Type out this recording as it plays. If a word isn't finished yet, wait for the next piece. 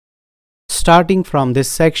starting from this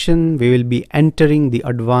section, we will be entering the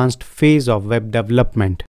advanced phase of web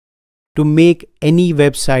development. To make any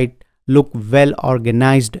website look well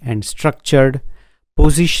organized and structured,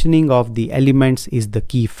 positioning of the elements is the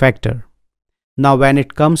key factor. Now, when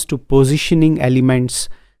it comes to positioning elements,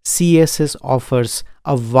 CSS offers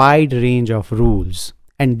a wide range of rules,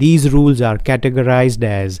 and these rules are categorized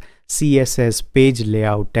as CSS page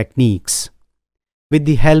layout techniques. With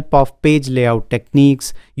the help of page layout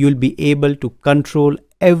techniques, you will be able to control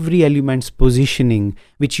every element's positioning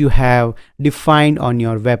which you have defined on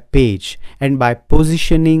your web page. And by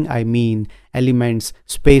positioning, I mean elements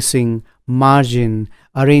spacing, margin,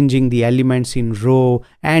 arranging the elements in row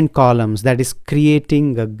and columns, that is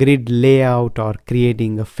creating a grid layout or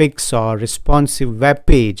creating a fixed or responsive web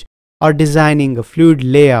page or designing a fluid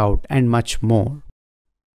layout and much more.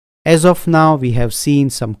 As of now, we have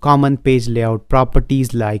seen some common page layout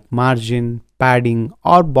properties like margin, padding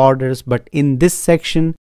or borders, but in this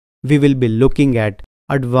section we will be looking at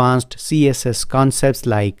advanced CSS concepts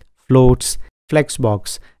like floats,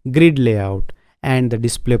 flexbox, grid layout and the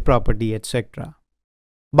display property, etc.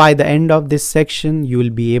 By the end of this section, you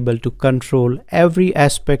will be able to control every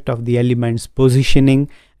aspect of the element's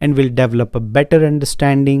positioning and will develop a better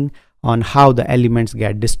understanding on how the elements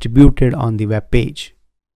get distributed on the web page.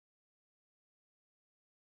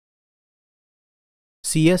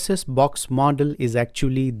 CSS box model is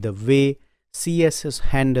actually the way CSS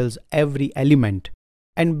handles every element.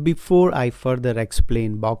 And before I further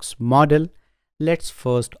explain box model, let's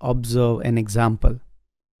first observe an example.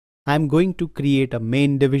 I'm going to create a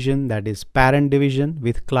main division, that is parent division,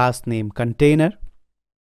 with class name container,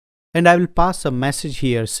 and I will pass a message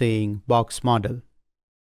here saying box model.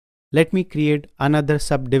 Let me create another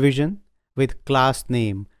subdivision with class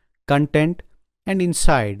name content, and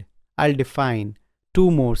inside I'll define two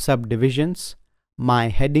more subdivisions, my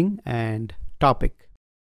heading and topic.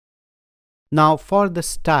 Now for the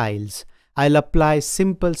styles, I'll apply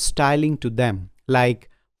simple styling to them like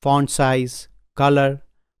font size, color,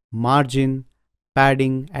 margin,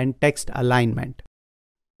 padding and text alignment.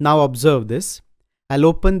 Now observe this. I'll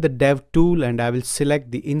open the dev tool and I will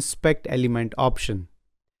select the inspect element option.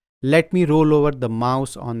 Let me roll over the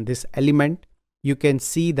mouse on this element. You can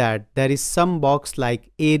see that there is some box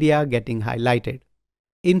like area getting highlighted.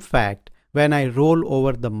 In fact, when I roll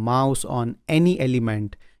over the mouse on any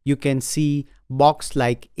element, you can see box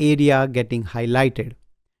like area getting highlighted.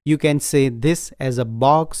 You can say this as a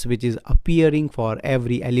box which is appearing for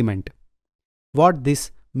every element. What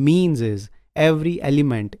this means is every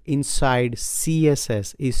element inside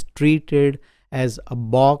CSS is treated as a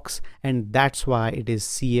box, and that's why it is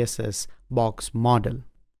CSS box model.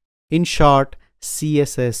 In short,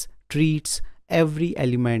 CSS treats every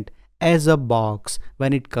element as a box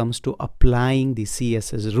when it comes to applying the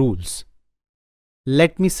CSS rules.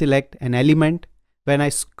 Let me select an element. When I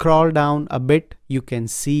scroll down a bit, you can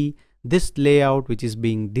see this layout which is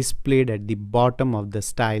being displayed at the bottom of the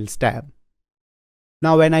styles tab.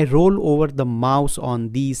 Now when I roll over the mouse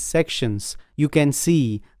on these sections, you can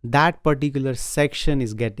see that particular section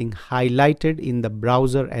is getting highlighted in the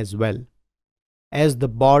browser as well. As the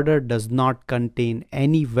border does not contain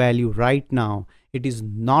any value right now, it is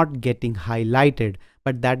not getting highlighted,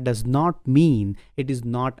 but that does not mean it is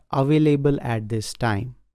not available at this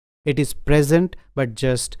time. It is present but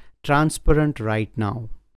just transparent right now.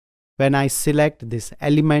 When I select this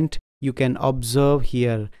element, you can observe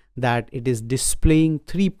here that it is displaying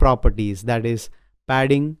three properties, that is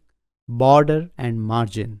padding, border and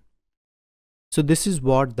margin. So this is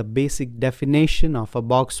what the basic definition of a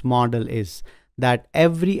box model is, that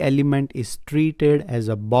every element is treated as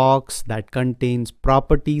a box that contains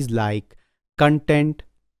properties like content,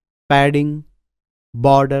 padding,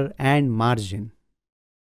 border and margin.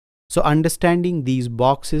 So understanding these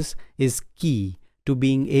boxes is key to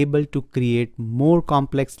being able to create more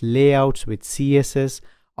complex layouts with CSS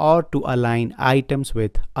or to align items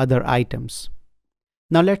with other items.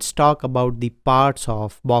 Now let's talk about the parts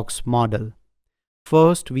of box model.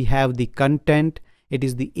 First, we have the content. It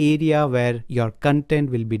is the area where your content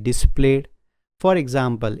will be displayed. For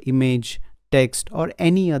example, image, text or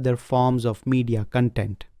any other forms of media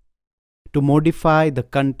content. To modify the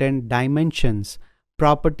content dimensions,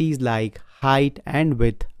 properties like height and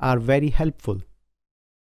width are very helpful.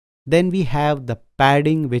 Then we have the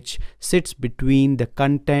padding, which sits between the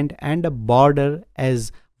content and a border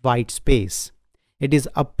as white space. It is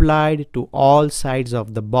applied to all sides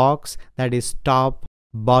of the box, that is top,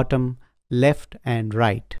 bottom, left and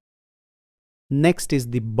right. Next is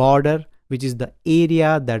the border, which is the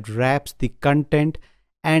area that wraps the content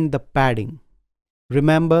and the padding.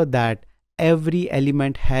 Remember that every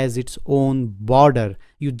element has its own border.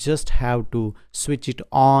 You just have to switch it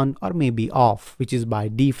on or maybe off, which is by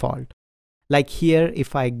default. Like here,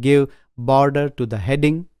 if I give border to the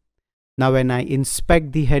heading, now when I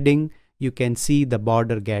inspect the heading, you can see the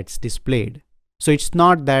border gets displayed. So it's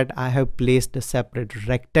not that I have placed a separate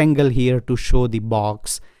rectangle here to show the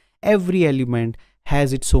box. Every element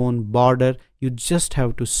has its own border. You just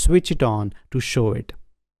have to switch it on to show it.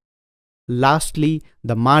 Lastly,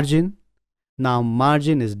 the margin. Now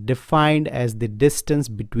margin is defined as the distance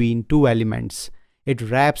between two elements. It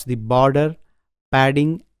wraps the border,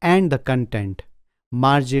 padding and the content.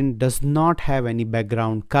 Margin does not have any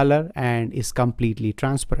background color and is completely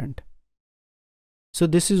transparent. So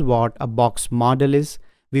this is what a box model is.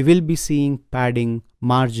 We will be seeing padding,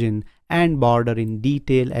 margin and border in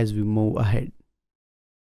detail as we move ahead.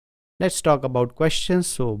 Let's talk about questions.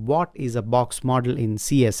 So what is a box model in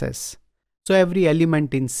CSS? So every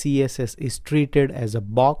element in CSS is treated as a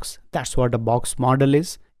box. That's what a box model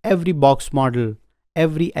is. Every box model,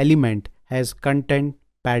 every element has content,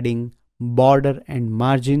 padding, border and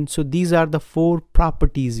margin. So these are the four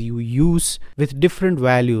properties you use with different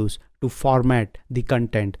values to format the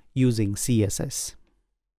content using CSS.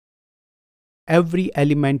 Every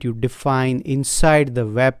element you define inside the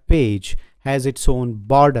web page has its own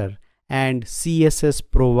border, and CSS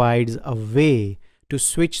provides a way to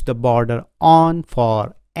switch the border on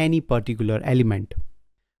for any particular element.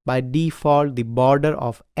 By default, the border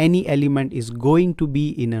of any element is going to be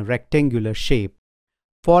in a rectangular shape.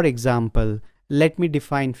 For example, let me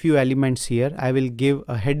define few elements here. I will give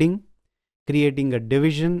a heading, creating a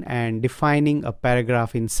division and defining a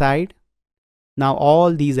paragraph inside. Now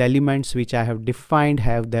all these elements which I have defined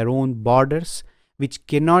have their own borders, which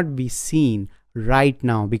cannot be seen right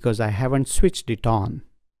now because I haven't switched it on.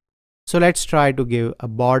 So let's try to give a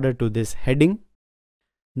border to this heading.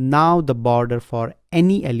 Now the border for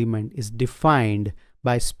any element is defined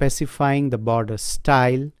by specifying the border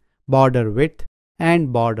style, border width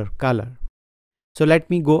and border color. So let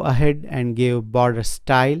me go ahead and give border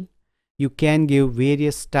style. You can give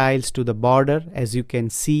various styles to the border. As you can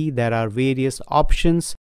see, there are various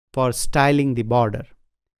options for styling the border.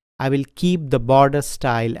 I will keep the border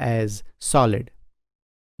style as solid.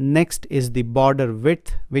 Next is the border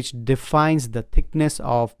width, which defines the thickness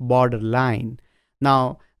of border line.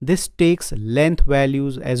 Now this takes length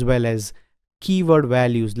values as well as keyword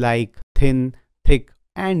values like thin, thick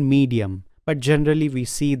and medium, but generally we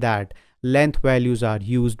see that length values are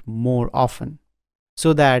used more often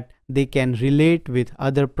so that they can relate with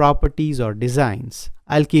other properties or designs.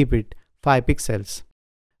 I'll keep it 5 pixels.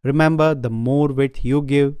 Remember, the more width you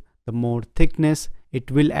give, the more thickness it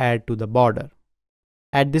will add to the border.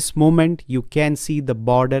 At this moment, you can see the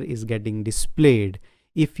border is getting displayed.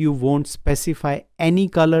 If you won't specify any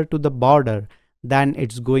color to the border, then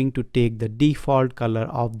it's going to take the default color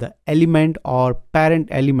of the element or parent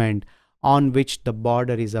element on which the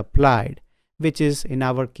border is applied, which is in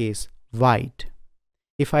our case white.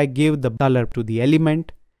 If I give the color to the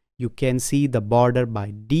element, you can see the border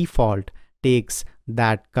by default takes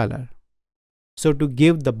that color. So to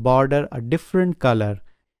give the border a different color,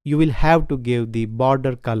 you will have to give the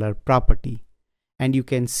border color property. And you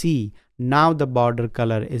can see now the border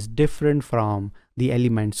color is different from the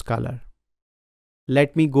element's color.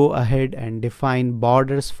 Let me go ahead and define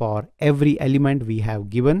borders for every element we have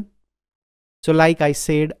given. So like I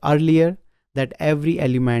said earlier, that every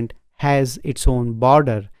element has its own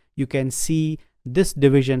border. You can see this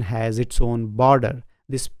division has its own border.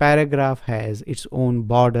 This paragraph has its own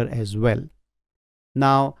border as well.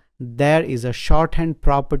 Now there is a shorthand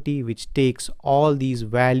property which takes all these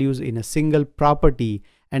values in a single property,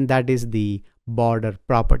 and that is the border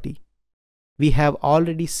property. We have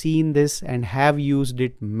already seen this and have used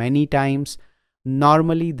it many times.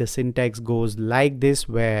 Normally the syntax goes like this,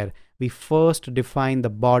 where we first define the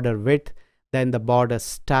border width, then the border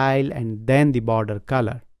style and then the border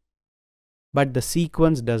color. But the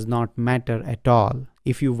sequence does not matter at all.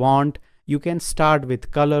 If you want, you can start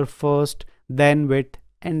with color first, then width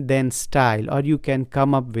and then style, or you can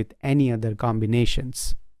come up with any other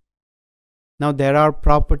combinations. Now there are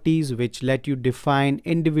properties which let you define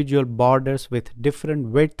individual borders with different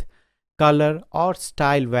width, color or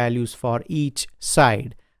style values for each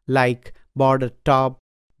side, like border top,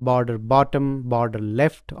 border bottom, border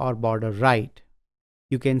left or border right.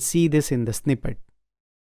 You can see this in the snippet.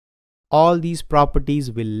 All these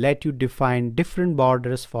properties will let you define different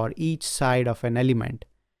borders for each side of an element.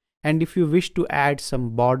 And if you wish to add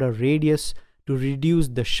some border radius to reduce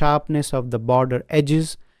the sharpness of the border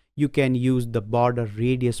edges, you can use the border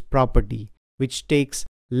radius property, which takes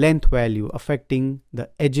length value affecting the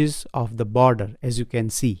edges of the border, as you can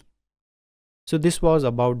see. So this was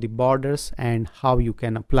about the borders and how you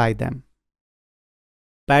can apply them.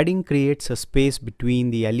 Padding creates a space between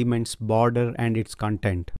the element's border and its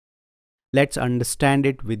content. Let's understand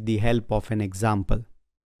it with the help of an example.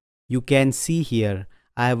 You can see here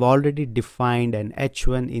I have already defined an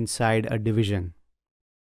H1 inside a division.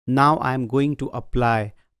 Now I am going to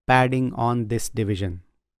apply padding on this division.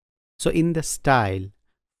 So in the style,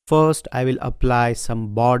 first I will apply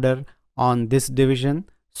some border on this division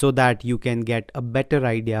so that you can get a better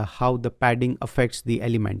idea how the padding affects the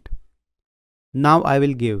element. Now I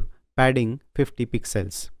will give padding 50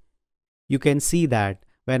 pixels. You can see that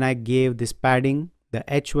when I gave this padding, the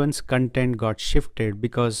H1's content got shifted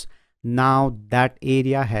because now that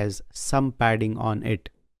area has some padding on it.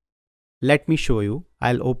 Let me show you.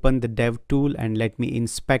 I'll open the dev tool and let me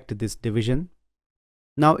inspect this division.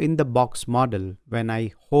 Now in the box model, when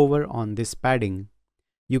I hover on this padding,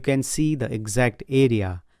 you can see the exact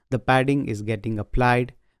area the padding is getting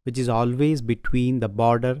applied, which is always between the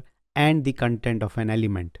border and the content of an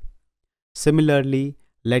element. Similarly,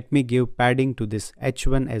 let me give padding to this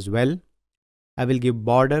H1 as well. I will give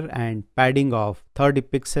border and padding of 30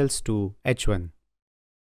 pixels to H1.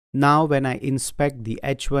 Now when I inspect the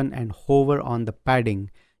H1 and hover on the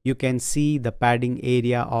padding, you can see the padding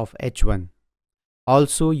area of H1.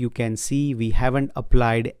 Also, you can see we haven't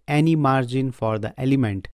applied any margin for the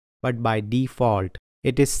element, but by default,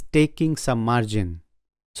 it is taking some margin.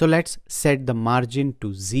 So let's set the margin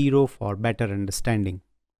to 0 for better understanding.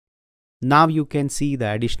 Now you can see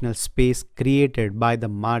the additional space created by the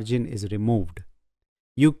margin is removed.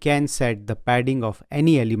 You can set the padding of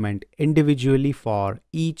any element individually for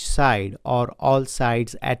each side or all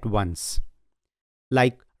sides at once.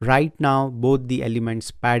 Like right now, both the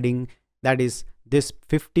elements padding, that is this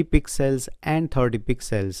 50 pixels and 30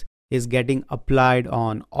 pixels, is getting applied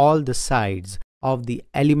on all the sides of the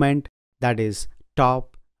element, that is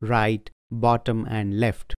top, right, bottom and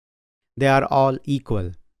left. They are all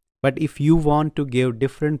equal. But if you want to give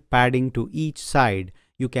different padding to each side,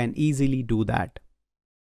 you can easily do that.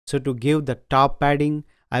 So to give the top padding,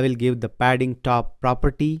 I will give the padding top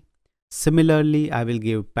property. Similarly, I will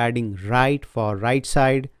give padding right for right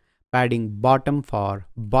side, padding bottom for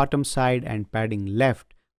bottom side and padding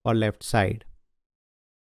left for left side.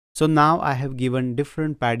 So now I have given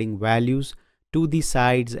different padding values to the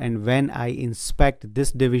sides, and when I inspect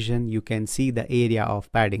this division, you can see the area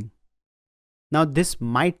of padding. Now this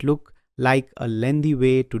might look like a lengthy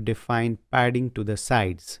way to define padding to the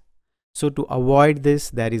sides. So to avoid this,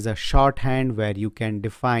 there is a shorthand where you can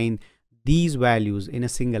define these values in a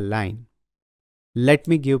single line. Let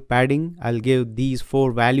me give padding. I'll give these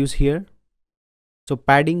 4 values here. So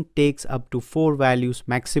padding takes up to 4 values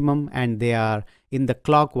maximum, and they are in the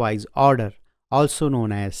clockwise order, also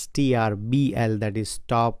known as TRBL, that is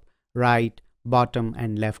top, right, bottom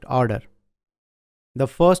and left order. The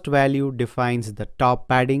first value defines the top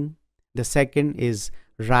padding, the second is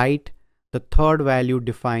right, the third value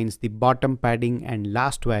defines the bottom padding, and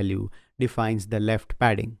last value defines the left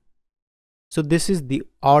padding. So this is the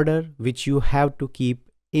order which you have to keep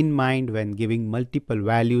in mind when giving multiple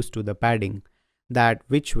values to the padding, that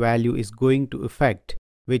which value is going to affect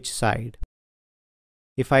which side.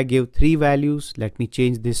 If I give 3 values, let me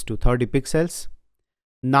change this to 30 pixels.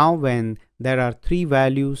 Now when there are 3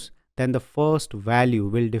 values, then the first value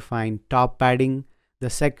will define top padding, the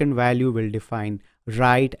second value will define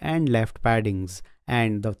right and left paddings,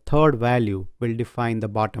 and the third value will define the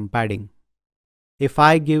bottom padding. If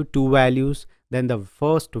I give 2 values, then the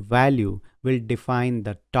first value will define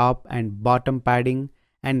the top and bottom padding,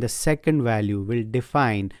 and the second value will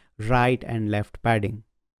define right and left padding.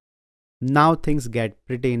 Now things get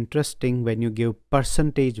pretty interesting when you give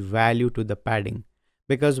percentage value to the padding,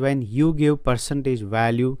 because when you give percentage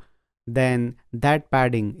value, then that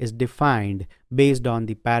padding is defined based on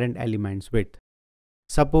the parent element's width.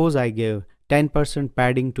 Suppose I give 10%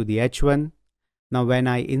 padding to the H1. Now when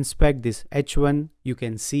I inspect this H1, you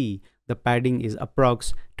can see the padding is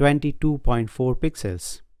approx 22.4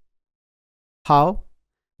 pixels. How?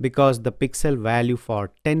 Because the pixel value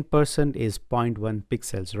for 10% is 0.1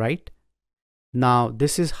 pixels, right? Now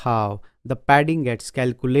this is how the padding gets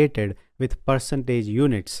calculated with percentage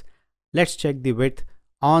units. Let's check the width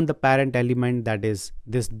on the parent element, that is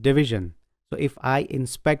this division. So if I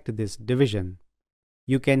inspect this division,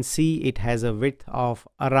 you can see it has a width of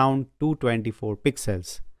around 224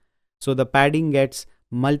 pixels. So the padding gets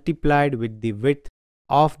multiplied with the width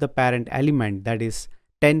of the parent element, that is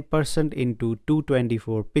 10% into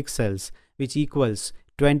 224 pixels, which equals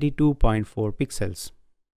 22.4 pixels.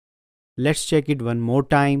 Let's check it one more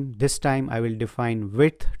time. This time I will define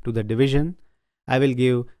width to the division. I will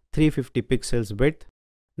give 350 pixels width.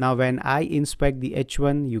 Now when I inspect the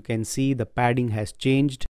H1, you can see the padding has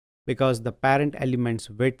changed because the parent element's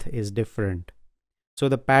width is different. So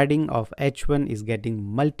the padding of H1 is getting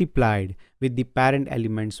multiplied with the parent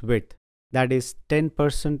element's width. That is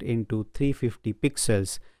 10% into 350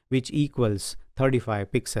 pixels, which equals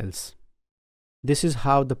 35 pixels. This is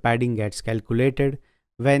how the padding gets calculated.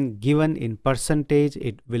 When given in percentage,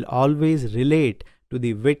 it will always relate to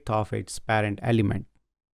the width of its parent element.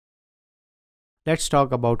 Let's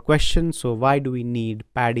talk about questions. So why do we need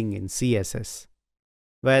padding in CSS?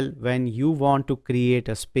 Well, when you want to create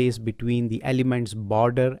a space between the element's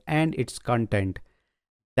border and its content,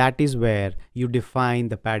 that is where you define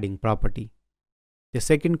the padding property. The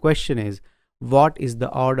second question is, what is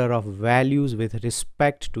the order of values with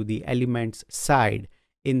respect to the element's side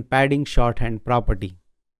in padding shorthand property?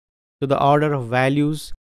 So the order of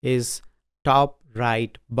values is top,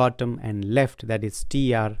 right, bottom and left, that is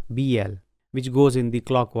TRBL, which goes in the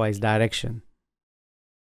clockwise direction.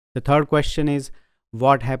 The third question is,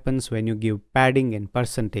 what happens when you give padding in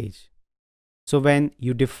percentage? So when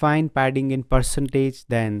you define padding in percentage,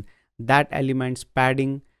 then that element's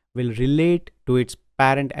padding will relate to its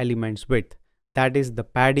parent element's width. That is, the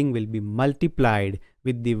padding will be multiplied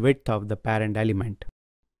with the width of the parent element.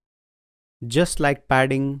 Just like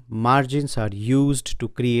padding, margins are used to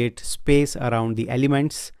create space around the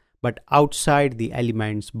elements but outside the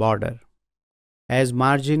element's border. As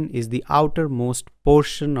margin is the outermost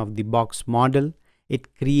portion of the box model,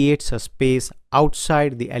 it creates a space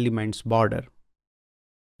outside the element's border.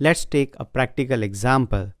 Let's take a practical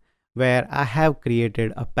example where I have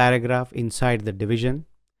created a paragraph inside the division.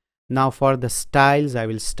 Now for the styles, I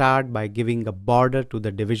will start by giving a border to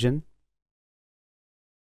the division.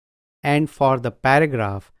 And for the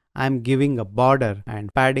paragraph, I am giving a border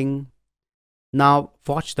and padding. Now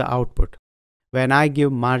watch the output. When I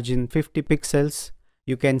give margin 50 pixels,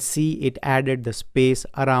 you can see it added the space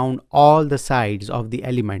around all the sides of the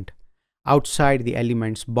element, outside the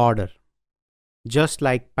element's border. Just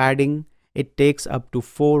like padding, it takes up to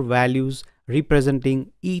 4 values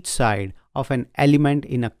representing each side of an element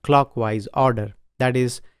in a clockwise order, that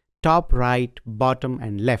is top, right, bottom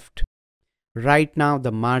and left. Right now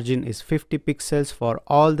the margin is 50 pixels for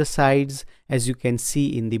all the sides, as you can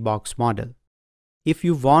see in the box model. If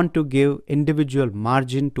you want to give individual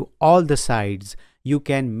margin to all the sides, you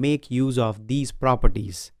can make use of these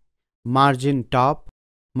properties: margin top,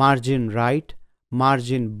 margin right,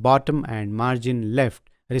 margin bottom and margin left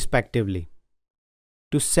respectively.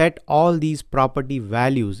 To set all these property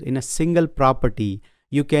values in a single property,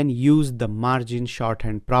 you can use the margin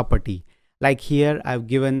shorthand property. Like here I've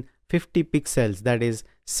given 50 pixels, that is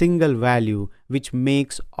single value, which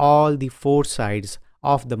makes all the 4 sides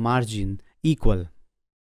of the margin equal.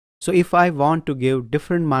 So if I want to give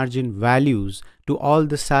different margin values to all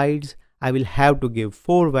the sides, I will have to give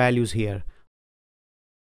 4 values here.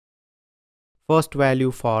 First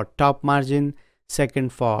value for top margin,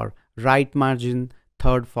 second for right margin,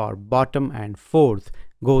 third for bottom and fourth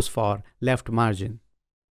goes for left margin.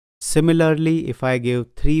 Similarly, if I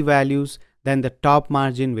give 3 values, then the top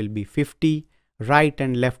margin will be 50, right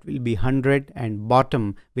and left will be 100 and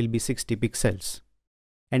bottom will be 60 pixels.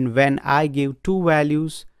 And when I give 2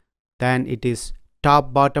 values, then it is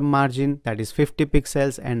top bottom margin, that is 50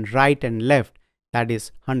 pixels, and right and left, that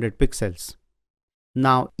is 100 pixels.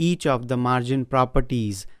 Now each of the margin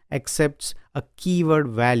properties accepts a keyword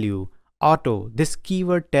value, auto. This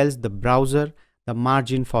keyword tells the browser the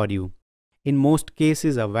margin for you. In most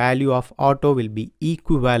cases, a value of auto will be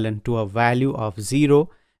equivalent to a value of 0,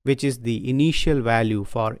 which is the initial value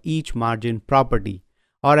for each margin property,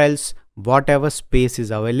 or else whatever space is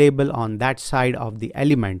available on that side of the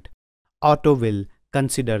element, auto will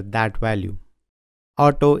consider that value.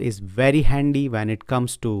 Auto is very handy when it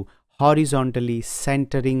comes to horizontally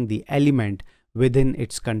centering the element within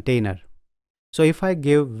its container. So if I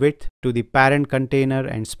give width to the parent container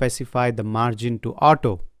and specify the margin to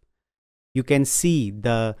auto, you can see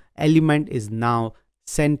the element is now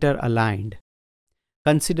center aligned.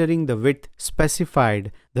 Considering the width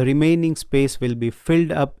specified, the remaining space will be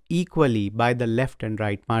filled up equally by the left and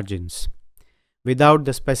right margins. Without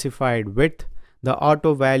the specified width, the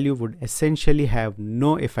auto value would essentially have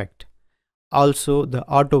no effect. Also, the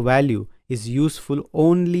auto value is useful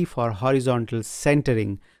only for horizontal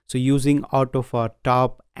centering, so using auto for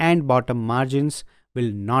top and bottom margins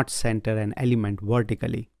will not center an element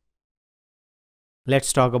vertically.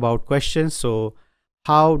 Let's talk about questions. So,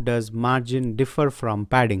 how does margin differ from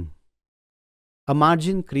padding? A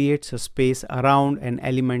margin creates a space around an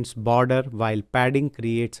element's border, while padding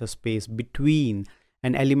creates a space between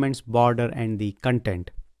an element's border and the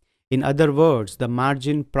content. In other words, the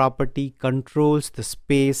margin property controls the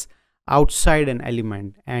space outside an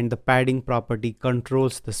element, and the padding property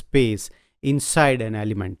controls the space inside an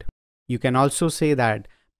element. You can also say that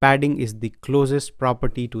padding is the closest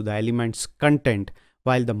property to the element's content,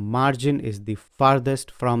 while the margin is the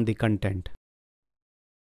farthest from the content.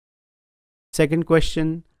 Second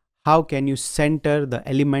question, how can you center the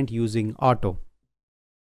element using auto?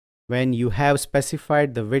 When you have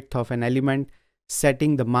specified the width of an element,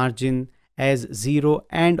 setting the margin as 0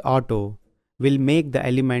 and auto will make the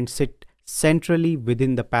element sit centrally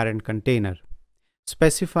within the parent container.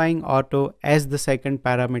 Specifying auto as the second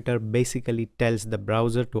parameter basically tells the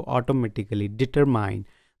browser to automatically determine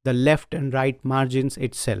the left and right margins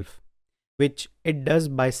itself, which it does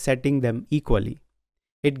by setting them equally.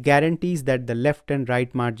 It guarantees that the left and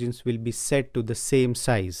right margins will be set to the same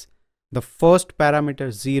size. The first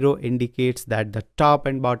parameter 0 indicates that the top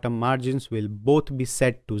and bottom margins will both be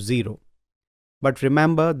set to 0. But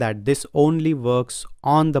remember that this only works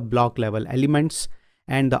on the block level elements,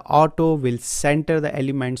 and the auto will center the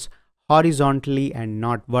elements horizontally and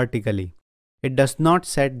not vertically. It does not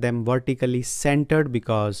set them vertically centered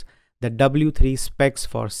because the W3 specs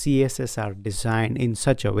for CSS are designed in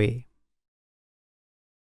such a way.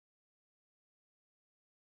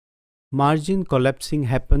 Margin collapsing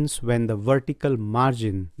happens when the vertical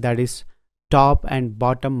margin, that is top and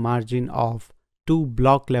bottom margin of two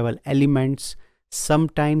block level elements,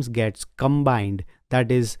 sometimes gets combined,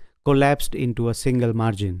 that is collapsed into a single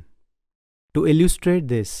margin. To illustrate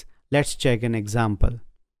this, let's check an example.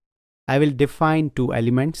 I will define two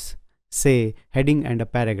elements, say heading and a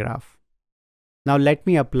paragraph. Now let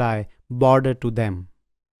me apply border to them.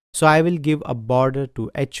 So I will give a border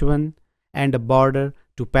to H1 and a border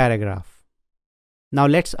to paragraph. Now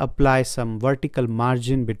let's apply some vertical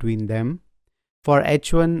margin between them. For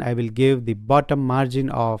H1, I will give the bottom margin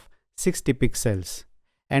of 60 pixels,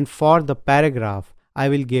 and for the paragraph, I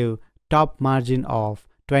will give top margin of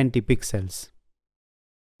 20 pixels.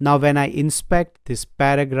 Now when I inspect this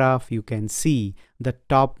paragraph, you can see the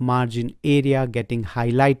top margin area getting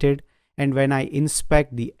highlighted, and when I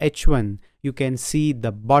inspect the H1, you can see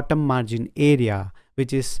the bottom margin area,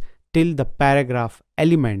 which is till the paragraph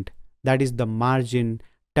element, that is the margin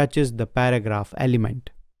touches the paragraph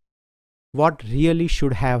element. What really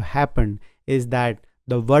should have happened is that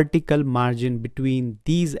the vertical margin between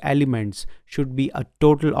these elements should be a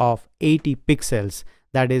total of 80 pixels,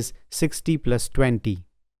 that is 60 plus 20.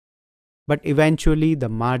 But eventually the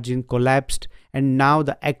margin collapsed, and now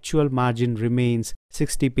the actual margin remains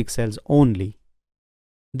 60 pixels only.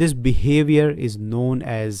 This behavior is known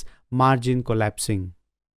as margin collapsing.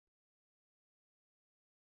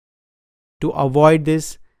 To avoid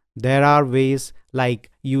this, there are ways like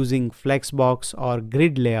using flexbox or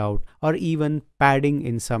grid layout or even padding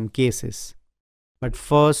in some cases. But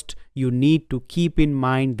first, you need to keep in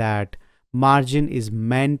mind that margin is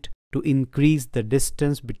meant to increase the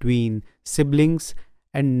distance between siblings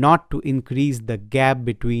and not to increase the gap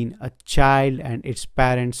between a child and its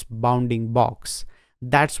parent's bounding box.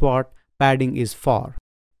 That's what padding is for.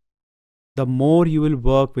 The more you will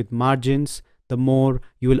work with margins, the more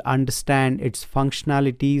you will understand its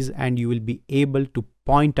functionalities, and you will be able to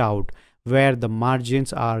point out where the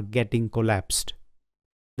margins are getting collapsed.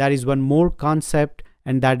 There is one more concept,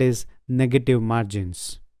 and that is negative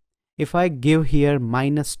margins. If I give here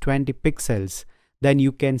minus 20 pixels, then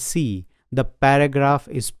you can see the paragraph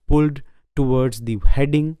is pulled towards the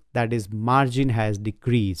heading, that is margin has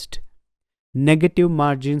decreased. Negative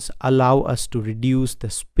margins allow us to reduce the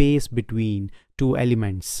space between two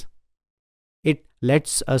elements. It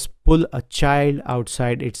lets us pull a child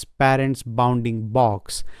outside its parent's bounding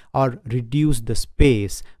box or reduce the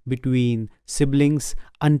space between siblings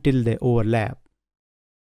until they overlap.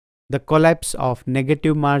 The collapse of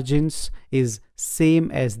negative margins is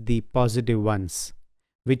same as the positive ones.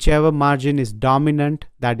 Whichever margin is dominant,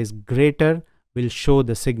 that is greater, will show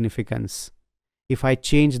the significance. If I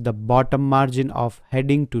change the bottom margin of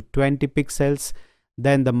heading to 20 pixels,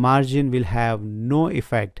 then the margin will have no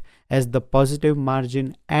effect, as the positive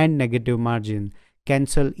margin and negative margin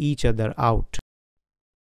cancel each other out.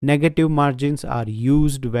 Negative margins are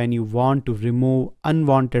used when you want to remove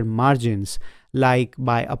unwanted margins, like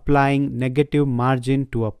by applying negative margin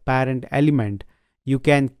to a parent element, you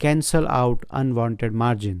can cancel out unwanted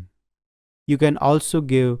margin. You can also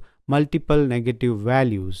give multiple negative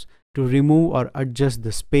values to remove or adjust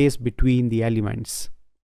the space between the elements.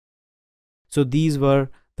 So these were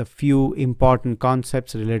the few important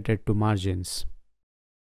concepts related to margins.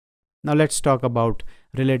 Now let's talk about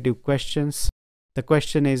relative questions. The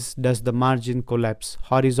question is, does the margin collapse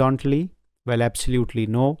horizontally? Well, absolutely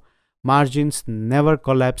no. Margins never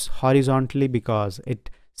collapse horizontally because it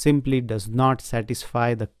simply does not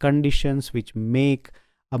satisfy the conditions which make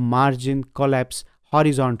a margin collapse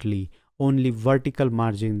horizontally. Only vertical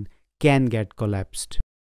margin can get collapsed.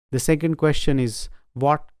 The second question is,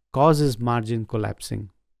 what causes margin collapsing?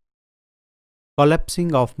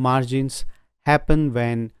 Collapsing of margins happen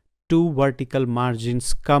when two vertical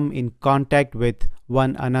margins come in contact with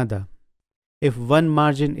one another. If one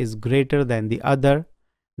margin is greater than the other,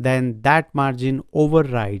 then that margin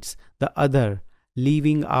overrides the other,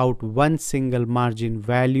 leaving out one single margin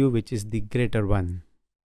value which is the greater one.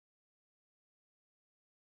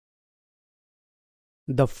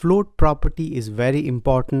 The float property is very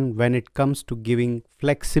important when it comes to giving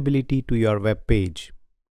flexibility to your web page.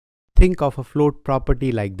 Think of a float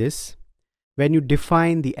property like this. When you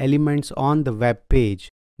define the elements on the web page,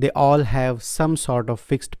 they all have some sort of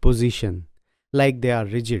fixed position, like they are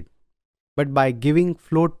rigid. But by giving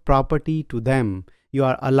float property to them, you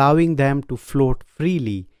are allowing them to float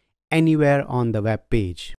freely anywhere on the web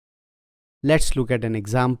page. Let's look at an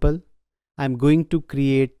example. I'm going to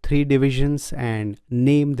create 3 divisions and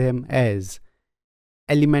name them as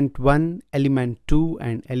element 1, element 2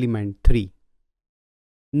 and element 3.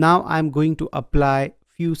 Now I'm going to apply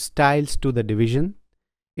few styles to the division.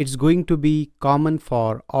 It's going to be common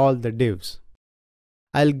for all the divs.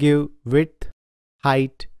 I'll give width,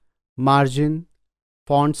 height, margin,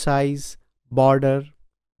 font size, border,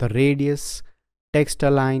 the radius, text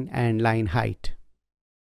align and line height.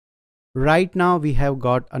 Right now we have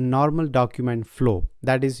got a normal document flow.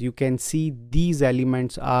 That is, you can see these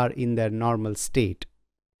elements are in their normal state.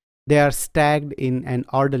 They are stacked in an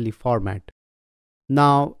orderly format.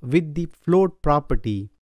 Now with the float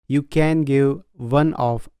property, you can give one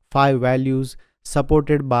of 5 values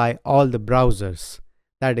supported by all the browsers.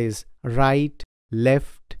 That is right,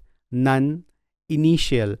 left, none,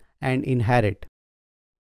 initial and inherit.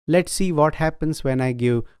 Let's see what happens when I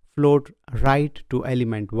give float right to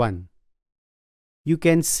element 1. You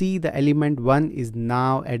can see the element 1 is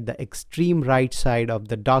now at the extreme right side of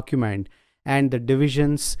the document and the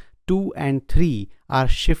divisions 2 and 3 are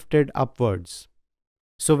shifted upwards.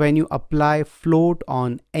 So when you apply float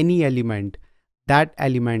on any element, that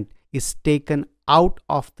element is taken out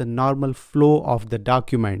of the normal flow of the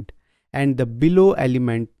document and the below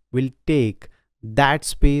element will take that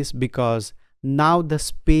space because now the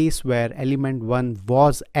space where element 1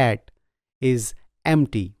 was at is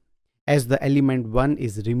empty, as the element 1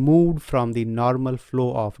 is removed from the normal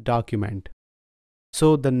flow of document.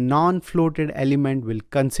 So the non-floated element will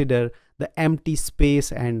consider the empty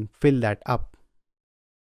space and fill that up.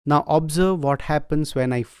 Now observe what happens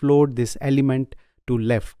when I float this element to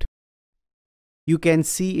left. You can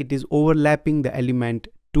see it is overlapping the element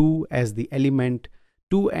 2 as the element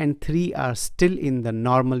 2 and 3 are still in the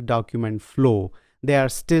normal document flow. They are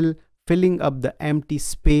still filling up the empty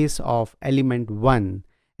space of element 1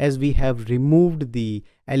 as we have removed the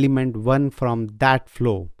element 1 from that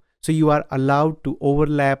flow. So you are allowed to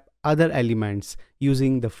overlap other elements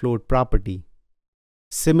using the float property.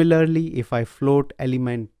 Similarly, if I float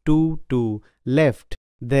element 2 to left,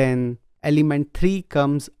 then element 3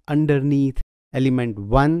 comes underneath element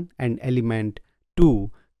 1 and element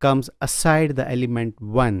 2 comes aside the element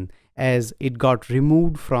 1 as it got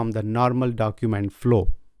removed from the normal document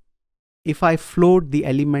flow. If I float the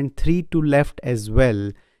element 3 to left as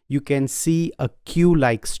well, you can see a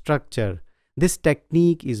queue-like structure. This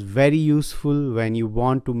technique is very useful when you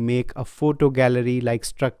want to make a photo gallery-like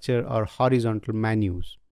structure or horizontal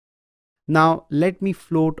menus. Now let me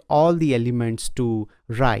float all the elements to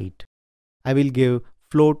right. I will give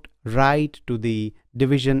float right to the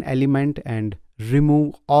division element and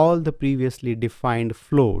remove all the previously defined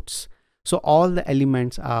floats. So all the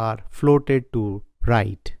elements are floated to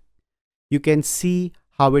right. You can see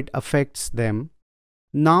how it affects them.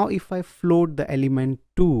 Now if I float the element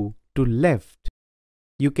 2 to left,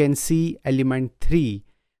 you can see element 3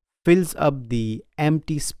 fills up the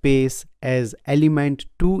empty space as element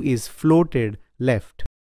 2 is floated left.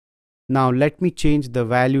 Now let me change the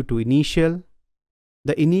value to initial.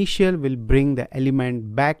 The initial will bring the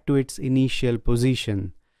element back to its initial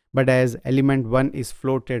position, but as element 1 is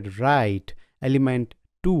floated right, element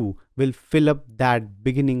 2 will fill up that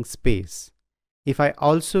beginning space. If I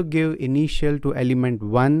also give initial to element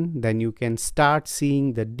 1, then you can start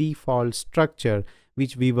seeing the default structure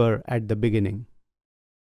which we were at the beginning.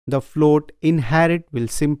 The float inherit will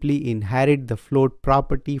simply inherit the float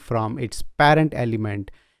property from its parent element,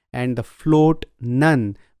 and the float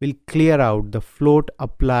none will clear out the float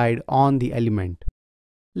applied on the element.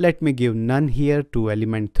 Let me give none here to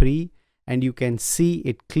element 3, and you can see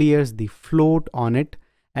it clears the float on it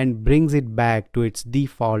and brings it back to its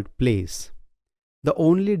default place. The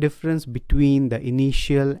only difference between the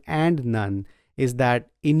initial and none is that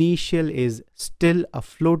initial is still a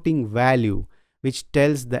floating value which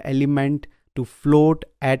tells the element to float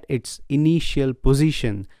at its initial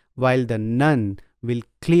position, while the none will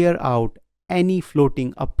clear out any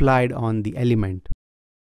floating applied on the element.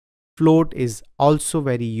 Float is also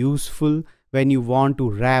very useful when you want to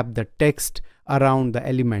wrap the text around the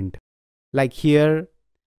element. Like here,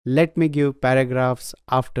 let me give paragraphs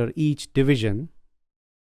after each division.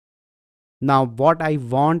 Now what I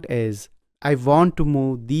want is, I want to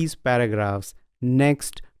move these paragraphs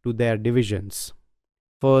next to their divisions.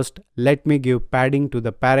 First, let me give padding to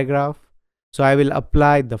the paragraph. So I will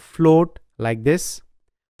apply the float like this.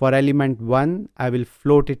 For element 1, I will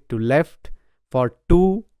float it to left, for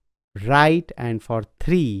 2, right, and for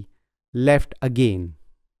 3, left again.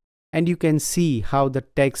 And you can see how the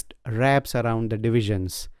text wraps around the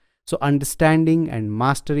divisions. So understanding and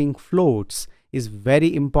mastering floats is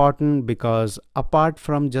very important, because apart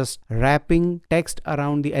from just wrapping text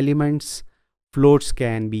around the elements, floats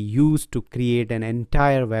can be used to create an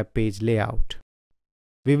entire web page layout.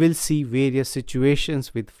 We will see various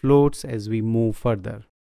situations with floats as we move further.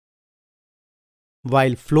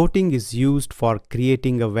 While floating is used for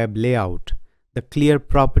creating a web layout, the clear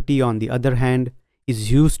property, on the other hand,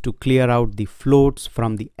 is used to clear out the floats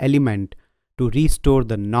from the element to restore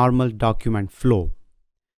the normal document flow.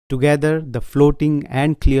 Together, the floating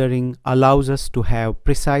and clearing allows us to have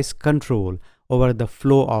precise control over the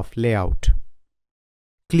flow of layout.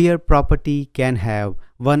 Clear property can have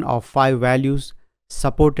one of 5 values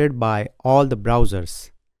supported by all the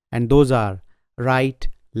browsers, and those are right,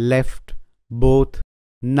 left, both,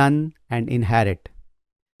 none, and inherit.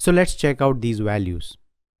 So let's check out these values.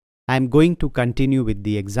 I am going to continue with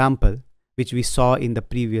the example which we saw in the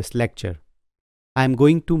previous lecture. I am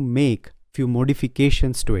going to make few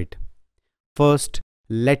modifications to it. First,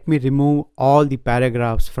 let me remove all the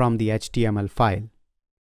paragraphs from the HTML file.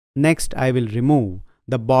 Next, I will remove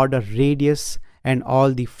the border radius and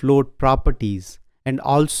all the float properties, and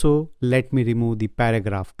also let me remove the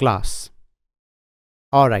paragraph class.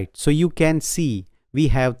 Alright, so you can see we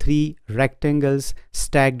have 3 rectangles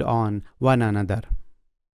stacked on one another.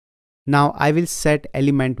 Now I will set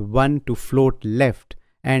element 1 to float left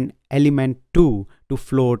and element 2 to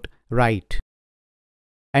float right.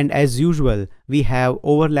 And as usual, we have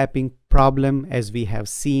overlapping problem as we have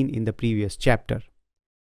seen in the previous chapter.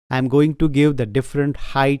 I am going to give the different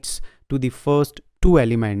heights to the first 2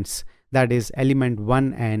 elements, that is element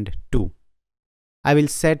 1 and 2. I will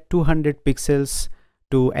set 200 pixels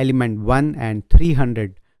to element 1 and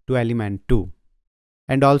 300 to element 2.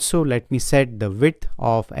 And also let me set the width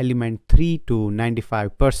of element 3 to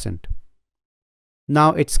 95%.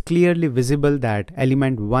 Now it's clearly visible that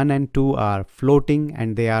element 1 and 2 are floating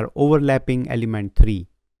and they are overlapping element 3.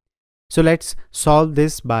 So let's solve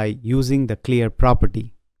this by using the clear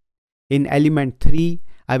property. In element 3,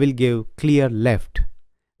 I will give clear left.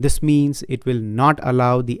 This means it will not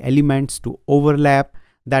allow the elements to overlap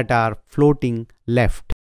that are floating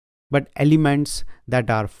left, but elements that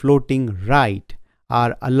are floating right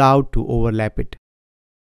are allowed to overlap it.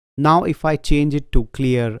 Now if I change it to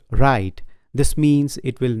clear right, this means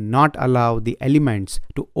it will not allow the elements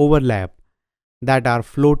to overlap that are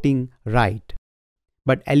floating right,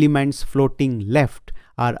 but elements floating left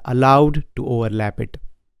are allowed to overlap it.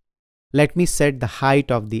 Let me set the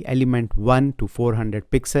height of the element 1 to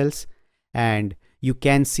 400 pixels, and you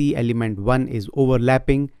can see element 1 is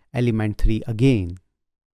overlapping element 3 again.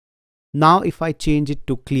 Now if I change it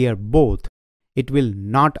to clear both, it will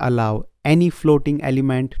not allow any floating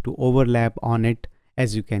element to overlap on it,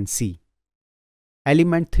 as you can see.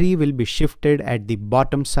 Element 3 will be shifted at the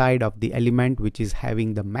bottom side of the element which is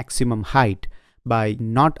having the maximum height by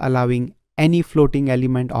not allowing any floating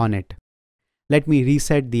element on it. Let me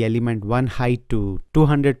reset the element 1 height to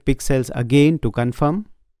 200 pixels again to confirm.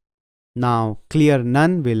 Now clear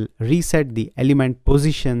none will reset the element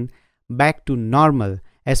position back to normal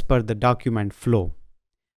as per the document flow,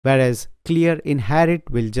 whereas clear inherit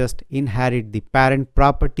will just inherit the parent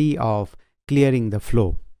property of clearing the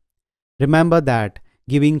flow. Remember that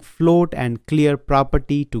giving float and clear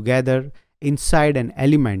property together inside an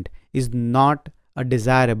element is not a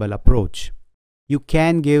desirable approach. You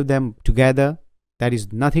can give them together, there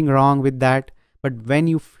is nothing wrong with that, but when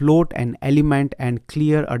you float an element and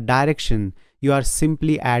clear a direction, you are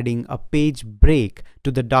simply adding a page break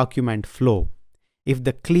to the document flow. If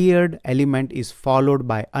the cleared element is followed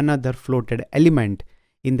by another floated element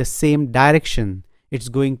in the same direction, it's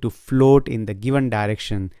going to float in the given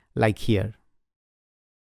direction like here.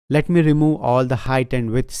 Let me remove all the height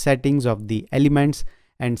and width settings of the elements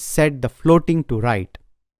and set the floating to right.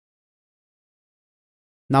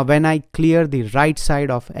 Now when I clear the right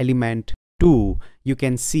side of element 2, you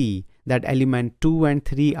can see that element 2 and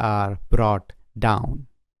 3 are brought down.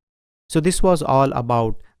 So this was all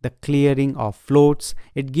about the clearing of floats.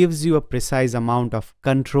 It gives you a precise amount of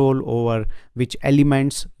control over which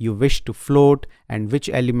elements you wish to float and which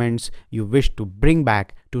elements you wish to bring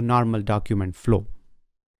back to normal document flow.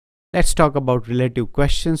 Let's talk about relative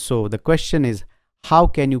questions. So the question is, how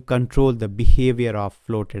can you control the behavior of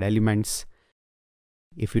floated elements?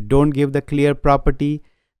 If you don't give the clear property,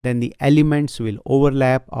 then the elements will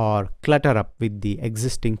overlap or clutter up with the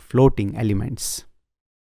existing floating elements.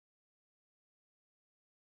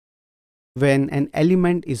 When an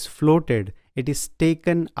element is floated, it is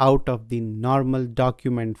taken out of the normal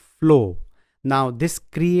document flow. Now this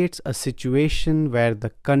creates a situation where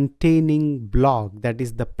the containing block, that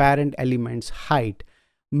is the parent element's height,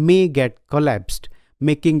 may get collapsed,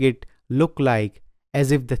 making it look like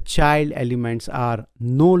as if the child elements are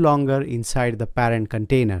no longer inside the parent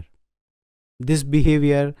container. This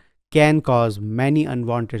behavior can cause many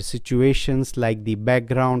unwanted situations, like the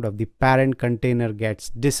background of the parent container gets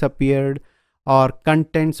disappeared or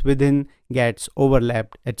contents within gets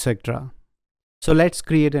overlapped, etc. So let's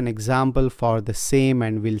create an example for the same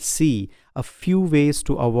and we'll see a few ways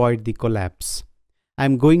to avoid the collapse.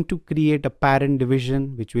 I'm going to create a parent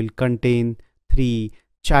division which will contain 3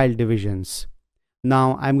 child divisions.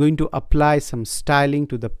 Now I'm going to apply some styling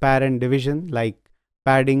to the parent division like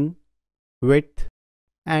padding, width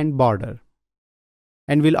and border.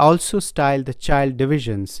 And we'll also style the child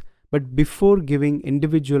divisions, but before giving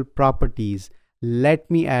individual properties, let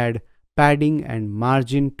me add padding and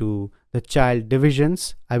margin to the child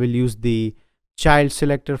divisions. I will use the child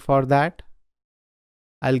selector for that.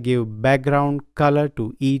 I'll give background color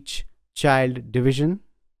to each child division.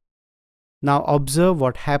 Now observe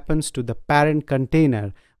what happens to the parent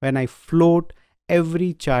container when I float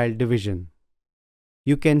every child division.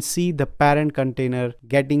 You can see the parent container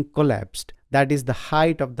getting collapsed. That is, the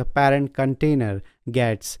height of the parent container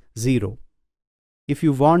gets 0. If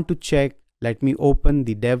you want to check, let me open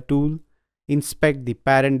the Dev tool, inspect the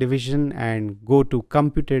parent division and go to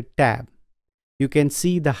Computed tab. You can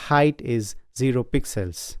see the height is 0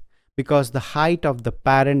 pixels because the height of the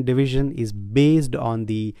parent division is based on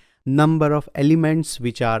the number of elements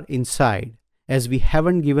which are inside, as we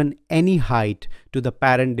haven't given any height to the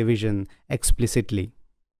parent division explicitly.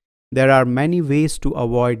 There are many ways to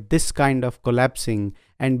avoid this kind of collapsing,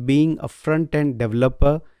 and being a front-end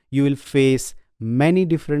developer, you will face many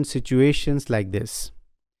different situations like this.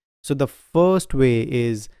 So the first way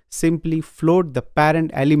is simply float the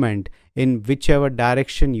parent element in whichever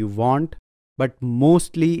direction you want, but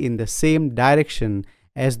mostly in the same direction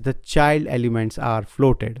as the child elements are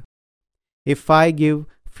floated. If I give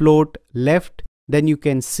float left, then you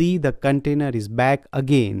can see the container is back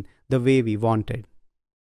again the way we wanted.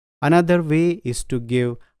 Another way is to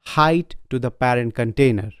give height to the parent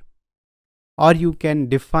container. Or you can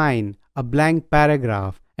define a blank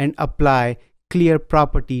paragraph and apply clear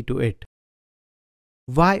property to it.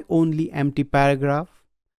 Why only empty paragraph?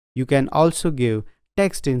 You can also give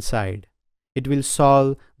text inside. It will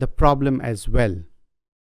solve the problem as well.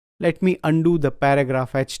 Let me undo the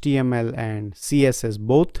paragraph HTML and CSS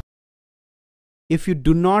both. If you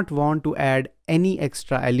do not want to add any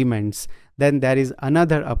extra elements, then there is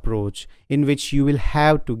another approach in which you will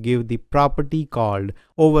have to give the property called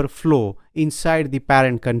overflow inside the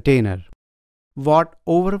parent container. What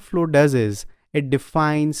overflow does is it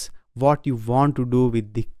defines what you want to do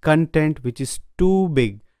with the content which is too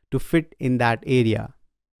big to fit in that area.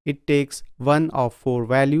 It takes one of 4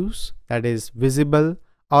 values, that is visible,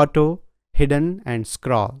 auto, hidden and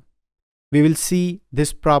scroll. We will see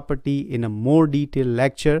this property in a more detailed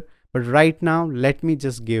lecture, but right now let me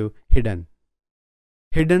just give hidden.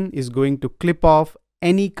 Hidden is going to clip off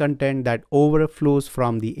any content that overflows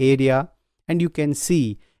from the area, and you can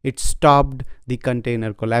see it stopped the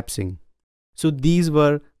container collapsing. So these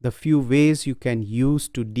were the few ways you can use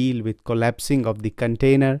to deal with collapsing of the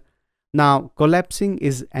container. Now, collapsing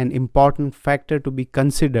is an important factor to be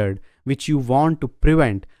considered, which you want to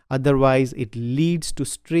prevent, otherwise it leads to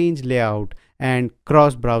strange layout and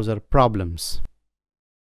cross-browser problems.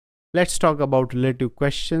 Let's talk about relative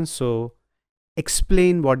questions. So,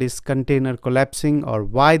 explain what is container collapsing, or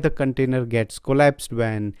why the container gets collapsed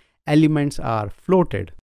when elements are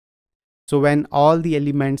floated. So when all the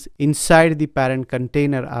elements inside the parent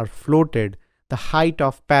container are floated, the height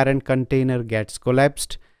of parent container gets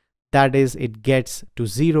collapsed, that is, it gets to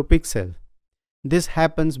 0 pixel. This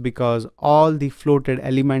happens because all the floated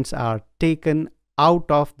elements are taken out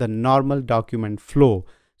of the normal document flow,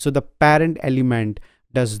 so the parent element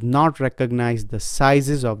does not recognize the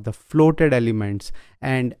sizes of the floated elements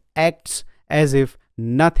and acts as if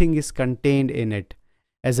nothing is contained in it.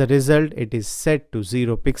 As a result, it is set to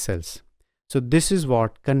 0 pixels. So this is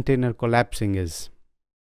what container collapsing is.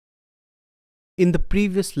 In the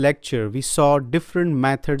previous lecture, we saw different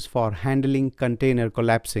methods for handling container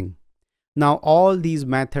collapsing. Now all these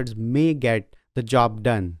methods may get the job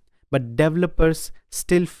done, but developers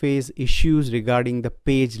still face issues regarding the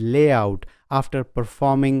page layout after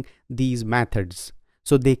performing these methods.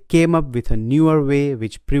 So they came up with a newer way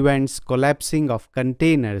which prevents collapsing of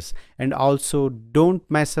containers and also don't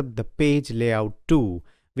mess up the page layout too,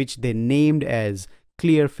 which they named as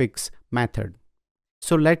clearfix method.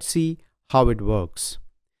 So let's see how it works.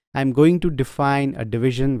 I'm going to define a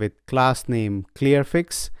division with class name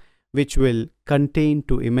clearfix, which will contain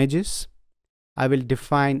 2 images. I will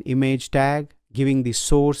define image tag giving the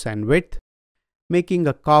source and width, making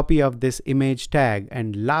a copy of this image tag,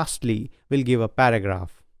 and lastly we'll give a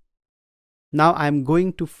paragraph. Now I'm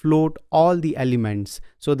going to float all the elements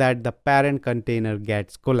so that the parent container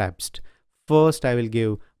gets collapsed. First I will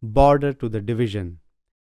give border to the division.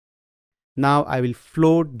 Now I will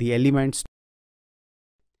float the elements.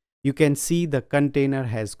 You can see the container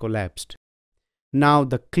has collapsed. Now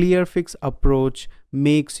the clearfix approach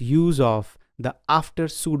makes use of the after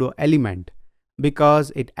pseudo element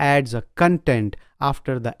because it adds a content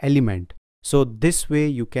after the element. So this way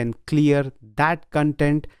you can clear that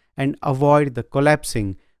content and avoid the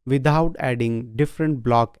collapsing without adding different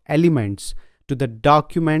block elements to the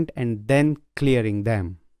document and then clearing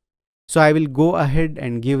them. So I will go ahead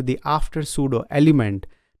and give the after pseudo element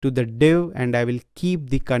to the div and I will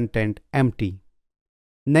keep the content empty.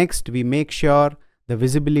 Next, we make sure the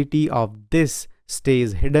visibility of this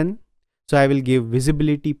stays hidden. So I will give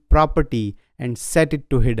visibility property and set it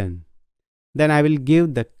to hidden. Then I will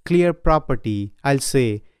give the clear property. I'll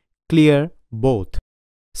say clear both.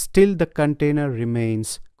 Still the container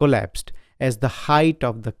remains collapsed as the height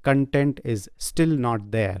of the content is still not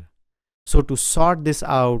there. So to sort this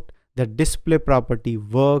out, the display property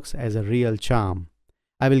works as a real charm.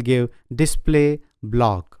 I will give display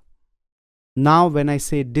block. Now when I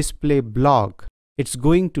say display block, it's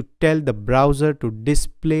going to tell the browser to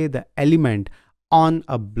display the element on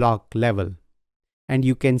a block level. And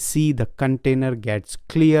you can see the container gets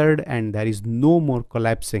cleared and there is no more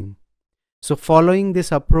collapsing. So following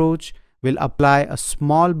this approach, we'll apply a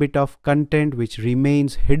small bit of content which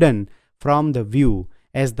remains hidden from the view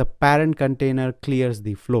as the parent container clears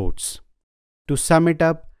the floats. To sum it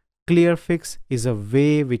up, clearfix is a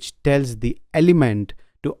way which tells the element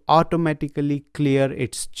to automatically clear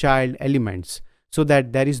its child elements so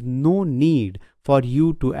that there is no need for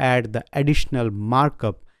you to add the additional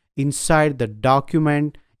markup inside the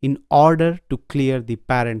document in order to clear the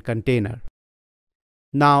parent container.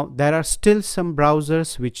 Now, there are still some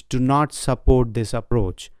browsers which do not support this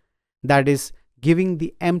approach. That is, giving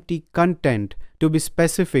the empty content. To be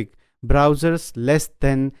specific, browsers less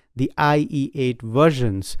than the IE8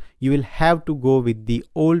 versions, you will have to go with the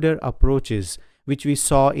older approaches which we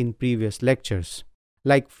saw in previous lectures,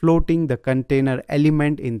 like floating the container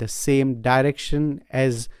element in the same direction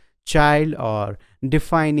as child or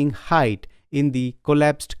defining height in the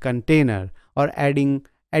collapsed container or adding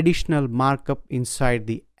additional markup inside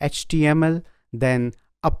the HTML, then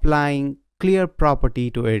applying clear property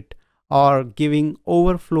to it or giving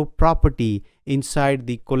overflow property inside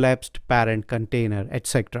the collapsed parent container,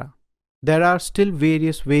 etc. There are still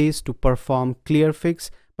various ways to perform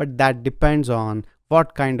clearfix, but that depends on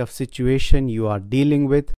what kind of situation you are dealing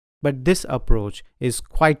with, but this approach is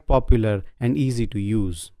quite popular and easy to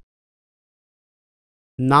use.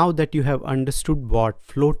 Now that you have understood what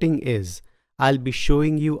floating is, I'll be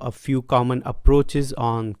showing you a few common approaches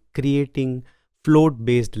on creating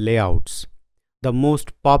float-based layouts. The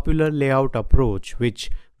most popular layout approach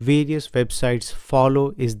which various websites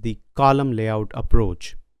follow is the column layout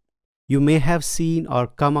approach. You may have seen or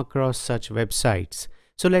come across such websites.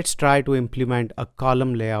 So let's try to implement a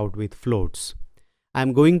column layout with floats.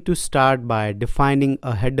 I'm going to start by defining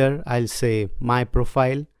a header. I'll say my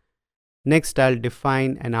profile. Next, I'll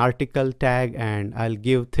define an article tag and I'll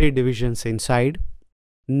give 3 divisions inside,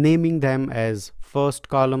 naming them as first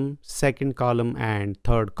column, second column, and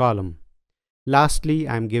third column. Lastly,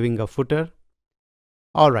 I'm giving a footer.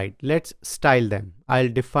 Alright, let's style them. I'll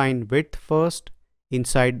define width first,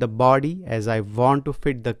 inside the body as I want to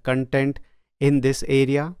fit the content in this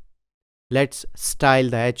area. Let's style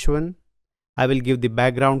the H1. I will give the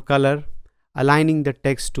background color, aligning the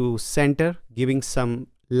text to center, giving some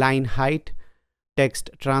line height, text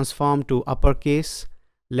transform to uppercase,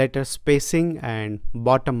 letter spacing and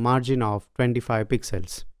bottom margin of 25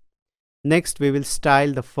 pixels. Next, we will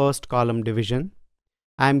style the first column division.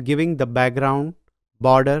 I am giving the background,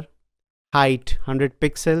 border, height 100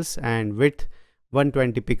 pixels and width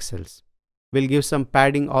 120 pixels. We'll give some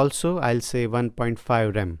padding also, I'll say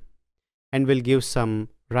 1.5 rem, and we'll give some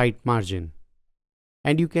right margin.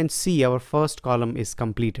 And you can see our first column is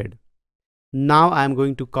completed. Now I'm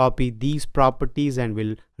going to copy these properties and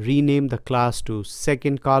will rename the class to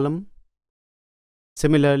second column.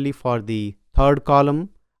 Similarly, for the third column,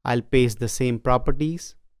 I'll paste the same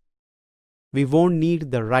properties. We won't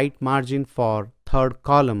need the right margin for third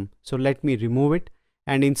column, so let me remove it,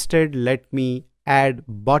 and instead let me add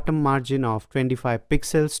bottom margin of 25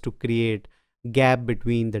 pixels to create gap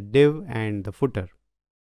between the div and the footer.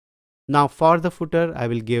 Now for the footer, I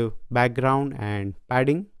will give background and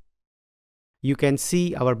padding. You can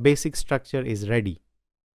see our basic structure is ready.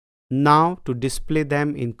 Now to display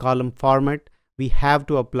them in column format, we have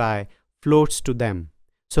to apply floats to them.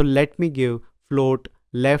 So let me give float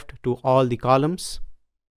left to all the columns.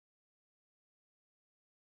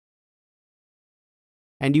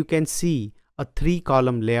 And you can see a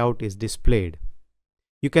 3-column layout is displayed.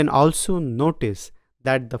 You can also notice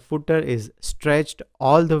that the footer is stretched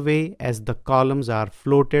all the way as the columns are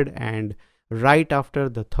floated, and right after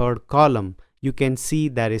the third column you can see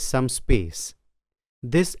there is some space.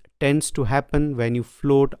 This tends to happen when you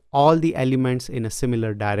float all the elements in a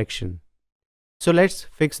similar direction. So let's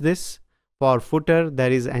fix this. For footer,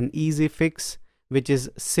 there is an easy fix, which is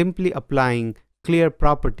simply applying clear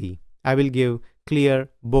property. I will give clear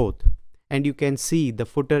both, and you can see the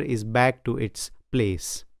footer is back to its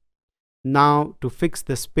place. Now to fix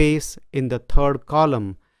the space in the third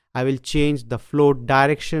column, I will change the float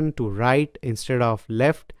direction to right instead of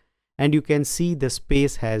left, and you can see the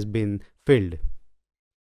space has been filled.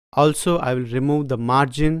 Also, I will remove the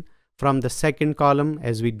margin from the second column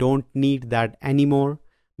as we don't need that anymore,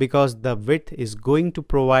 because the width is going to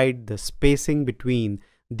provide the spacing between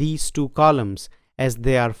these two columns as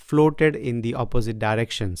they are floated in the opposite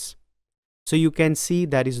directions. So you can see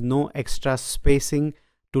there is no extra spacing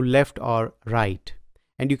to left or right.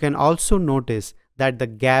 And you can also notice that the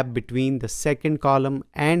gap between the second column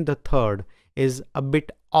and the third is a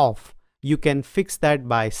bit off. You can fix that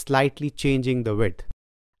by slightly changing the width.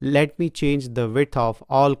 Let me change the width of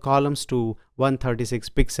all columns to 136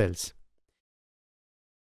 pixels.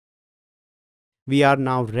 We are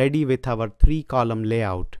now ready with our 3-column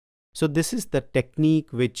layout. So this is the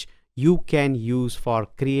technique which you can use for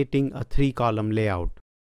creating a 3-column layout.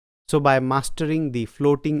 So by mastering the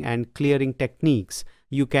floating and clearing techniques,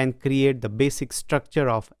 you can create the basic structure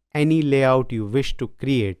of any layout you wish to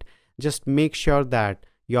create. Just make sure that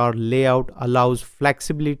your layout allows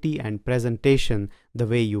flexibility and presentation the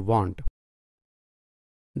way you want.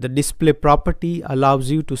 The display property allows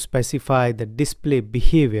you to specify the display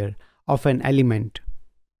behavior of an element.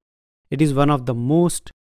 It is one of the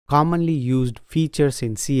most commonly used features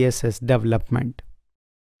in CSS development.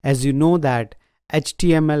 As you know that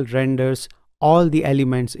HTML renders all the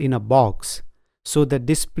elements in a box, so the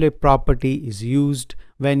display property is used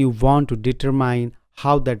when you want to determine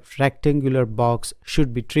how that rectangular box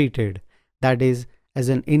should be treated, that is, as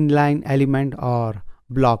an inline element or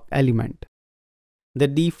block element. The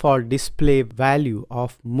default display value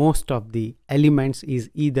of most of the elements is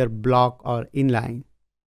either block or inline.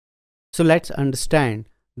 So let's understand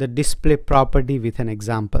the display property with an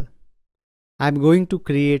example. I'm going to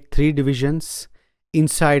create 3 divisions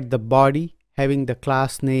inside the body, having the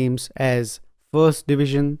class names as first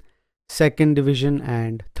division, second division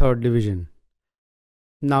and third division.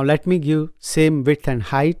 Now let me give same width and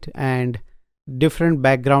height and different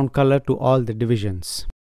background color to all the divisions.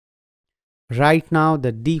 Right now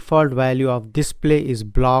the default value of display is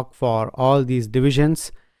block for all these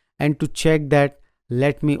divisions, and to check that,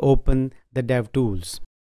 let me open the DevTools.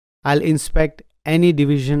 I'll inspect any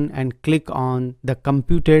division and click on the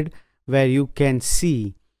computed, where you can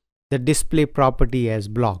see the display property as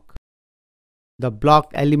block. The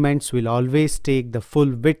block elements will always take the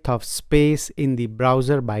full width of space in the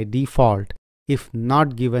browser by default if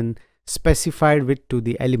not given specified width to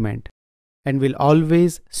the element, and will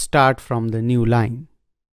always start from the new line.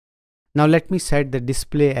 Now let me set the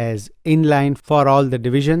display as inline for all the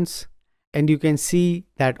divisions, and you can see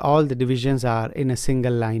that all the divisions are in a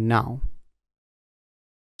single line now.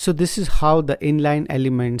 So this is how the inline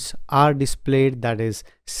elements are displayed, that is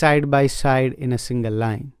side by side in a single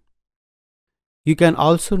line. You can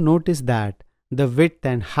also notice that the width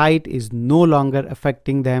and height is no longer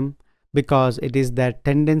affecting them because it is their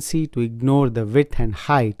tendency to ignore the width and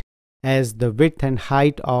height, as the width and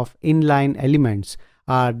height of inline elements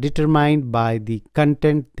are determined by the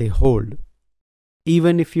content they hold.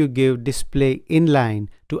 Even if you give display inline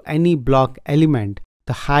to any block element,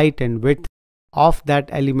 the height and width of that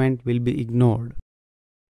element will be ignored.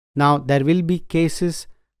 Now there will be cases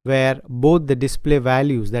where both the display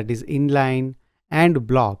values, that is inline and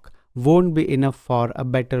block, won't be enough for a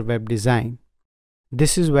better web design.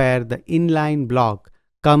 This is where the inline block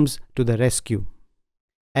comes to the rescue.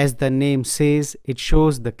 As the name says, it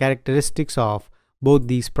shows the characteristics of both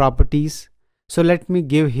these properties. So let me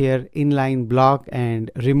give here inline block and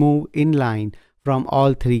remove inline from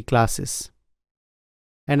all three classes.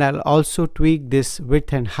 And I'll also tweak this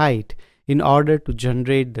width and height in order to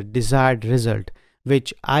generate the desired result,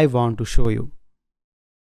 which I want to show you.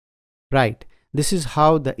 Right, this is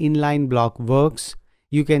how the inline block works.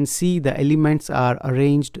 You can see the elements are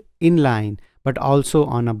arranged inline but also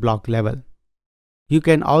on a block level. You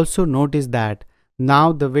can also notice that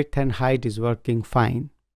now the width and height is working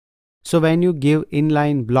fine. So when you give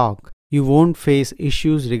inline block, you won't face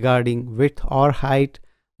issues regarding width or height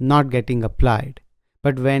not getting applied.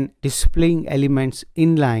 But when displaying elements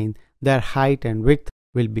inline, their height and width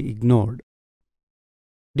will be ignored.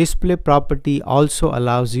 Display property also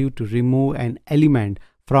allows you to remove an element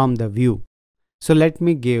from the view. So let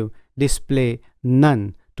me give display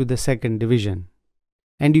none to the second division.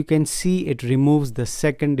 And you can see it removes the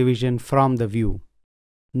second division from the view.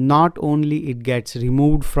 Not only it gets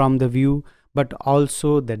removed from the view, but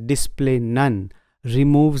also the display none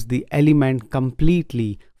removes the element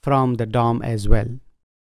completely from the DOM as well.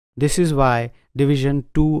 This is why division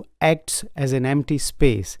 2 acts as an empty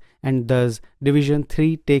space, and thus division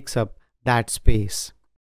 3 takes up that space.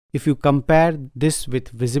 If you compare this with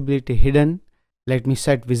visibility hidden, let me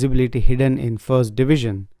set visibility hidden in first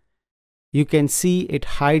division. You can see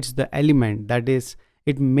it hides the element, that is,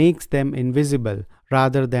 it makes them invisible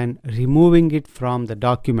rather than removing it from the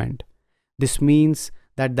document. This means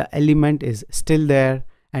that the element is still there,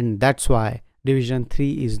 and that's why division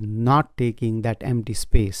 3 is not taking that empty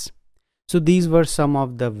space. So these were some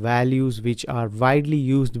of the values which are widely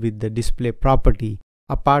used with the display property.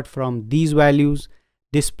 Apart from these values,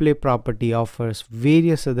 display property offers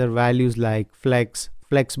various other values like flex,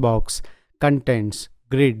 flexbox, contents,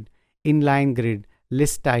 grid, inline grid,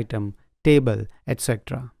 list item, table,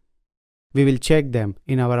 etc. We will check them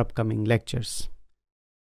in our upcoming lectures.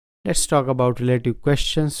 Let's talk about relative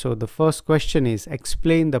questions. So the first question is,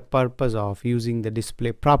 explain the purpose of using the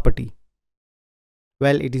display property.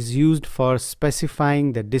 Well, it is used for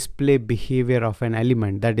specifying the display behavior of an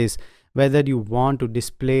element, that is, whether you want to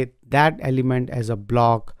display that element as a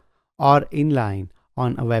block or inline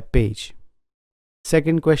on a web page.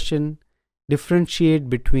 Second question, differentiate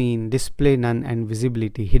between display none and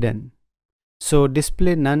visibility hidden. So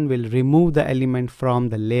display none will remove the element from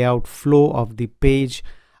the layout flow of the page,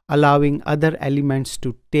 allowing other elements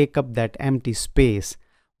to take up that empty space,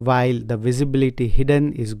 while the visibility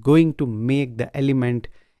hidden is going to make the element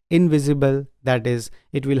invisible, that is,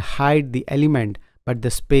 it will hide the element but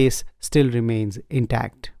the space still remains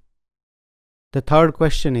intact. The third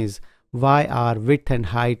question is, why are width and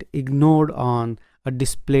height ignored on a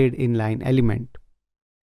displayed inline element?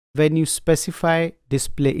 When you specify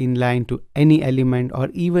display inline to any element, or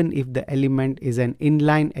even if the element is an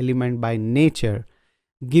inline element by nature,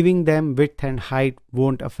 giving them width and height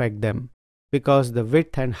won't affect them, because the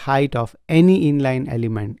width and height of any inline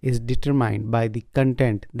element is determined by the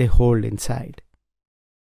content they hold inside.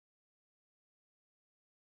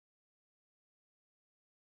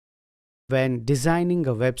 When designing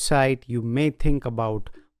a website, you may think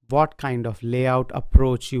about what kind of layout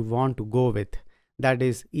approach you want to go with. That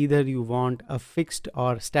is, either you want a fixed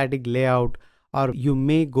or static layout, or you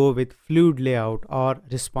may go with fluid layout or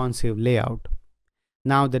responsive layout.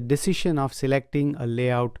 Now, the decision of selecting a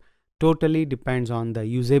layout totally depends on the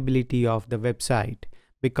usability of the website,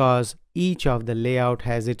 because each of the layout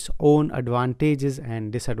has its own advantages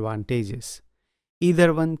and disadvantages.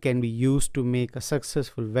 Either one can be used to make a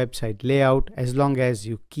successful website layout as long as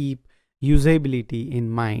you keep usability in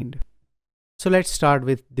mind. So let's start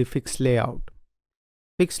with the fixed layout.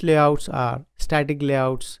 Fixed layouts are static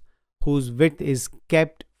layouts whose width is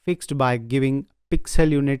kept fixed by giving pixel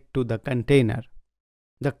unit to the container.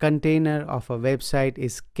 The container of a website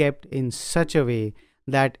is kept in such a way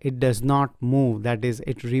that it does not move, that is,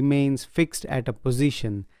 it remains fixed at a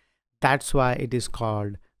position. That's why it is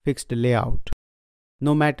called fixed layout.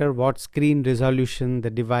 No matter what screen resolution the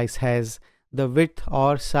device has, the width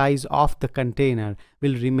or size of the container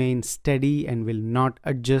will remain steady and will not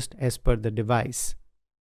adjust as per the device.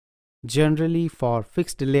 Generally, for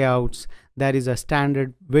fixed layouts, there is a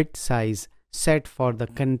standard width size set for the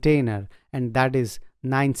container, and that is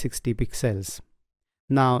 960 pixels.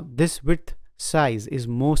 Now, this width size is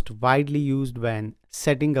most widely used when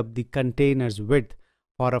setting up the container's width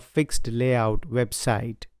for a fixed layout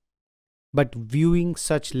website. But viewing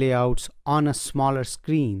such layouts on a smaller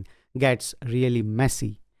screen gets really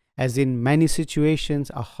messy, as in many situations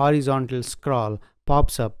a horizontal scroll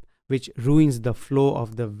pops up which ruins the flow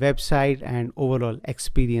of the website and overall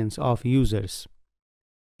experience of users.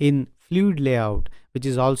 In fluid layout, which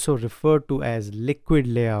is also referred to as liquid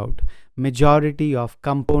layout, majority of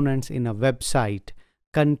components in a website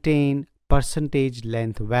contain percentage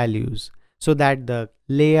length values so that the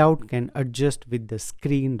layout can adjust with the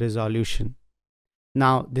screen resolution.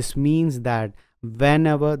 Now, this means that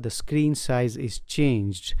whenever the screen size is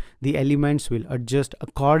changed, the elements will adjust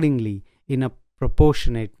accordingly in a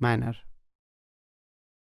proportionate manner.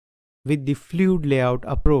 With the fluid layout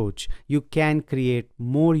approach, you can create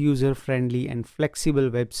more user-friendly and flexible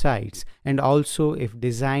websites, and also, if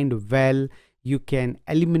designed well, you can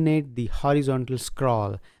eliminate the horizontal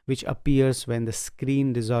scroll which appears when the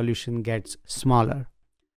screen resolution gets smaller.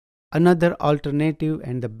 Another alternative,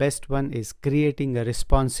 and the best one, is creating a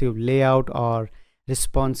responsive layout or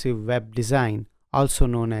responsive web design, also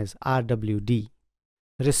known as RWD.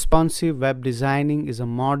 Responsive web designing is a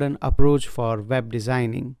modern approach for web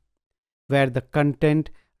designing, where the content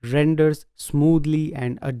renders smoothly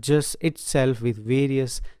and adjusts itself with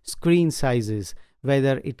various screen sizes,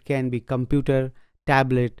 whether it can be computer,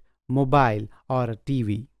 tablet, mobile, or a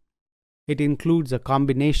TV. It includes a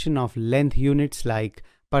combination of length units like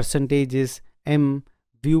percentages,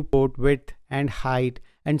 viewport width and height,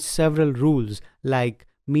 and several rules like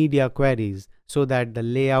media queries, so that the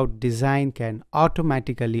layout design can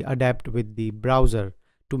automatically adapt with the browser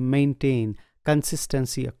to maintain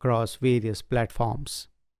consistency across various platforms.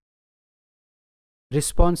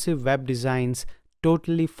 Responsive web designs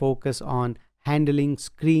totally focus on handling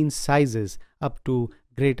screen sizes up to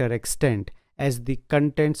greater extent, as the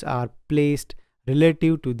contents are placed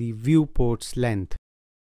relative to the viewport's length.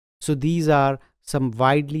 So these are some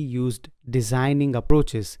widely used designing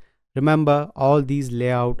approaches. Remember, all these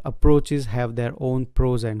layout approaches have their own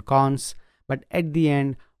pros and cons, but at the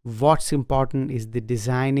end, what's important is the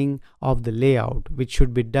designing of the layout, which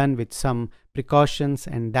should be done with some precautions,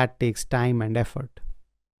 and that takes time and effort.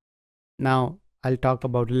 Now, I'll talk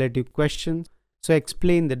about relative questions. So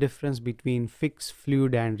explain the difference between fixed,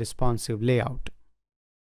 fluid, and responsive layout.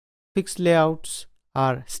 Fixed layouts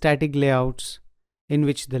are static layouts in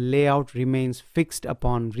which the layout remains fixed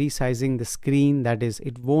upon resizing the screen, that is,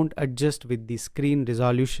 it won't adjust with the screen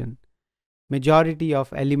resolution. Majority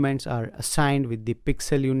of elements are assigned with the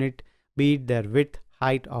pixel unit, be it their width,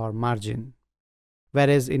 height, or margin.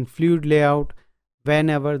 Whereas in fluid layout,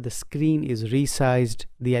 whenever the screen is resized,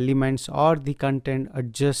 the elements or the content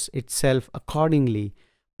adjusts itself accordingly,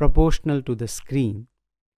 proportional to the screen.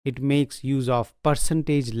 It makes use of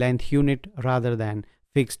percentage length unit rather than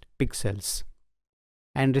fixed pixels.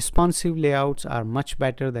 And responsive layouts are much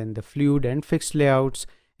better than the fluid and fixed layouts,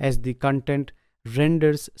 as the content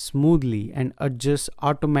renders smoothly and adjusts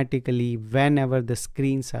automatically whenever the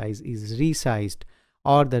screen size is resized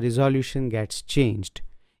or the resolution gets changed.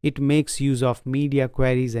 It makes use of media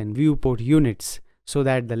queries and viewport units so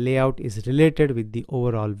that the layout is related with the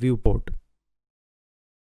overall viewport.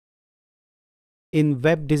 In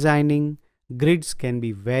web designing, grids can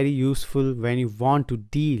be very useful when you want to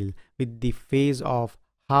deal with the phase of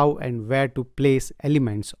how and where to place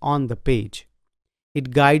elements on the page.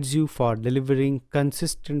 It guides you for delivering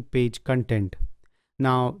consistent page content.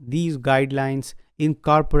 Now, these guidelines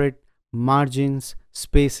incorporate margins,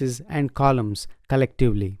 spaces, and columns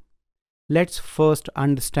collectively. Let's first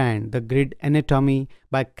understand the grid anatomy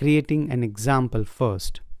by creating an example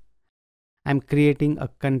first. I'm creating a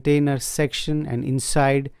container section, and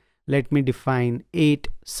inside, let me define 8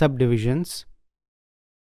 subdivisions.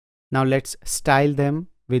 Now let's style them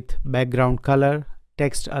with background color,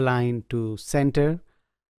 text aligned to center,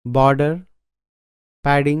 border,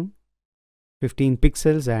 padding 15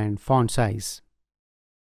 pixels, and font size.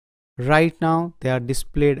 Right now they are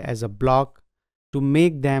displayed as a block. To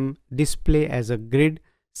make them display as a grid,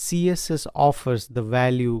 CSS offers the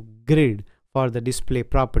value grid for the display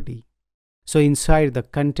property. So inside the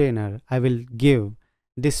container, I will give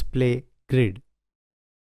display grid.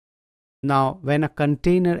 Now, when a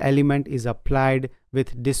container element is applied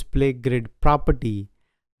with display grid property,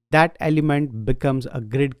 that element becomes a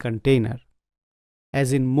grid container.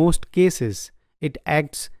 As in most cases, it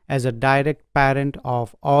acts as a direct parent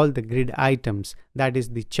of all the grid items, that is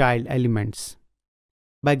the child elements.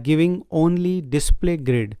 By giving only display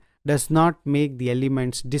grid does not make the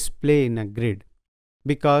elements display in a grid,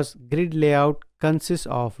 because grid layout consists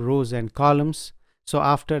of rows and columns. So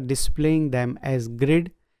after displaying them as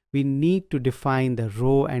grid, we need to define the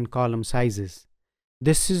row and column sizes.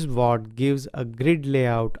 This is what gives a grid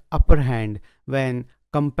layout upper hand when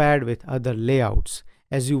compared with other layouts,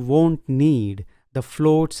 as you won't need the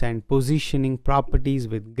floats and positioning properties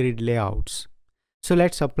with grid layouts. So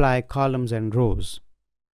let's apply columns and rows.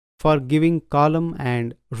 For giving column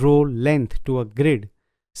and row length to a grid,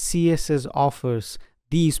 CSS offers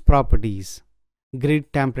these properties: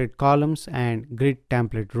 grid template columns and grid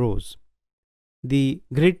template rows. The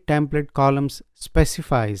grid template columns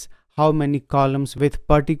specifies how many columns with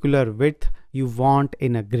particular width you want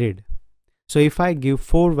in a grid. So if I give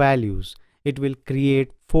 4 values, it will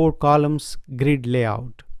create 4 columns grid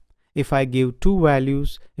layout. If I give 2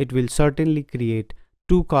 values, it will certainly create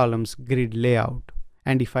 2 columns grid layout.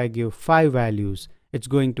 And if I give 5 values, it's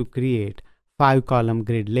going to create 5 column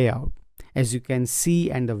grid layout. As you can see,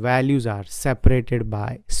 and the values are separated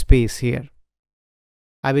by space here.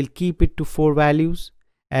 I will keep it to 4 values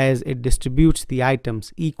as it distributes the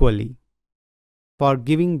items equally. For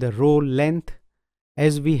giving the row length,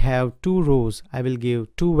 as we have 2 rows, I will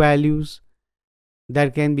give 2 values. There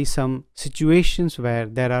can be some situations where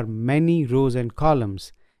there are many rows and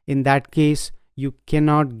columns. In that case, you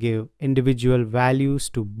cannot give individual values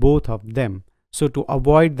to both of them. So to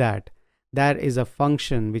avoid that, there is a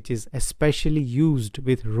function which is especially used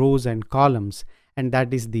with rows and columns, and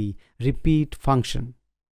that is the repeat function.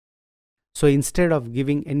 So instead of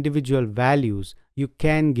giving individual values, you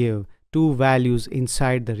can give 2 values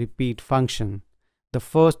inside the repeat function. The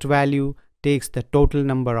first value takes the total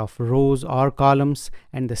number of rows or columns,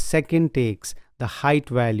 and the second takes the height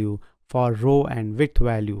value for row and width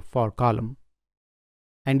value for column.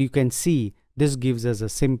 And you can see this gives us a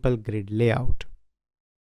simple grid layout.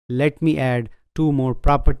 Let me add 2 more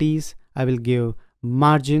properties. I will give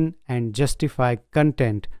margin and justify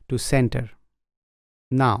content to center.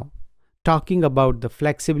 Now, talking about the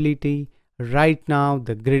flexibility, right now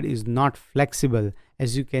the grid is not flexible.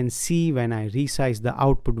 As you can see, when I resize the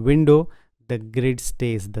output window, the grid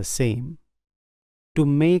stays the same. To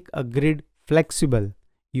make a grid flexible,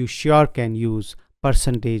 you sure can use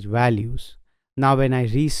percentage values. Now when I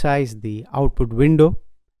resize the output window,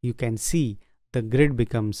 you can see the grid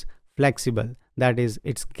becomes flexible. That is,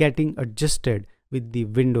 it's getting adjusted with the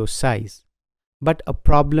window size. But a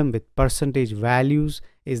problem with percentage values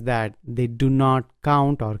is that they do not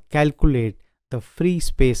count or calculate the free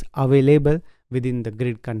space available within the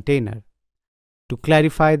grid container. To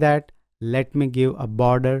clarify that, let me give a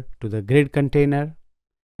border to the grid container,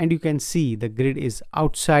 and you can see the grid is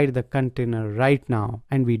outside the container right now,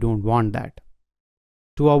 and we don't want that.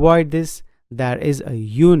 To avoid this, there is a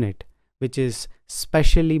unit which is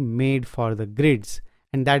specially made for the grids,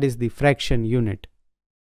 and that is the fraction unit.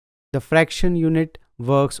 The fraction unit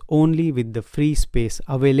works only with the free space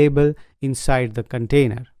available inside the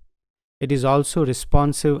container. It is also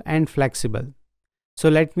responsive and flexible. So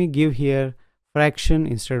let me give here fraction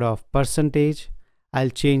instead of percentage. I'll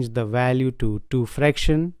change the value to 2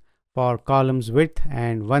 fraction for columns width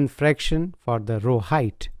and 1 fraction for the row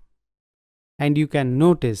height. And you can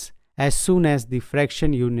notice as soon as the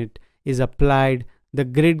fraction unit is applied, the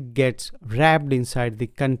grid gets wrapped inside the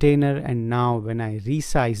container, and now when I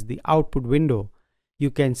resize the output window, you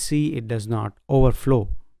can see it does not overflow.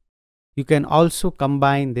 You can also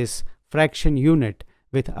combine this fraction unit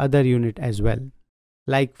with other unit as well.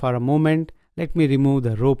 Like for a moment, let me remove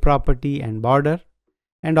the row property and border,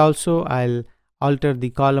 and also I'll alter the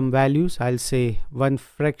column values. I'll say 1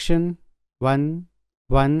 fraction, 1,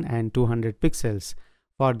 1 and 200 pixels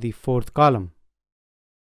for the 4th column.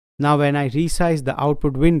 Now when I resize the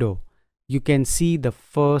output window, you can see the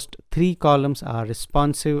first 3 columns are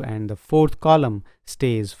responsive and the 4th column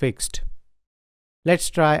stays fixed.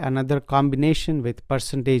 Let's try another combination with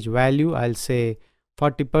percentage value. I'll say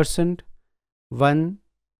 40%, 1,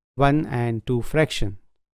 1 and 2 fraction.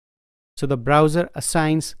 So the browser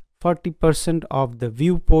assigns 40% of the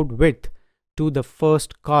viewport width to the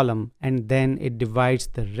first column, and then it divides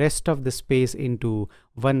the rest of the space into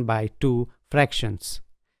 1/2 fractions.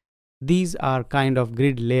 These are kind of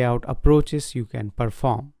grid layout approaches you can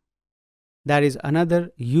perform. There is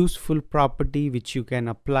another useful property which you can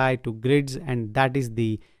apply to grids, and that is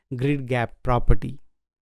the grid gap property.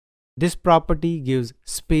 This property gives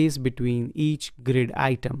space between each grid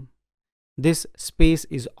item. This space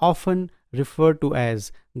is often referred to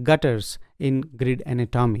as gutters in grid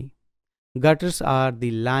anatomy. Gutters are the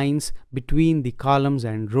lines between the columns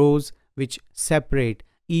and rows which separate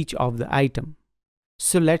each of the item.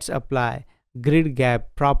 So let's apply grid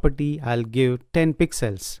gap property. I'll give 10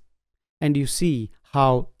 pixels and you see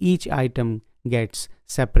how each item gets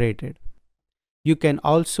separated. You can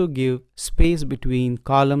also give space between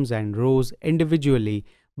columns and rows individually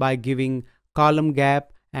by giving column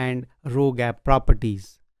gap and row gap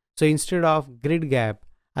properties. So instead of grid gap,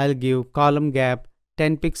 I'll give column gap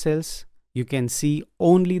 10 pixels. You can see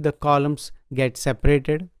only the columns get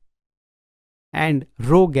separated, and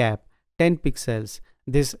row gap 10 pixels.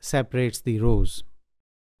 This separates the rows.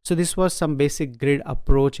 So this was some basic grid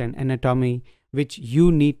approach and anatomy which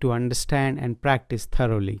you need to understand and practice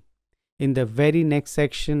thoroughly. In the very next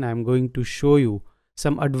section, I'm going to show you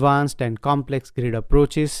some advanced and complex grid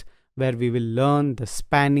approaches where we will learn the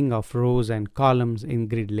spanning of rows and columns in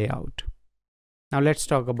grid layout. Now let's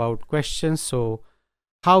talk about questions. So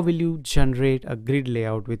how will you generate a grid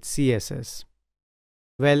layout with CSS?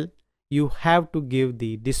 Well, you have to give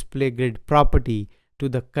the display grid property to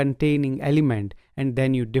the containing element, and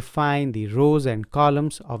then you define the rows and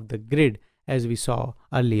columns of the grid as we saw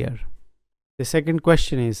earlier. The second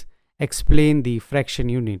question is, explain the fraction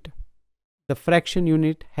unit. The fraction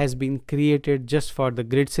unit has been created just for the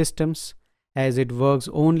grid systems, as it works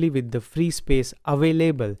only with the free space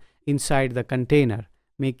available inside the container,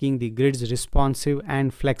 making the grids responsive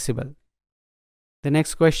and flexible. The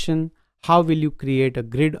next question, how will you create a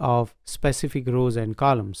grid of specific rows and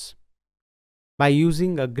columns? By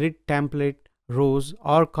using a grid template rows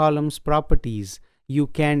or columns properties, you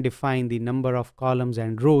can define the number of columns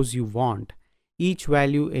and rows you want. Each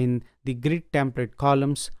value in the grid template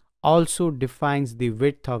columns also defines the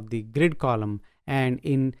width of the grid column, and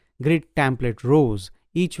in grid template rows,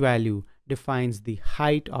 each value defines the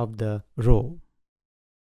height of the row.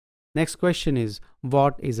 Next question is,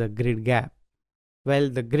 what is a grid gap? Well,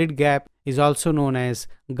 the grid gap is also known as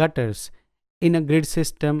gutters in a grid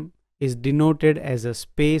system is denoted as a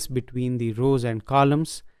space between the rows and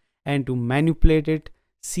columns, and to manipulate it,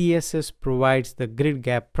 CSS provides the grid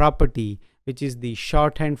gap property, which is the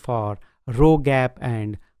shorthand for row gap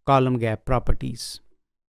and column gap properties.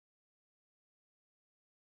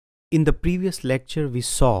 In the previous lecture, we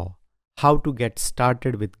saw how to get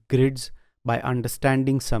started with grids by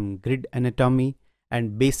understanding some grid anatomy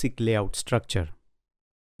and basic layout structure.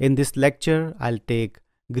 In this lecture, I'll take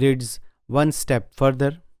grids one step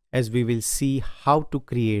further, as we will see how to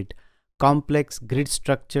create complex grid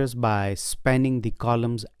structures by spanning the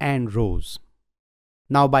columns and rows.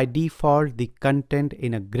 Now by default, the content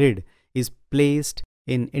in a grid is placed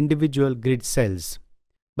in individual grid cells,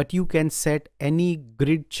 but you can set any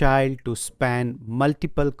grid child to span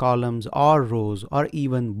multiple columns or rows or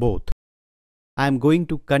even both. I am going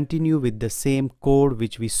to continue with the same code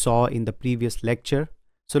which we saw in the previous lecture.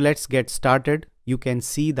 So let's get started. You can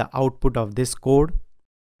see the output of this code.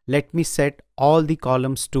 Let me set all the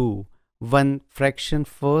columns to one fraction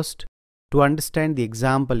first to understand the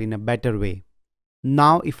example in a better way.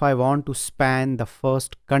 Now if I want to span the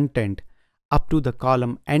first content up to the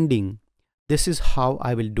column ending, this is how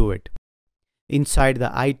I will do it. Inside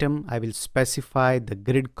the item, I will specify the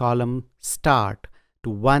grid column start to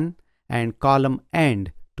 1 and column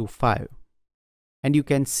end to 5. And you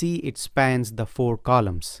can see it spans the 4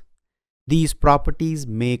 columns. These properties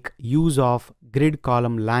make use of grid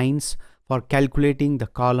column lines for calculating the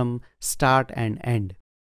column start and end.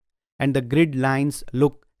 And the grid lines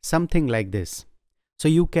look something like this. So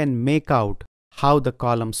you can make out how the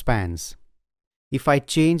column spans. If I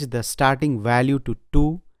change the starting value to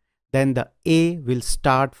 2, then the A will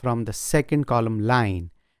start from the second column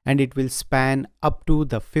line and it will span up to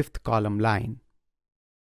the 5th column line.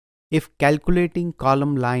 If calculating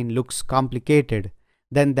column line looks complicated,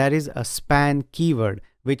 then there is a span keyword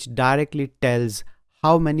which directly tells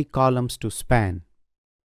how many columns to span.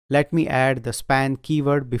 Let me add the span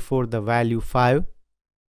keyword before the value 5.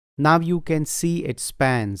 Now you can see it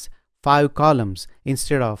spans 5 columns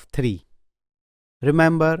instead of 3.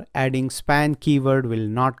 Remember, adding span keyword will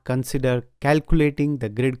not consider calculating the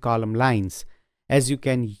grid column lines. As you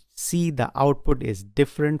can see, the output is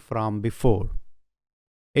different from before.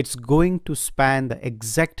 It's going to span the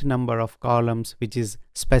exact number of columns which is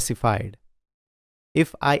specified.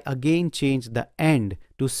 If I again change the end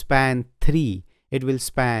to span 3, it will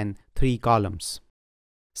span 3 columns.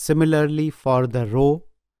 Similarly for the row,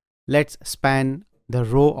 let's span the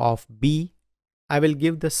row of B. I will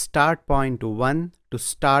give the start point to 1 to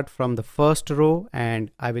start from the first row,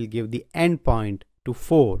 and I will give the end point to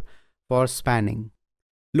 4 for spanning.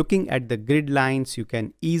 Looking at the grid lines, you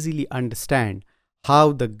can easily understand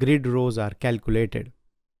how the grid rows are calculated.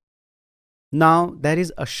 Now, there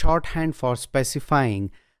is a shorthand for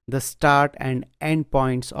specifying the start and end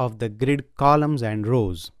points of the grid columns and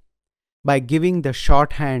rows. By giving the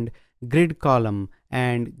shorthand grid column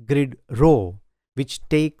and grid row, which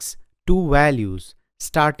takes two values,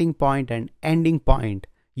 starting point and ending point,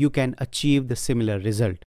 you can achieve the similar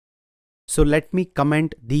result. So let me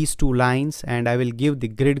comment these two lines, and I will give the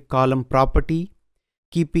grid column property,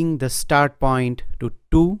 keeping the start point to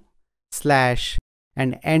 2 slash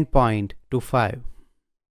and end point to 5.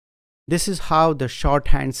 This is how the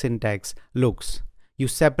shorthand syntax looks. You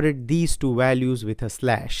separate these two values with a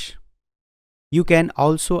slash. You can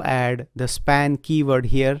also add the span keyword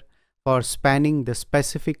here for spanning the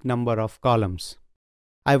specific number of columns.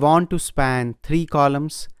 I want to span 3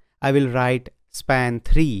 columns. I will write span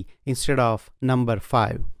 3 instead of number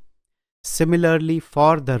 5. Similarly,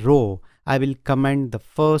 for the row, I will comment the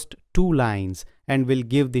first 2 lines and will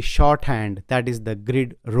give the shorthand, that is the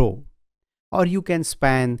grid row. Or you can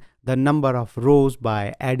span the number of rows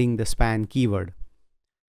by adding the span keyword.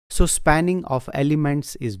 So spanning of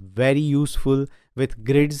elements is very useful with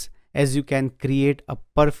grids, as you can create a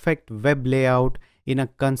perfect web layout in a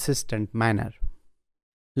consistent manner.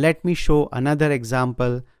 Let me show another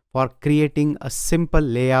example for creating a simple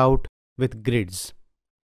layout with grids.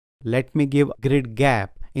 Let me give grid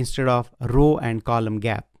gap instead of row and column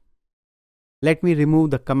gap. Let me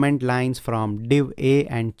remove the comment lines from div A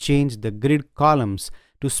and change the grid columns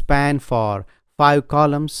to span for 5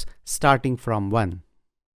 columns starting from 1.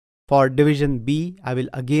 For division B, I will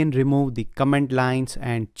again remove the comment lines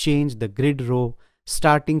and change the grid row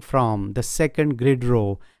starting from the second grid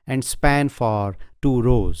row and span for 2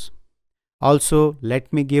 rows. Also,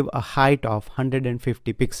 let me give a height of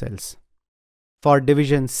 150 pixels. For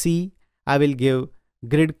division C, I will give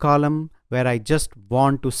grid column where I just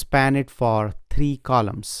want to span it for 3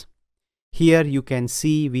 columns. Here you can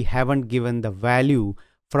see we haven't given the value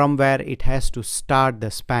from where it has to start the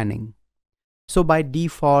spanning. So by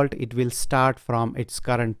default, it will start from its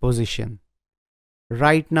current position.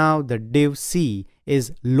 Right now, the div C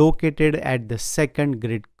is located at the second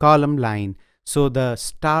grid column line, so the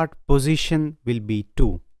start position will be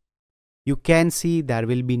 2. You can see there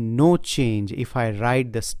will be no change if I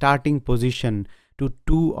write the starting position to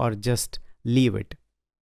 2 or just leave it.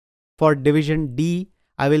 For division D,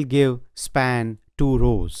 I will give span 2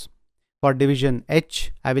 rows. For division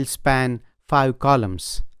H, I will span 5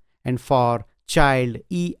 columns. And for child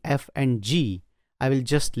E, F and G, I will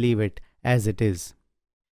just leave it as it is.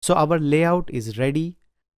 So our layout is ready.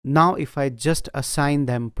 Now if I just assign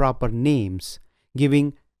them proper names,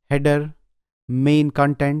 giving header, main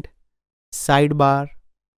content, sidebar,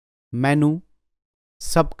 menu,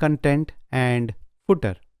 sub-content and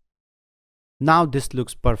footer. Now this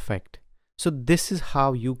looks perfect. So this is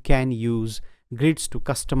how you can use grids to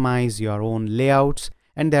customize your own layouts,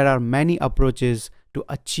 and there are many approaches to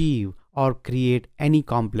achieve or create any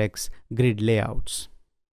complex grid layouts.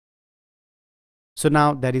 So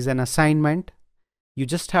now there is an assignment. You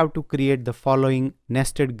just have to create the following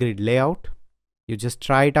nested grid layout. You just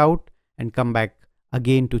try it out and come back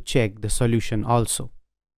again to check the solution also.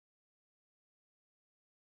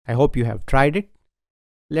 I hope you have tried it.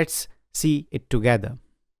 Let's see it together.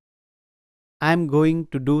 I'm going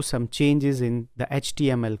to do some changes in the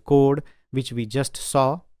HTML code which we just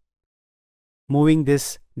saw. Moving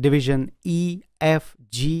this division E, F,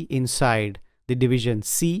 G inside the division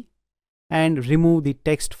C and remove the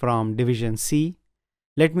text from division C.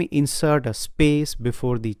 Let me insert a space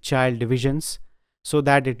before the child divisions so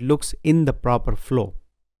that it looks in the proper flow.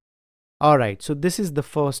 Alright, so this is the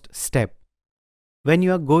first step. When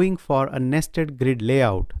you are going for a nested grid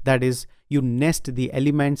layout, that is, you nest the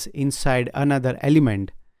elements inside another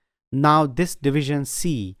element, now this division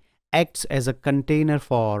C acts as a container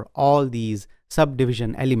for all these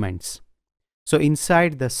subdivision elements. So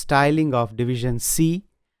inside the styling of division C,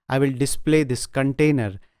 I will display this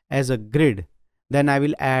container as a grid. Then I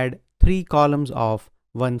will add 3 columns of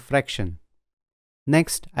 1 fraction.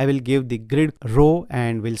 Next, I will give the grid row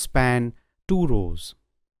and will span 2 rows.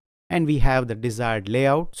 And we have the desired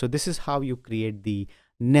layout. So this is how you create the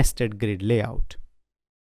nested grid layout.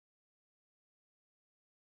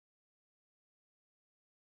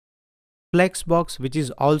 Flexbox, which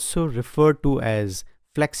is also referred to as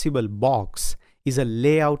flexible box, is a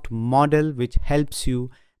layout model which helps you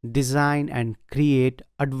design and create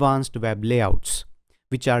advanced web layouts,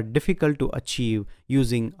 which are difficult to achieve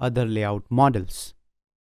using other layout models.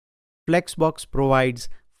 Flexbox provides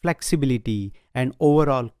flexibility and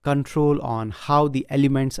overall control on how the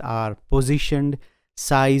elements are positioned,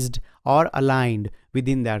 sized or aligned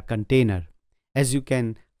within their container, as you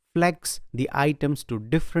can flex the items to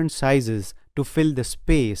different sizes to fill the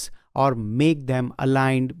space or make them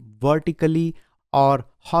aligned vertically or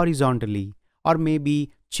horizontally, or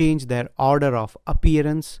maybe change their order of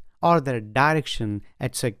appearance or their direction,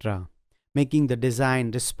 etc., making the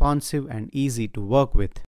design responsive and easy to work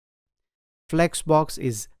with. Flexbox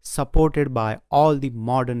is supported by all the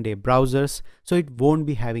modern day browsers, so it won't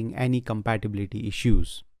be having any compatibility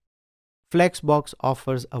issues. Flexbox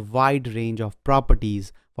offers a wide range of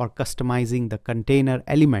properties for customizing the container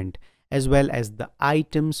element as well as the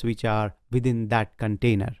items which are within that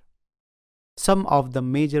container. Some of the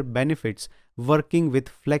major benefits working with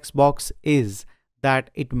Flexbox is that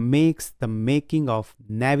it makes the making of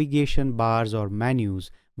navigation bars or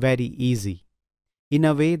menus very easy, in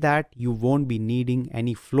a way that you won't be needing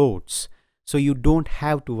any floats, so you don't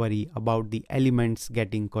have to worry about the elements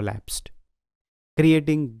getting collapsed.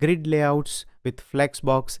 Creating grid layouts with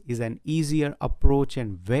Flexbox is an easier approach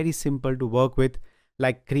and very simple to work with,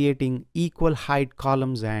 like creating equal height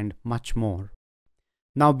columns and much more.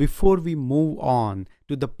 Now, before we move on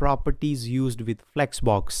to the properties used with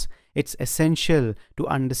Flexbox, it's essential to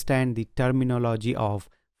understand the terminology of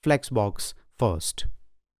Flexbox first.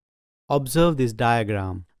 Observe this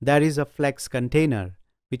diagram. There is a Flex container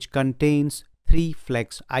which contains 3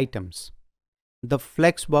 Flex items. The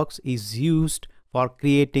Flexbox is used for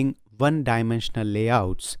creating one-dimensional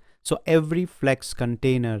layouts. So every Flex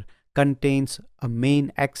container contains a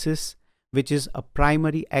main axis, which is a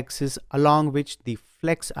primary axis along which the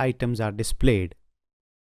Flex items are displayed.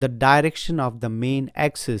 The direction of the main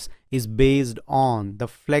axis is based on the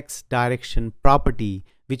Flex direction property,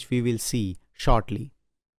 which we will see shortly.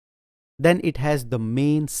 Then it has the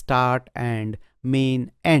main start and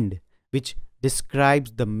main end, which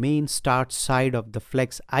describes the main start side of the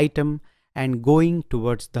Flex item and going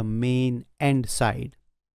towards the main end side.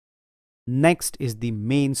 Next is the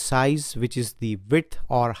main size, which is the width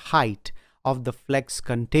or height of the Flex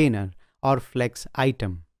container or Flex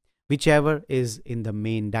item, whichever is in the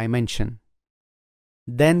main dimension.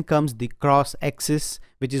 Then comes the cross axis,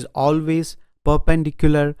 which is always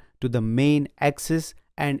perpendicular to the main axis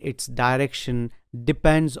and its direction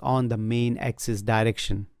depends on the main axis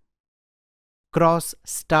direction. Cross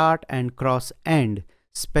start and cross end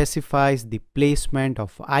specifies the placement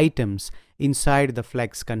of items inside the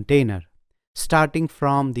Flex container, starting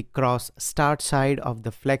from the cross start side of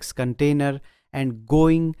the Flex container and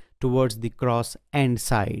going towards the cross end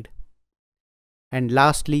side. And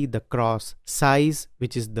lastly, the cross size,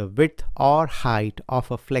 which is the width or height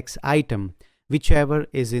of a Flex item, whichever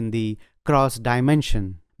is in the cross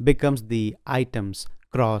dimension, becomes the item's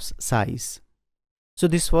cross size. So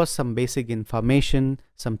this was some basic information,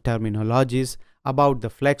 some terminologies about the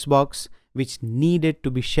Flexbox which needed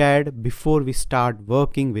to be shared before we start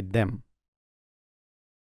working with them.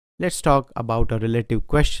 Let's talk about a relative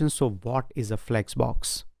question. So what is a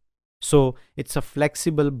Flexbox? So it's a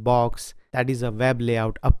flexible box that is a web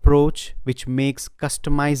layout approach which makes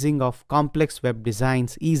customizing of complex web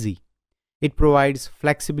designs easy. It provides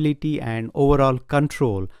flexibility and overall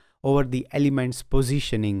control over the element's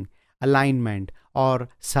positioning, alignment, or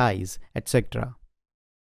size, etc.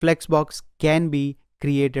 Flexbox can be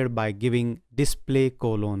created by giving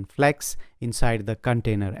display::flex inside the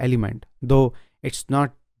container element, though it's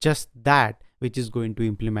not just that which is going to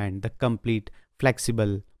implement the complete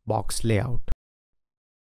flexible box layout.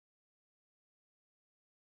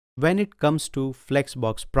 When it comes to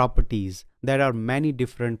Flexbox properties, there are many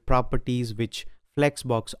different properties which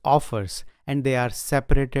Flexbox offers, and they are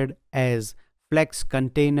separated as Flex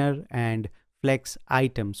container and Flex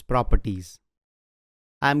items properties.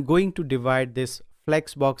 I'm going to divide this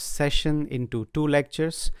Flexbox session into 2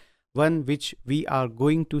 lectures. One which we are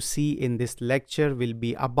going to see in this lecture will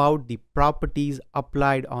be about the properties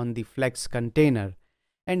applied on the Flex container,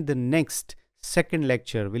 and the next second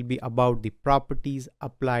lecture will be about the properties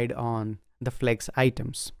applied on the Flex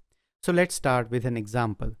items. So let's start with an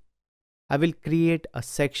example. I will create a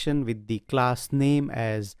section with the class name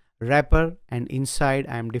as wrapper, and inside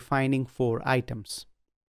I am defining 4 items.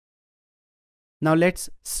 Now let's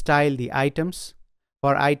style the items.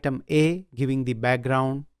 For item A, giving the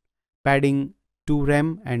background, padding 2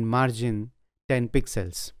 rem and margin 10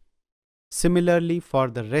 pixels. Similarly, for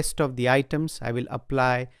the rest of the items, I will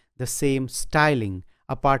apply the same styling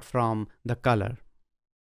apart from the color.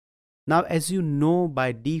 Now, as you know,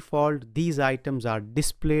 by default, these items are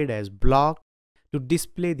displayed as block. To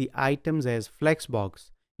display the items as Flexbox,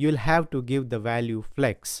 you will have to give the value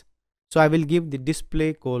flex. So I will give the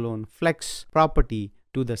display::flex property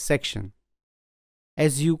to the section.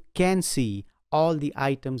 As you can see, all the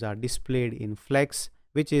items are displayed in flex,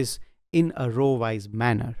 which is in a row-wise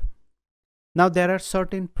manner. Now there are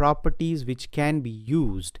certain properties which can be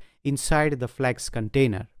used inside the flex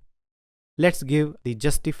container. Let's give the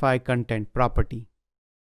justify content property.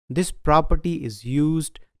 This property is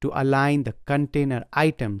used to align the container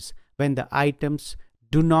items when the items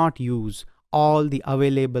do not use all the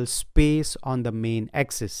available space on the main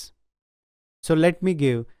axis. So let me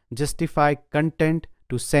give justify content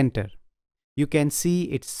to center. You can see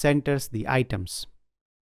it centers the items.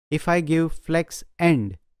 If I give flex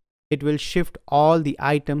end, it will shift all the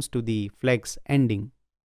items to the flex ending.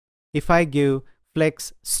 If I give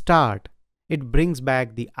flex start, it brings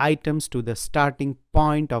back the items to the starting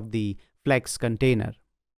point of the flex container.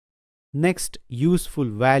 Next useful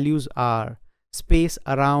values are space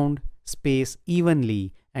around, space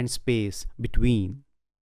evenly, and space between.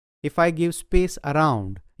 If I give space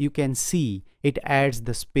around, you can see it adds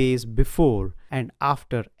the space before and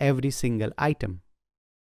after every single item.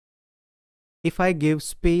 If I give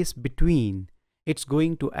space between, it's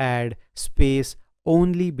going to add space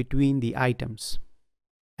only between the items.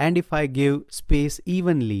 And if I give space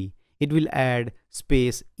evenly, it will add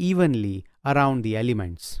space evenly around the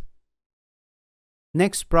elements.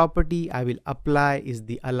 Next property I will apply is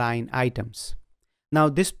the align items. Now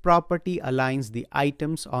this property aligns the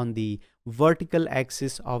items on the vertical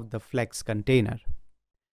axis of the flex container.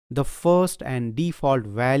 The first and default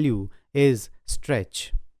value is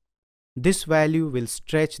stretch. This value will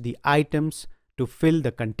stretch the items to fill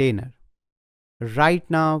the container. Right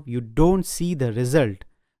now you don't see the result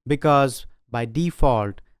because by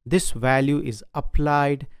default this value is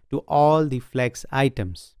applied to all the flex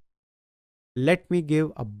items. Let me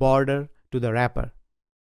give a border to the wrapper.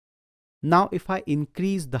 Now if I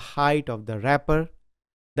increase the height of the wrapper,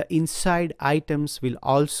 the inside items will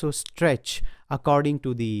also stretch according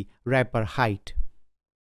to the wrapper height.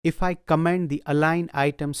 If I comment the align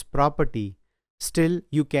items property, still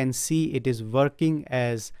you can see it is working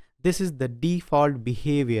as this is the default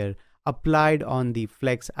behavior applied on the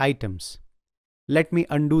flex items. Let me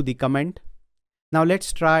undo the comment. Now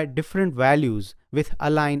let's try different values with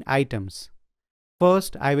align items.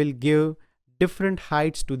 First, I will give different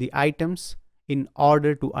heights to the items in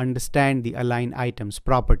order to understand the align items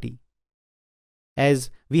property.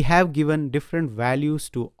 As we have given different values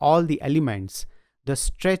to all the elements, the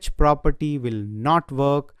stretch property will not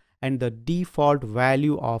work and the default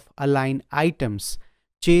value of align items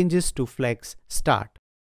changes to flex start.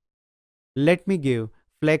 Let me give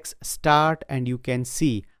flex start and you can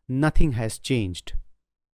see nothing has changed.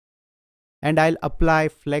 And I'll apply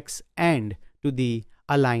flex end to the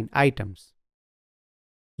align items.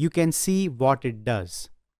 You can see what it does.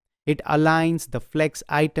 It aligns the flex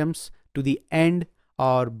items to the end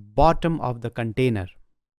or bottom of the container.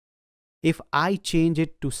 If I change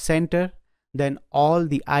it to center, then all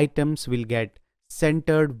the items will get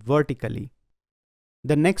centered vertically.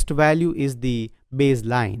 The next value is the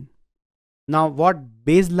baseline. Now what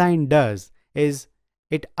baseline does is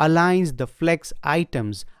it aligns the flex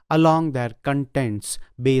items along their contents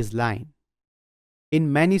baseline.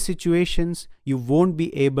 In many situations, you won't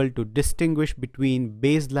be able to distinguish between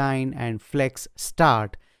baseline and flex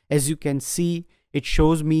start. As you can see, it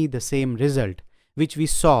shows me the same result, which we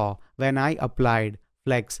saw when I applied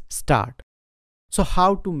flex start. So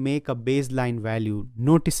how to make a baseline value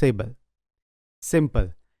noticeable?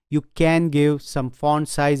 Simple. You can give some font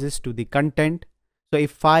sizes to the content. So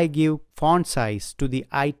if I give font size to the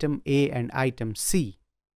item A and item C,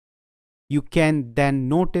 you can then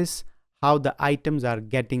notice how the items are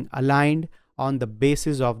getting aligned on the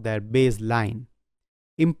basis of their baseline.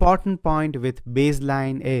 Important point with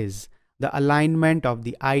baseline is the alignment of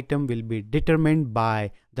the item will be determined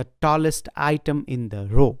by the tallest item in the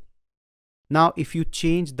row. Now if you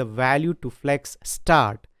change the value to flex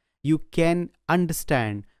start, you can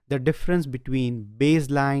understand the difference between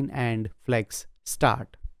baseline and flex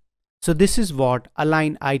start. So this is what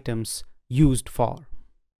align items used for.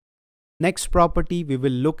 Next property we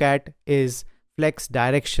will look at is flex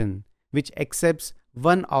direction, which accepts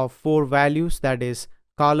one of four values, that is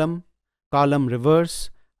column, column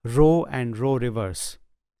reverse, row and row reverse.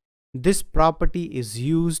 This property is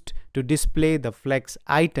used to display the flex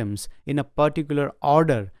items in a particular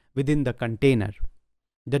order within the container.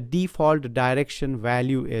 The default direction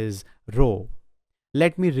value is row.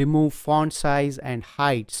 Let me remove font size and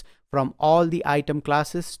heights from all the item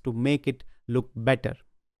classes to make it look better.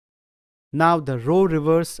 Now the row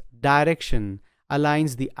reverse direction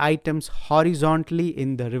aligns the items horizontally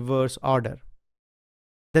in the reverse order.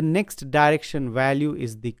 The next direction value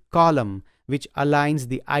is the column, which aligns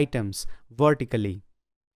the items vertically.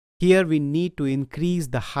 Here we need to increase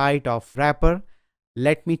the height of wrapper.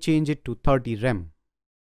 Let me change it to 30 rem.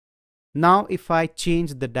 Now if I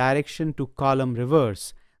change the direction to column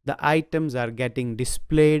reverse, the items are getting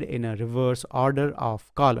displayed in a reverse order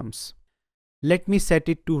of columns. Let me set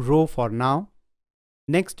it to row for now.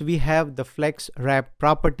 Next we have the flex wrap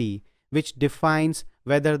property, which defines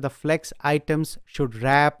whether the flex items should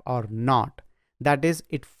wrap or not. That is,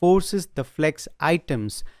 it forces the flex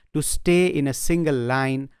items to stay in a single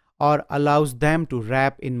line or allows them to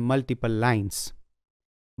wrap in multiple lines.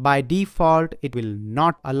 By default, it will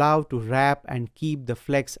not allow to wrap and keep the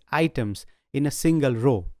flex items in a single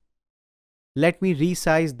row. Let me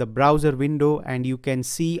resize the browser window and you can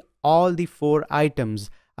see all the 4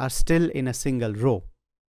 items are still in a single row.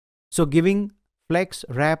 So giving flex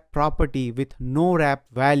wrap property with no wrap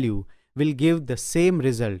value will give the same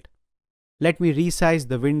result. Let me resize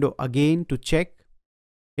the window again to check.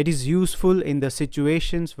 It is useful in the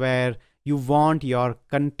situations where you want your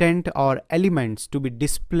content or elements to be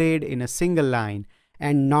displayed in a single line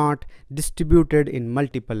and not distributed in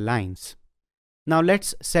multiple lines. Now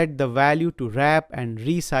let's set the value to wrap and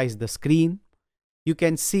resize the screen. You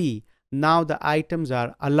can see now the items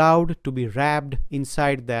are allowed to be wrapped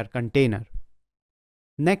inside their container.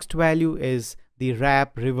 Next value is the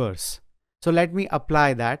wrap reverse. So let me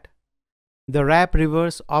apply that. The wrap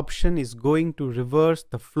reverse option is going to reverse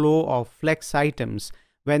the flow of flex items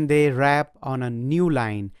when they wrap on a new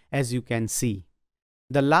line, as you can see.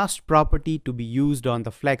 The last property to be used on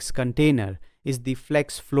the flex container is the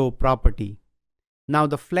flex flow property. Now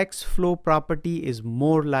the flex flow property is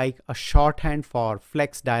more like a shorthand for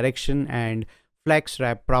flex direction and flex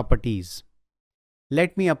wrap properties.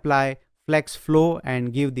 Let me apply flex flow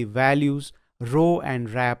and give the values row and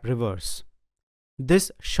wrap reverse.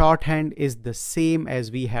 This shorthand is the same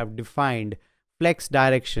as we have defined flex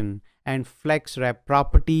direction and flex wrap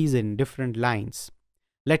properties in different lines.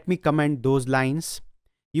 Let me comment those lines.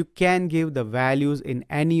 You can give the values in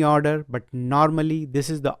any order, but normally this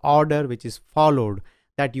is the order which is followed,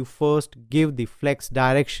 that you first give the flex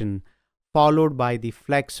direction followed by the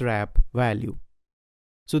flex wrap value.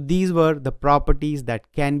 So these were the properties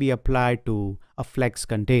that can be applied to a flex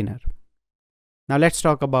container. Now let's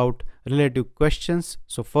talk about relative questions.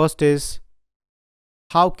 So first is,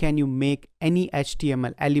 how can you make any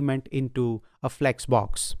HTML element into a flex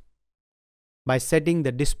box? By setting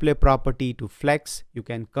the display property to flex, you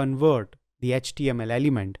can convert the HTML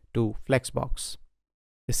element to flexbox.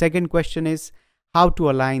 The second question is how to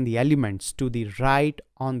align the elements to the right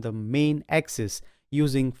on the main axis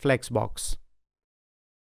using flexbox.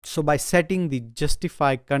 So by setting the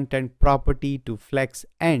justify content property to flex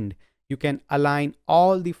end, you can align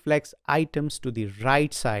all the flex items to the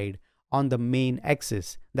right side on the main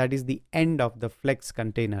axis, that is the end of the flex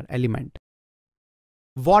container element.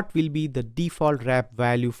 What will be the default wrap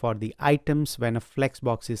value for the items when a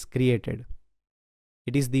flexbox is created?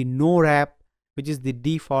 It is the no wrap, which is the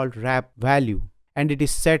default wrap value, and it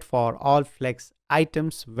is set for all flex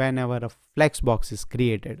items whenever a flexbox is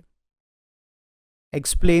created.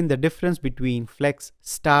 Explain the difference between flex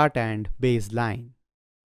start and baseline.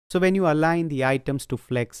 So when you align the items to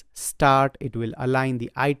flex start, it will align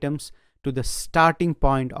the items to the starting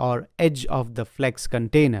point or edge of the flex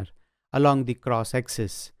container along the cross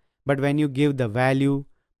axis. But when you give the value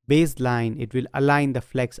baseline, it will align the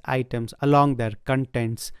flex items along their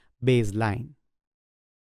contents baseline.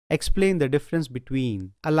 Explain the difference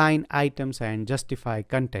between align items and justify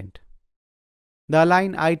content. The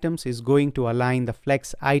align items is going to align the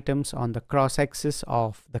flex items on the cross axis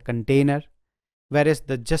of the container, whereas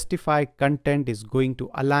the justify content is going to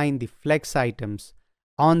align the flex items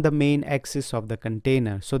on the main axis of the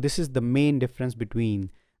container. So this is the main difference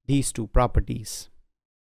between these two properties.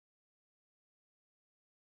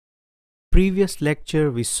 Previous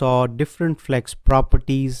lecture we saw different flex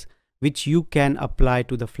properties which you can apply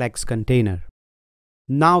to the flex container.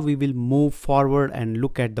 Now we will move forward and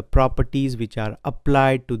look at the properties which are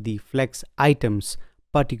applied to the flex items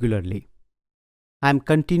particularly. I am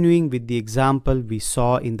continuing with the example we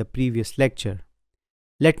saw in the previous lecture.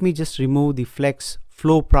 Let me just remove the flex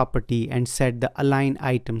flow property and set the align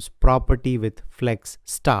items property with flex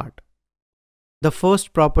start. The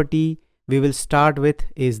first property we will start with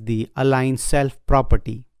is the align self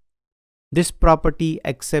property. This property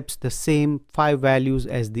accepts the same 5 values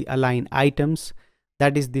as the align items,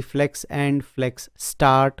 that is the flex end, flex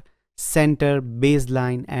start, center,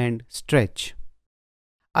 baseline and stretch.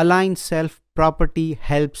 Align self property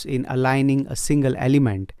helps in aligning a single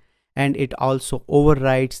element, and it also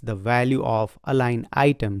overrides the value of align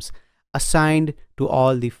items assigned to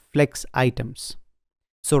all the flex items.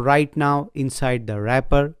 So right now inside the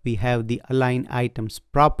wrapper, we have the align items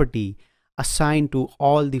property assigned to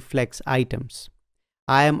all the flex items.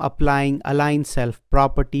 I am applying align self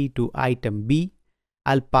property to item B.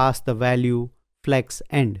 I'll pass the value flex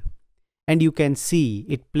end. And you can see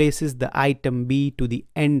it places the item B to the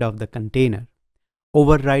end of the container,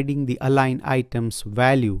 overriding the align items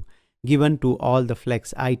value given to all the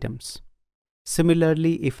flex items.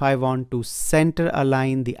 Similarly, if I want to center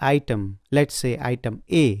align the item, let's say item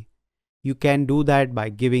A, you can do that by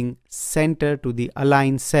giving center to the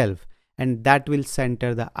align self, and that will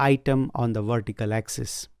center the item on the vertical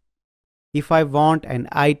axis. If I want an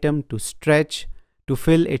item to stretch to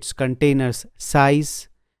fill its container's size,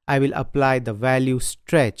 I will apply the value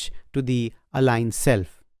stretch to the align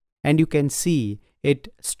self, and you can see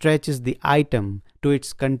it stretches the item to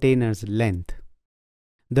its container's length.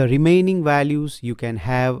 The remaining values you can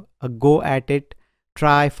have a go at it,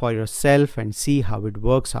 try for yourself and see how it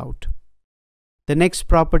works out. The next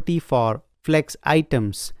property for flex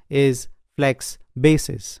items is flex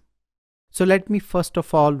basis. So let me first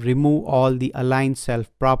of all remove all the align self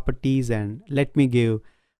properties and let me give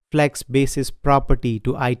flex basis property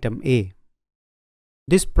to item A.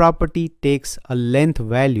 This property takes a length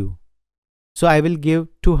value, so I will give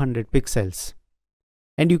 200 pixels.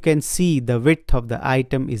 And you can see the width of the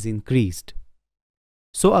item is increased.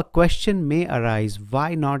 So a question may arise,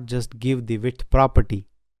 why not just give the width property?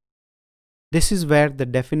 This is where the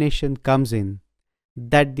definition comes in,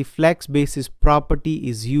 that the flex basis property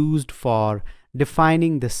is used for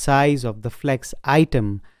defining the size of the flex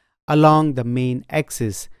item along the main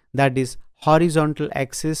axis, that is horizontal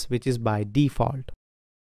axis, which is by default.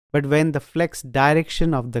 But when the flex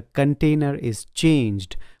direction of the container is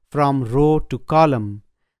changed from row to column,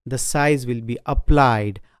 the size will be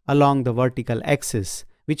applied along the vertical axis,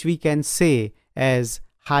 which we can say as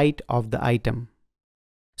height of the item.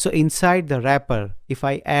 So inside the wrapper, if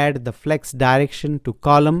I add the flex direction to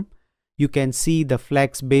column, you can see the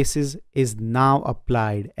flex basis is now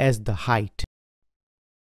applied as the height.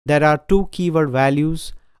 There are two keyword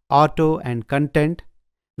values, auto and content,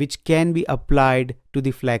 which can be applied to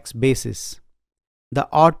the flex basis. The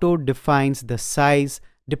auto defines the size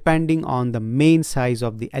depending on the main size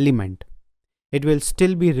of the element. It will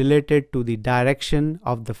still be related to the direction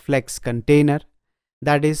of the flex container.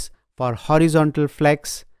 That is, for horizontal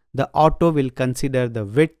flex, the auto will consider the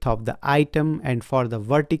width of the item, and for the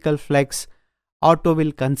vertical flex, auto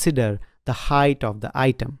will consider the height of the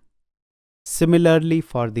item. Similarly,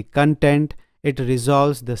 for the content, it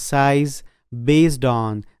resolves the size based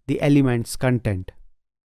on the element's content.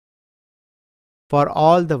 For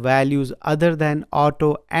all the values other than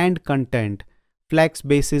auto and content, flex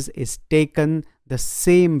basis is taken the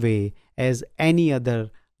same way as any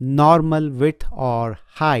other normal width or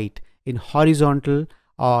height in horizontal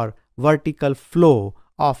or vertical flow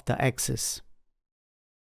of the axis.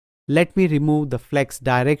 Let me remove the flex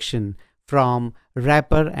direction from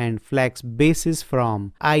wrapper and flex basis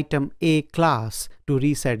from item A class to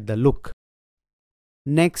reset the look.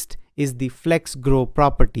 Next is the flex grow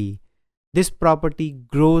property. This property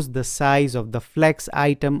grows the size of the flex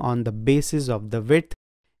item on the basis of the width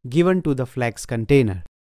given to the flex container.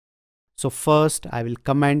 So first I will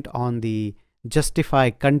comment on the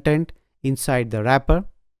justify content inside the wrapper.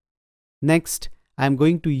 Next, I am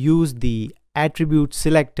going to use the attribute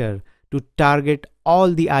selector to target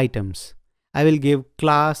all the items. I will give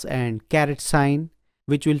class and caret sign,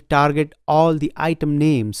 which will target all the item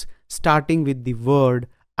names starting with the word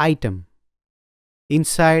item.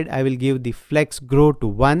 Inside, I will give the flex grow to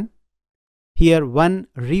 1. Here 1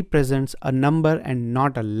 represents a number and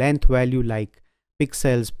not a length value like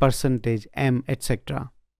pixels, percentage, m,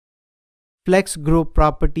 etc. Flex grow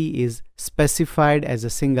property is specified as a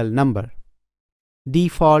single number.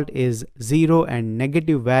 Default is 0 and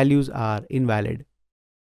negative values are invalid.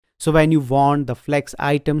 So when you want the flex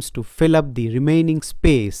items to fill up the remaining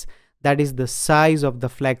space, that is the size of the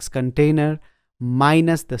flex container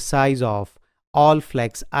minus the size of all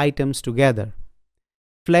flex items together,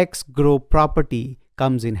 flex grow property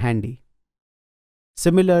comes in handy.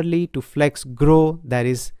 Similarly to flex grow, there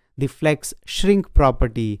is the flex shrink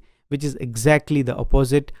property, which is exactly the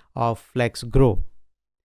opposite of flex grow.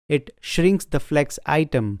 It shrinks the flex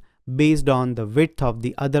item based on the width of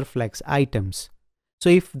the other flex items. So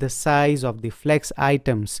if the size of the flex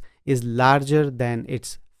items is larger than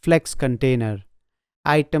its flex container,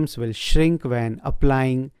 items will shrink when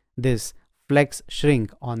applying this flex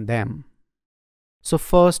shrink on them. So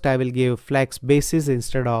first I will give flex basis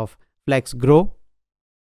instead of flex grow.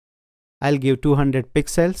 I'll give 200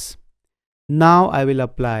 pixels. Now I will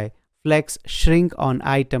apply flex shrink on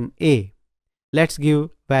item A. Let's give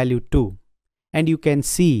value 2. And you can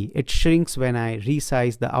see it shrinks when I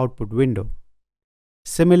resize the output window.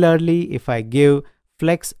 Similarly, if I give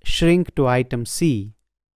flex shrink to item C,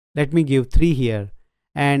 let me give 3 here,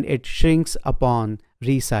 and it shrinks upon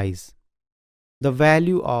resize. The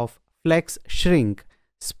value of flex shrink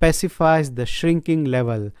specifies the shrinking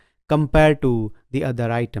level compared to the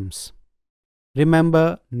other items.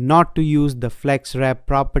 Remember not to use the flex wrap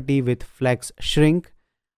property with flex shrink,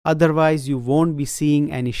 otherwise you won't be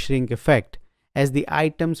seeing any shrink effect, as the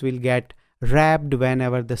items will get wrapped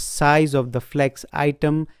whenever the size of the flex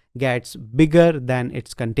item gets bigger than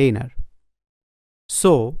its container.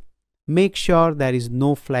 So, make sure there is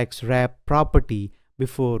no flex wrap property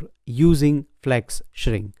before using flex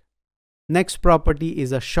shrink. Next property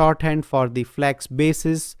is a shorthand for the flex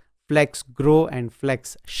basis, flex grow and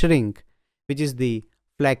flex shrink, which is the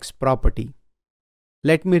flex property.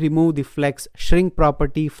 Let me remove the flex shrink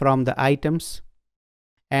property from the items,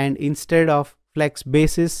 and instead of flex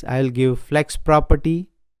basis, I will give flex property.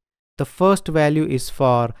 The first value is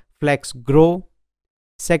for flex grow,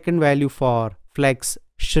 second value for flex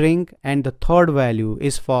shrink, and the third value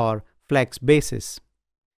is for flex basis.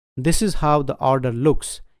 This is how the order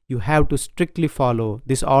looks. You have to strictly follow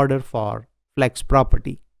this order for flex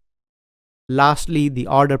property. Lastly, the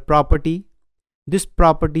order property. This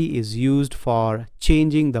property is used for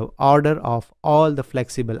changing the order of all the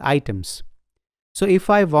flexible items. So if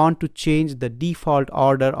I want to change the default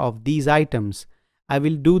order of these items, I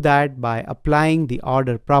will do that by applying the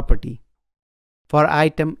order property. For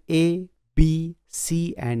item A, B,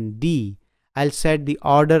 C, and D, I'll set the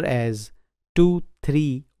order as 2,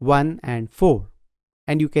 3, 1, and 4.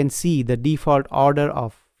 And you can see the default order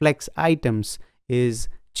of flex items is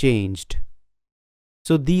changed.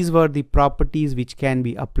 So these were the properties which can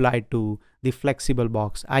be applied to the flexible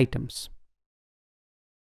box items.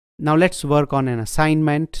 Now let's work on an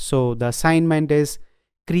assignment. So the assignment is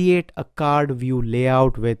create a card view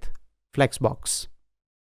layout with Flexbox.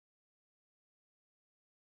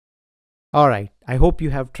 Alright, I hope you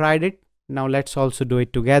have tried it. Now let's also do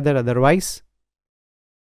it together otherwise.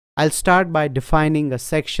 I'll start by defining a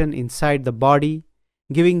section inside the body,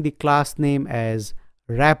 giving the class name as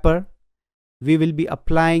wrapper. We will be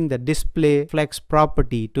applying the display flex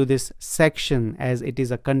property to this section as it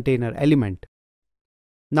is a container element.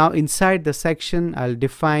 Now inside the section, I'll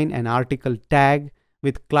define an article tag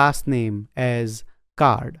with class name as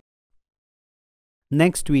card.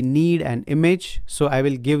 Next, we need an image, so I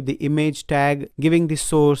will give the image tag, giving the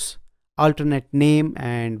source alternate name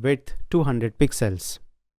and width 200 pixels.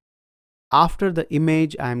 After the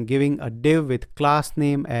image, I am giving a div with class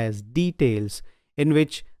name as details, in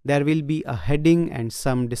which there will be a heading and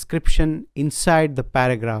some description inside the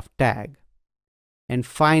paragraph tag. And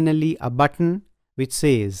finally, a button which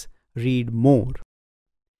says read more.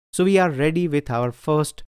 So we are ready with our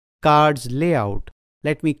first cards layout.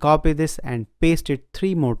 Let me copy this and paste it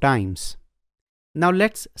 3 more times. Now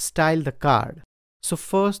let's style the card. So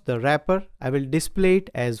first, the wrapper, I will display it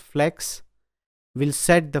as flex. We'll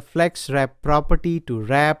set the flex wrap property to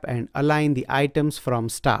wrap and align the items from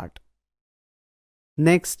start.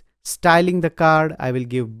 Next, styling the card, I will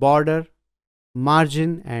give border,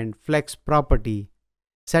 margin, and flex property,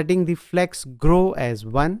 setting the flex grow as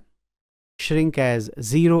 1, shrink as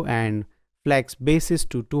 0, and flex basis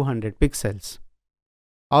to 200 pixels.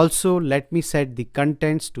 Also, let me set the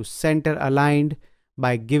contents to center aligned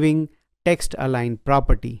by giving text align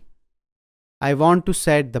property. I want to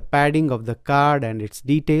set the padding of the card and its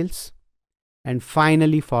details. And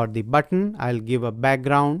finally, for the button, I'll give a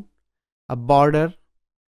background, a border,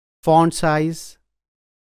 font size,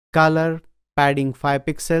 color, padding 5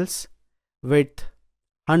 pixels, width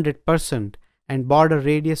 100%, and border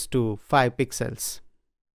radius to 5 pixels.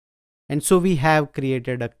 And so we have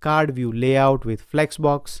created a card view layout with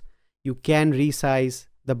Flexbox. You can resize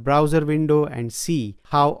the browser window and see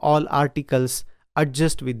how all articles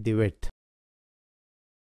adjust with the width.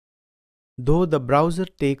 Though the browser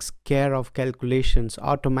takes care of calculations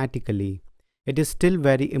automatically, it is still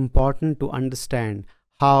very important to understand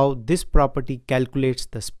how this property calculates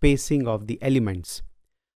the spacing of the elements.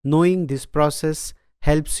 Knowing this process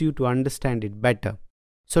helps you to understand it better.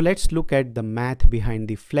 So let's look at the math behind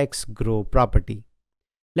the flex grow property.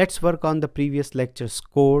 Let's work on the previous lecture's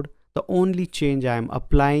code. The only change I am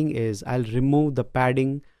applying is I'll remove the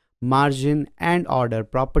padding, margin, and order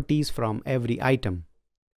properties from every item.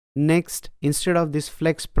 Next, instead of this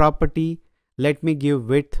flex property, let me give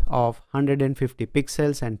width of 150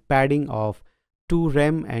 pixels and padding of 2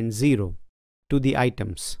 rem and 0 to the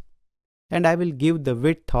items. And I will give the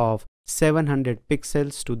width of 700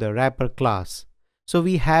 pixels to the wrapper class. So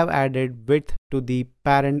we have added width to the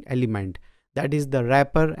parent element, that is the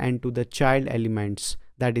wrapper, and to the child elements,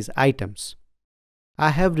 that is items. I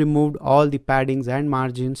have removed all the paddings and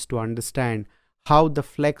margins to understand how the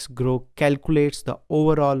flex grow calculates the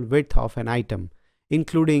overall width of an item,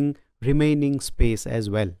 including remaining space as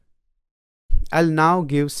well. I'll now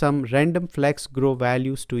give some random flex grow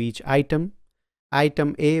values to each item.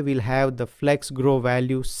 Item A will have the flex grow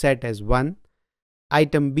value set as 1,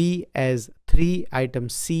 item B as 3, item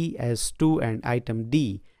C as 2, and item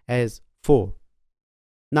D as 4.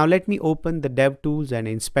 Now let me open the DevTools and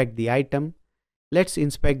inspect the item. Let's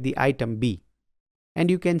inspect the item B. And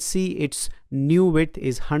you can see its new width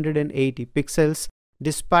is 180 pixels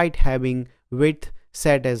despite having width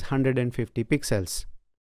set as 150 pixels.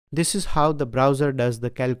 This is how the browser does the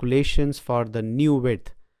calculations for the new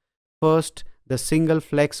width. First, the single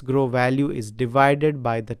flex grow value is divided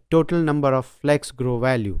by the total number of flex grow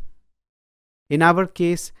value. In our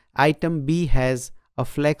case, item B has a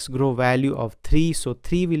flex grow value of 3, so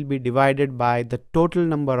 3 will be divided by the total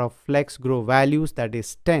number of flex grow values, that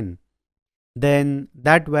is 10. Then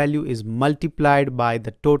that value is multiplied by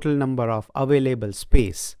the total number of available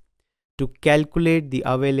space. To calculate the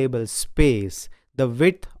available space, the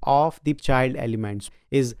width of the child elements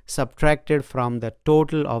is subtracted from the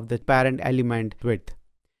total of the parent element width.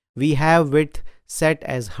 We have width set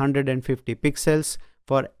as 150 pixels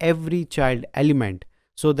for every child element,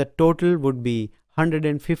 so the total would be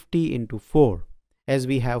 150 into 4, as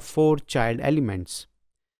we have 4 child elements.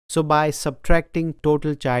 So by subtracting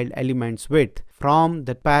total child elements width from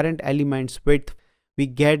the parent element's width, we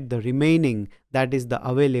get the remaining, that is the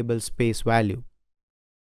available space value.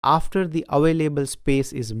 After the available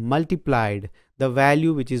space is multiplied, the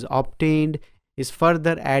value which is obtained is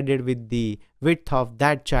further added with the width of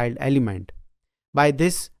that child element. By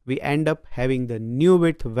this, we end up having the new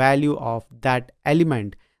width value of that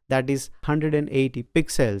element, that is 180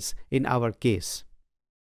 pixels in our case.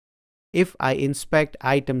 If I inspect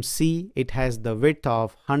item C, it has the width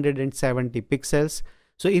of 170 pixels.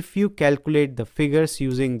 So if you calculate the figures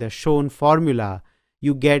using the shown formula,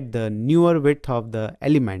 you get the newer width of the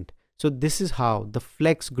element. So this is how the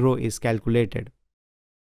flex grow is calculated.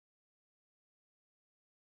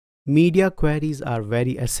 Media queries are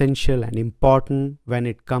very essential and important when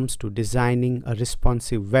it comes to designing a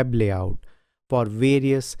responsive web layout for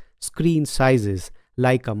various screen sizes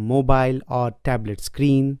like a mobile or tablet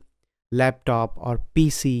screen, laptop or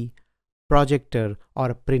PC, projector or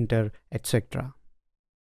a printer, etc.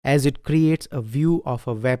 As it creates a view of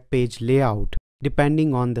a web page layout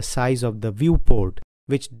depending on the size of the viewport,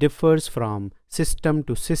 which differs from system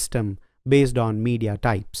to system based on media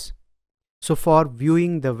types. So for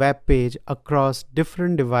viewing the web page across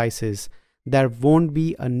different devices, there won't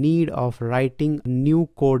be a need of writing new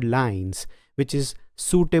code lines which is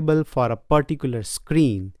suitable for a particular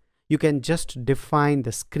screen. You can just define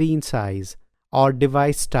the screen size or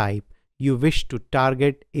device type you wish to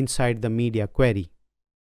target inside the media query.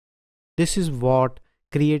 This is what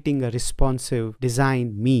creating a responsive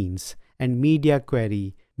design means, and media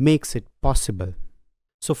query makes it possible.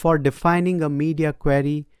 So for defining a media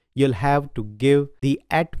query, you'll have to give the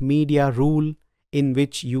 @media rule in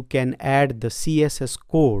which you can add the CSS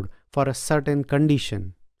code for a certain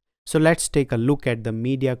condition. So let's take a look at the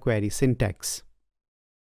media query syntax.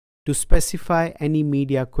 To specify any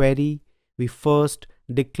media query, we first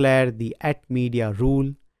declare the @media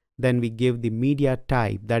rule, then we give the media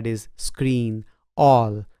type, that is screen,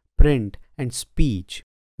 all, print, and speech.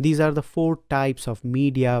 These are the 4 types of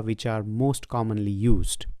media which are most commonly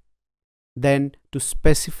used. Then to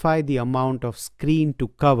specify the amount of screen to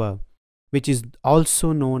cover, which is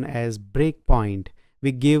also known as breakpoint,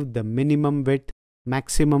 we give the minimum width,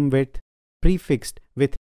 maximum width, prefixed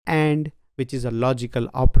with AND, which is a logical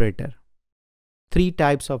operator. 3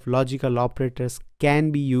 types of logical operators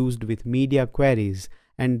can be used with media queries,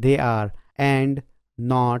 and they are AND,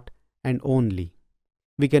 NOT, and ONLY.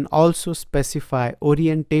 We can also specify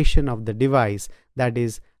orientation of the device, that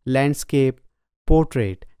is landscape,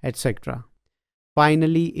 portrait, etc.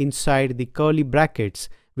 Finally, inside the curly brackets,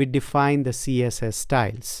 we define the CSS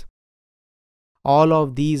styles. All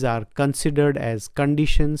of these are considered as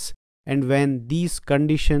conditions, and when these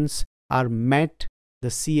conditions are met,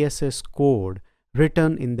 the CSS code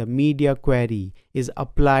written in the media query is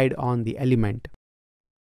applied on the element.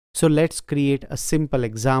 So let's create a simple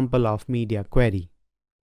example of media query.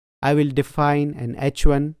 I will define an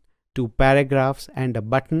h1, 2 paragraphs, and a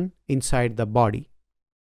button inside the body.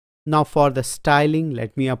 Now for the styling,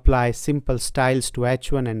 let me apply simple styles to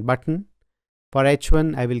h1 and button. For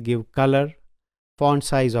h1, I will give color, font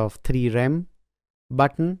size of 3 rem.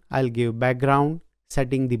 Button, I'll give background,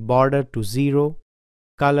 setting the border to 0,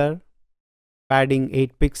 color, padding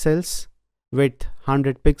 8 pixels, width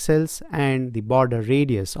 100 pixels and the border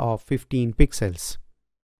radius of 15 pixels.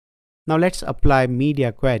 Now let's apply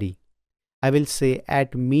media query. I will say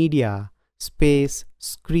at media space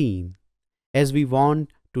screen, as we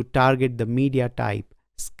want to target the media type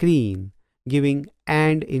screen, giving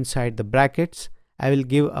and inside the brackets I will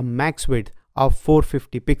give a max width of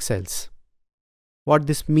 450 pixels. What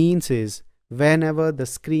this means is whenever the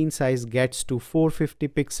screen size gets to 450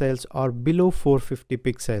 pixels or below 450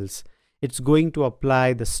 pixels, it's going to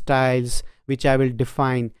apply the styles which I will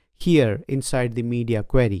define here inside the media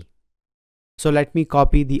query. So let me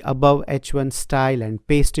copy the above H1 style and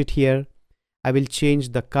paste it here. I will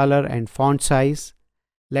change the color and font size.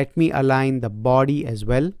 Let me align the body as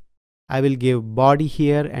well. I will give body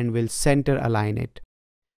here and will center align it.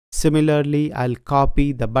 Similarly, I'll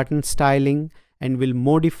copy the button styling and will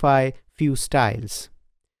modify few styles.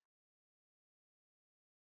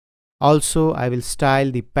 Also, I will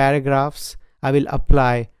style the paragraphs. I will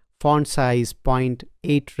apply font size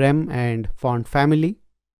 0.8 rem and font family.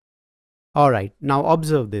 Alright, now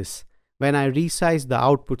observe this. When I resize the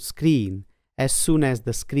output screen, as soon as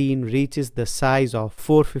the screen reaches the size of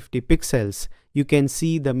 450 pixels, you can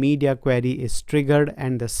see the media query is triggered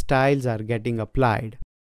and the styles are getting applied.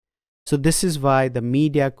 So this is why the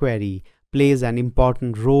media query plays an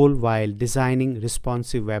important role while designing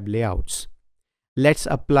responsive web layouts. Let's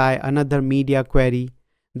apply another media query.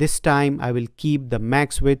 This time I will keep the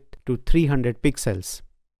max width to 300 pixels.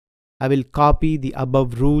 I will copy the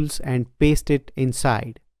above rules and paste it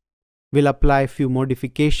inside. We'll apply few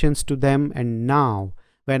modifications to them, and now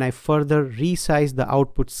when I further resize the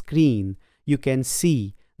output screen, you can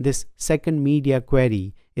see this second media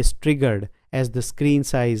query is triggered as the screen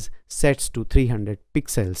size sets to 300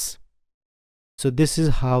 pixels. So this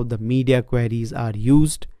is how the media queries are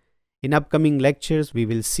used. In upcoming lectures, we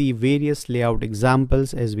will see various layout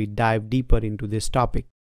examples as we dive deeper into this topic.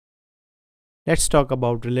 Let's talk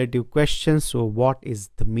about relative questions. So what is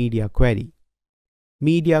the media query?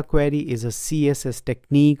 Media query is a CSS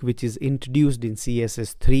technique which is introduced in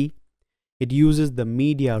CSS 3. It uses the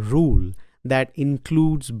media rule that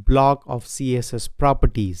includes block of CSS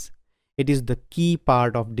properties. It is the key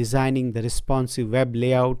part of designing the responsive web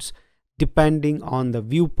layouts depending on the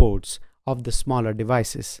viewports of the smaller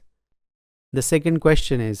devices. The second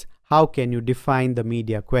question is, how can you define the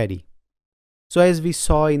media query? So as we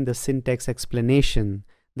saw in the syntax explanation,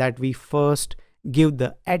 that we first give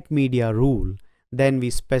the @media rule, then we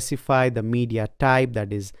specify the media type,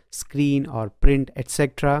 that is screen or print,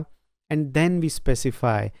 etc. And then we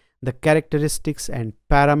specify the characteristics and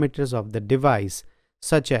parameters of the device,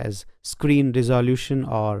 such as screen resolution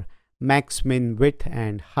or max min width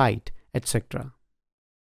and height, etc.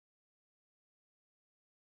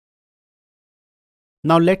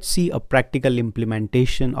 Now let's see a practical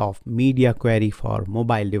implementation of media query for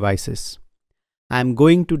mobile devices. I'm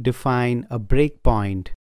going to define a breakpoint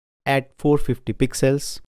at 450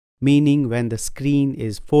 pixels, meaning when the screen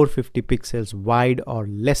is 450 pixels wide or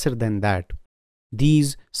lesser than that,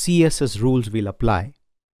 these CSS rules will apply.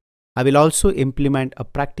 I will also implement a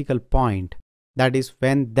practical point, that is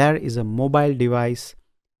when there is a mobile device,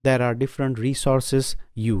 there are different resources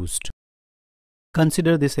used.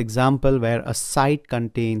 Consider this example where a site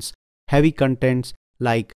contains heavy contents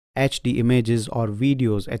like HD images or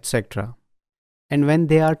videos, etc. And when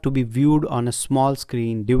they are to be viewed on a small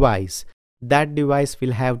screen device, that device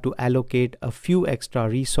will have to allocate a few extra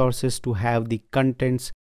resources to have the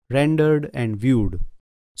contents rendered and viewed.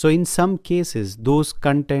 So in some cases, those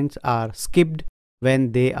contents are skipped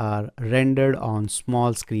when they are rendered on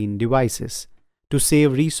small screen devices to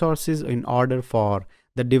save resources in order for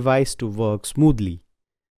the device to work smoothly.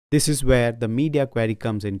 This is where the media query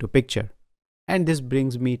comes into picture. And this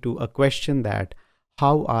brings me to a question that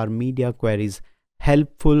how are media queries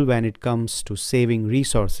helpful when it comes to saving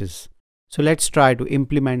resources? So let's try to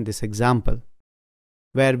implement this example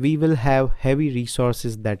where we will have heavy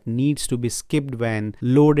resources that needs to be skipped when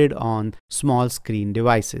loaded on small screen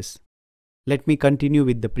devices. Let me continue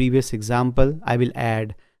with the previous example. I will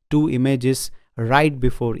add 2 images right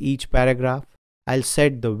before each paragraph. I'll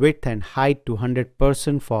set the width and height to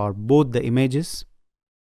 100% for both the images.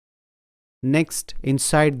 Next,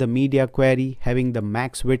 inside the media query having the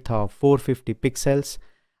max width of 450 pixels,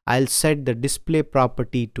 I'll set the display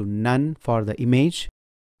property to none for the image.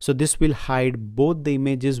 So this will hide both the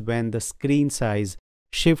images when the screen size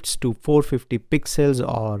shifts to 450 pixels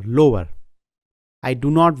or lower. I do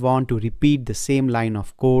not want to repeat the same line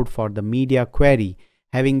of code for the media query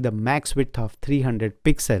having the max width of 300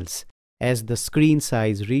 pixels, as the screen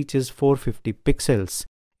size reaches 450 pixels,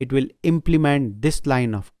 it will implement this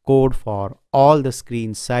line of code for all the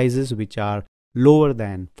screen sizes which are lower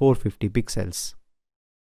than 450 pixels.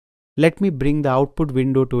 Let me bring the output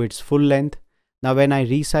window to its full length. Now when I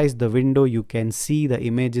resize the window, you can see the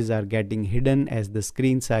images are getting hidden as the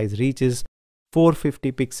screen size reaches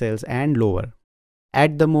 450 pixels and lower.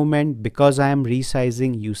 At the moment, because I am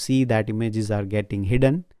resizing, you see that images are getting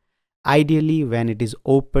hidden. Ideally, when it is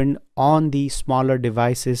opened on the smaller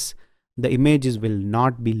devices, the images will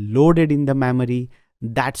not be loaded in the memory.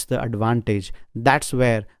 That's the advantage. That's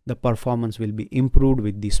where the performance will be improved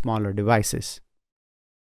with the smaller devices.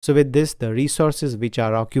 So with this, the resources which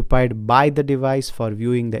are occupied by the device for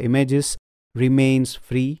viewing the images remains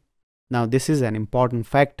free. Now this is an important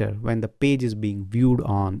factor when the page is being viewed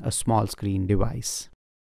on a small screen device.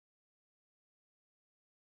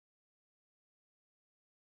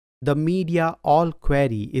 The media all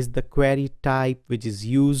query is the query type which is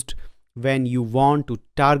used when you want to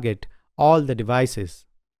target all the devices.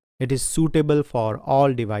 It is suitable for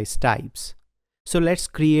all device types. So let's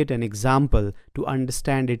create an example to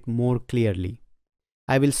understand it more clearly.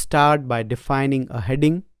 I will start by defining a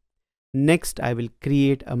heading. Next, I will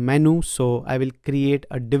create a menu. So I will create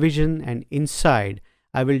a division, and inside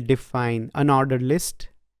I will define an ordered list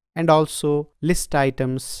and also list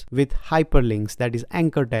items with hyperlinks, that is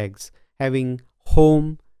anchor tags, having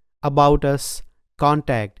home, about us,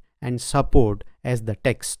 contact and support as the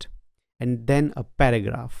text, and then a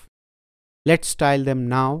paragraph. Let's style them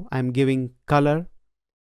now. I'm giving color,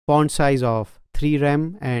 font size of 3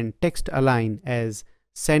 rem and text align as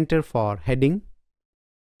center for heading.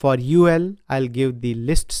 For UL, I'll give the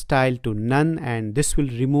list style to none, and this will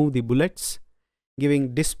remove the bullets,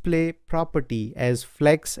 giving display property as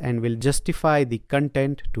flex and will justify the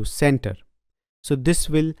content to center. So this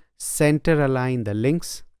will center align the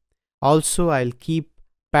links. Also, I'll keep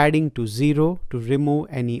padding to 0 to remove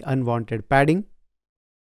any unwanted padding.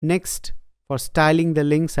 Next, for styling the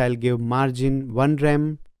links, I'll give margin 1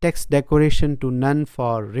 rem, text decoration to none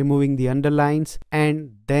for removing the underlines,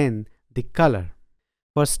 and then the color.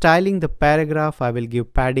 For styling the paragraph, I will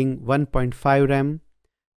give padding 1.5 rem,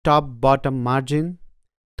 top bottom margin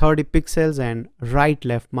 30 pixels and right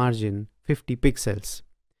left margin 50 pixels.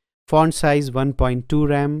 Font size 1.2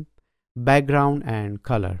 rem, background and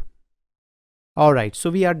color. Alright, so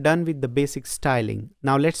we are done with the basic styling.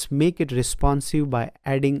 Now let's make it responsive by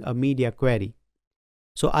adding a media query.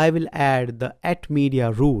 So I will add the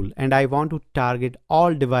 @media rule, and I want to target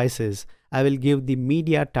all devices. I will give the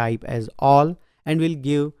media type as all and will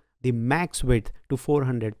give the max width to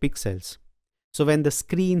 400 pixels. So when the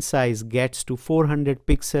screen size gets to 400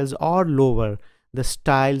 pixels or lower, the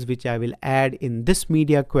styles which I will add in this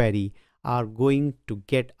media query are going to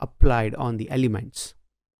get applied on the elements.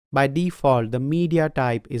 By default, the media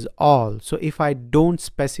type is all. So if I don't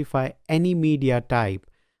specify any media type,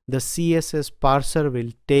 the CSS parser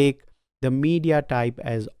will take the media type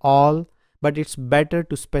as all, but it's better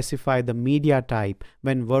to specify the media type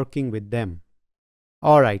when working with them.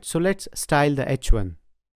 Alright, so let's style the H1.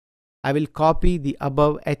 I will copy the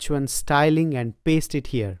above H1 styling and paste it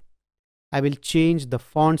here. I will change the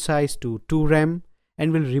font size to 2 rem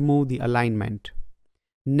and will remove the alignment.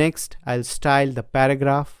 Next, I'll style the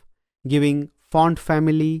paragraph, giving font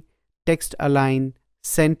family, text align,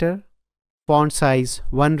 center, font size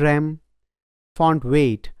 1 rem, font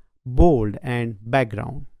weight, bold and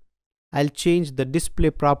background. I'll change the display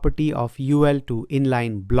property of UL to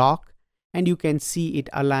inline block, and you can see it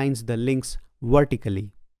aligns the links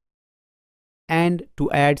vertically. And to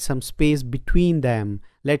add some space between them,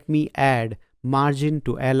 let me add margin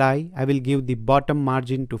to li. I will give the bottom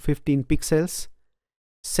margin to 15 pixels,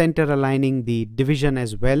 center aligning the division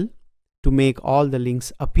as well to make all the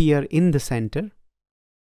links appear in the center.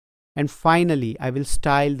 And finally, I will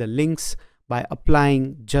style the links by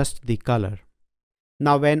applying just the color.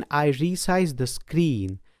 Now when I resize the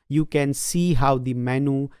screen, you can see how the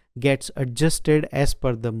menu gets adjusted as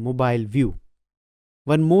per the mobile view.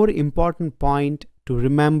 One more important point to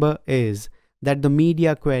remember is that the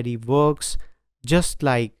media query works just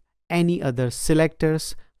like any other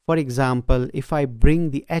selectors. For example, if I bring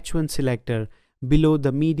the H1 selector below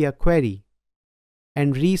the media query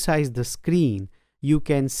and resize the screen, you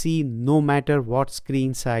can see no matter what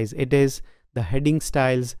screen size it is, the heading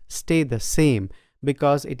styles stay the same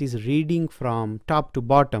because it is reading from top to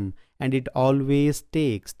bottom, and it always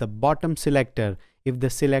takes the bottom selector if the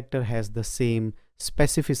selector has the same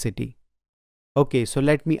specificity. Okay, so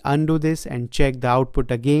let me undo this and check the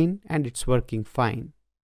output again, and it's working fine.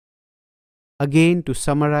 Again, to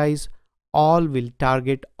summarize, all will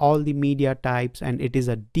target all the media types, and it is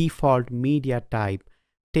a default media type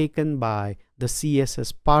taken by the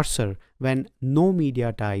CSS parser when no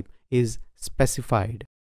media type is specified.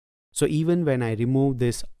 So even when I remove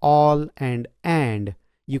this all and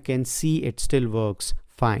you can see it still works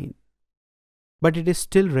fine. But it is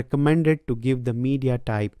still recommended to give the media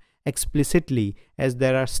type explicitly, as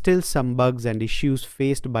there are still some bugs and issues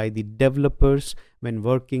faced by the developers when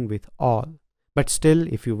working with all. But still,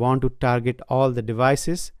 if you want to target all the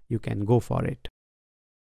devices, you can go for it.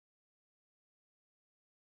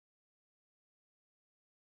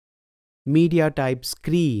 Media type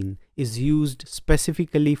screen is used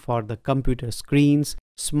specifically for the computer screens,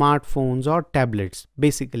 smartphones or tablets,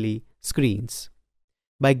 basically screens.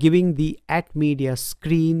 By giving the @media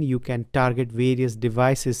screen, you can target various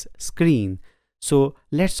devices' screen. So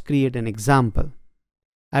let's create an example.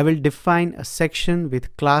 I will define a section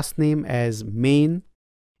with class name as main.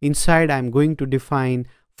 Inside I'm going to define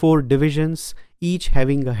 4 divisions, each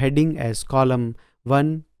having a heading as column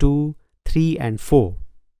 1, 2, 3 and 4.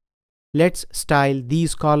 Let's style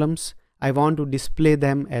these columns. I want to display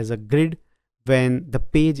them as a grid when the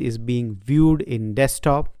page is being viewed in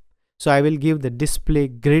desktop. So I will give the display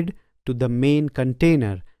grid to the main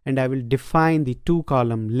container, and I will define the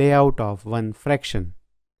 2-column layout of 1 fraction.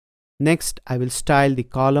 Next, I will style the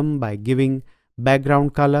column by giving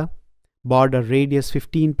background color, border radius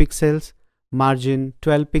 15 pixels, margin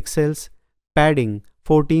 12 pixels, padding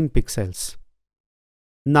 14 pixels.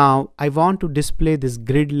 Now I want to display this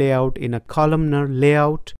grid layout in a columnar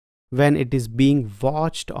layout when it is being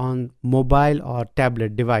watched on mobile or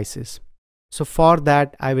tablet devices. So for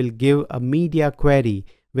that, I will give a media query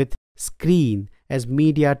with screen as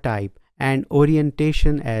media type and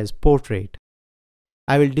orientation as portrait.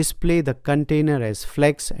 I will display the container as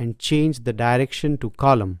flex and change the direction to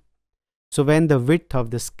column. So when the width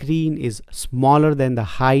of the screen is smaller than the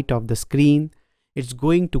height of the screen, it's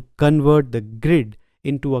going to convert the grid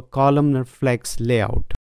into a columnar flex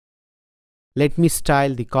layout. Let me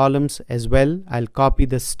style the columns as well. I'll copy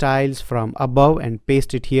the styles from above and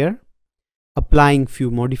paste it here, applying few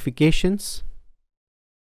modifications.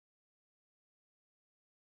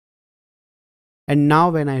 And now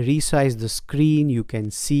when I resize the screen, you can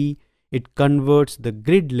see it converts the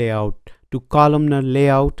grid layout to columnar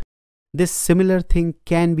layout. This similar thing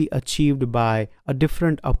can be achieved by a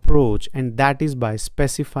different approach, and that is by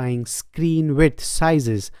specifying screen width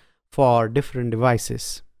sizes for different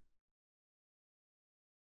devices.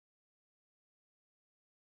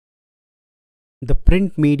 The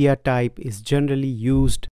print media type is generally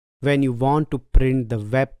used when you want to print the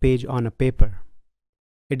web page on a paper.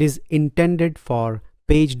 It is intended for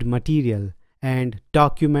paged material and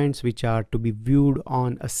documents which are to be viewed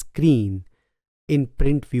on a screen in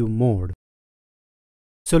print view mode.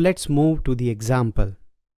 So let's move to the example.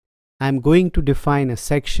 I'm going to define a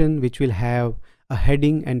section which will have a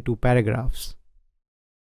heading and 2 paragraphs.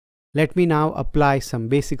 Let me now apply some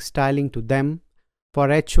basic styling to them. For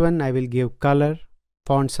H1, I will give color,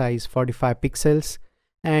 font size 45 pixels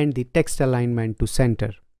and the text alignment to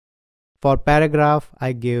center. For paragraph,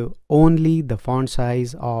 I give only the font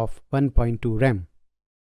size of 1.2 rem.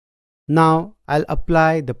 Now I'll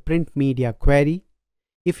apply the print media query.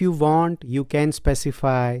 If you want, you can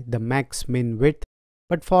specify the max min width,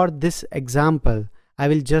 but for this example, I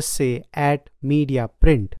will just say @media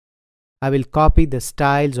print. I will copy the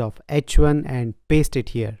styles of H1 and paste it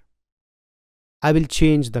here. I will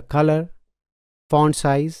change the color, font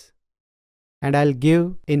size, and I'll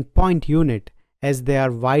give in point unit as they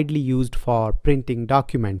are widely used for printing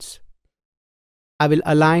documents. I will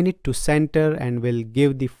align it to center and will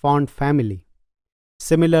give the font family.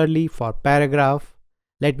 Similarly for paragraph,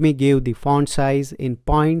 let me give the font size in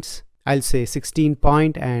points. I'll say 16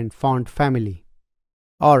 point and font family.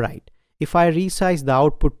 Alright, if I resize the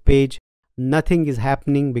output page, nothing is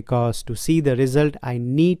happening because to see the result, I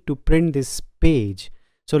need to print this page.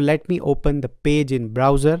 So let me open the page in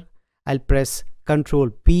browser. I'll press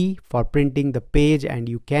Ctrl P for printing the page and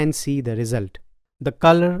you can see the result. The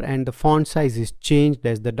color and the font size is changed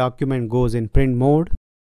as the document goes in print mode.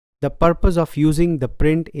 The purpose of using the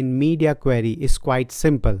print in media query is quite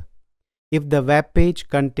simple. If the web page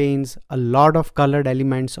contains a lot of colored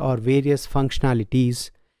elements or various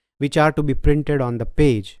functionalities which are to be printed on the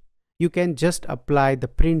page, you can just apply the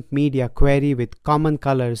print media query with common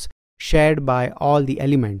colors shared by all the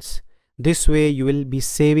elements. This way you will be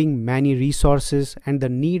saving many resources and the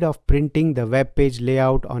need of printing the web page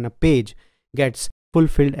layout on a page gets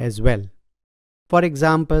fulfilled as well. For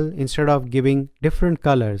example, instead of giving different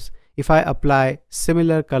colors, if I apply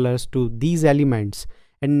similar colors to these elements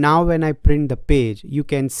And now when I print the page, you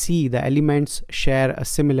can see the elements share a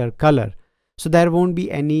similar color. So there won't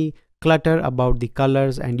be any clutter about the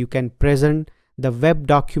colors, and you can present the web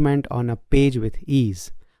document on a page with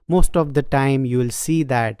ease. Most of the time you will see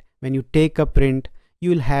that when you take a print,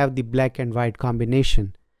 you will have the black and white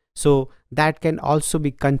combination. So that can also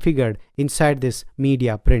be configured inside this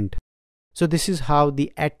media print. So this is how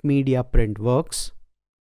the @media print works.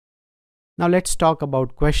 Now let's talk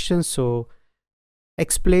about questions. So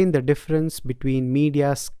explain the difference between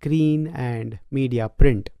media screen and media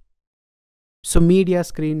print. So media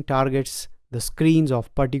screen targets the screens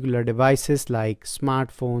of particular devices like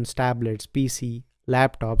smartphones, tablets, PC,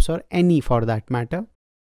 laptops, or any for that matter.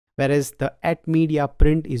 Whereas the @media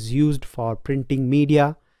print is used for printing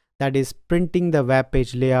media, that is printing the web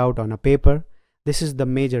page layout on a paper. This is the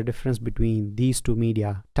major difference between these two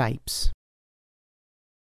media types.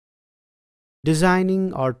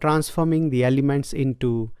 Designing or transforming the elements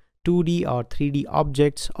into 2D or 3D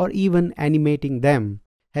objects, or even animating them,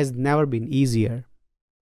 has never been easier.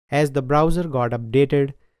 As the browser got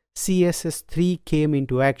updated, CSS 3 came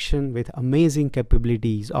into action with amazing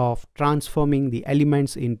capabilities of transforming the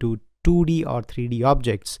elements into 2D or 3D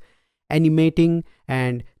objects, animating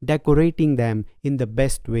and decorating them in the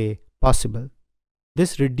best way possible.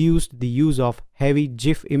 This reduced the use of heavy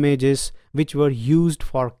GIF images, which were used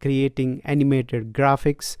for creating animated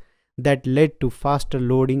graphics, that led to faster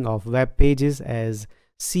loading of web pages, as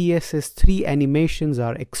CSS 3 animations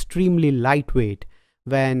are extremely lightweight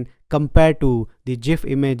when compared to the GIF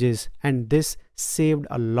images, and this saved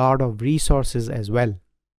a lot of resources as well.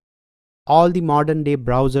 All the modern day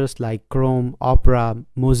browsers like Chrome, Opera,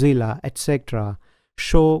 Mozilla, etc.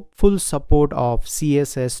 show full support of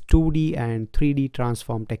CSS 2D and 3D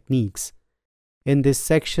transform techniques. In this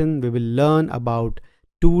section, we will learn about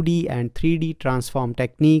 2D and 3D transform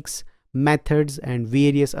techniques, methods, and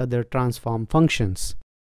various other transform functions.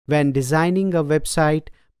 When designing a website,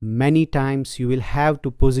 many times you will have to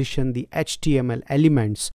position the HTML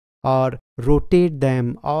elements, or rotate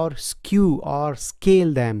them, or skew or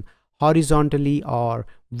scale them horizontally or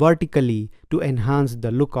vertically to enhance the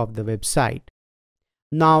look of the website.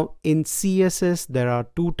 Now in CSS there are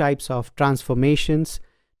two types of transformations: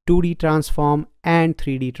 2D transform and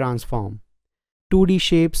 3D transform. 2D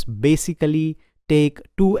shapes basically take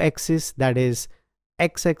two axes, that is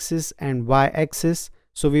x-axis and y-axis.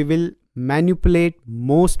 So we will manipulate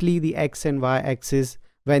mostly the x and y axis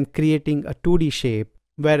when creating a 2D shape,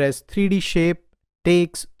 whereas 3D shape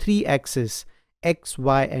takes three axes, x,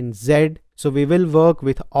 y, and z. So we will work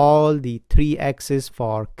with all the three axes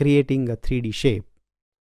for creating a 3D shape.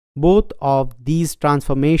 Both of these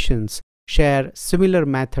transformations share similar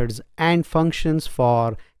methods and functions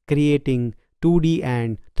for creating 2D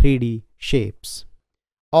and 3D shapes.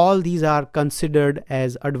 All these are considered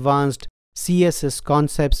as advanced CSS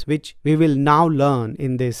concepts, which we will now learn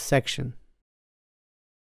in this section.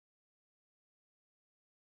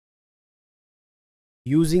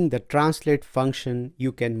 Using the translate function,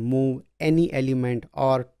 you can move any element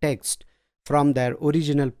or text from their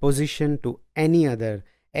original position to any other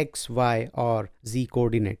x, y, or z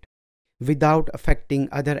coordinate without affecting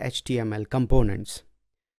other HTML components.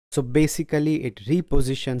 So basically it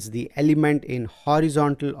repositions the element in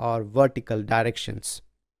horizontal or vertical directions.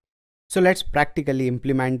 So let's practically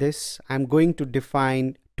implement this. I'm going to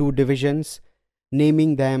define two divisions,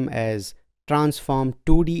 naming them as transform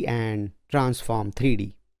 2D and transform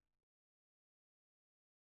 3D.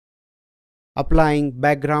 Applying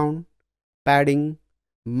background, padding,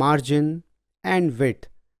 margin, and width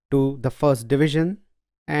to the first division,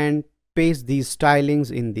 and paste these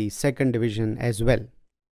stylings in the second division as well.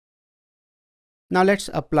 Now let's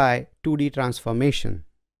apply 2D transformation.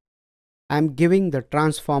 I'm giving the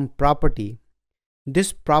transform property.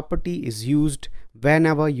 This property is used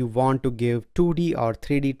whenever you want to give 2D or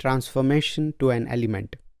 3D transformation to an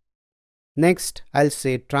element. Next, I'll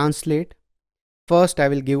say translate. First, I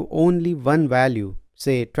will give only one value,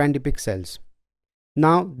 say 20 pixels.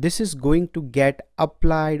 Now this is going to get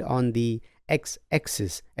applied on the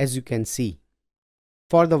x-axis, as you can see.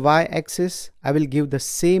 For the y-axis, I will give the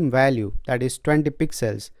same value, that is 20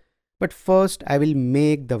 pixels. But first I will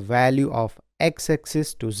make the value of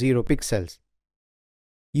x-axis to 0 pixels.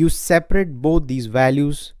 You separate both these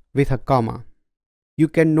values with a comma. You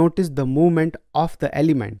can notice the movement of the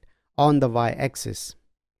element on the y-axis.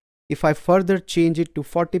 If I further change it to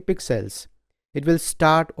 40 pixels, it will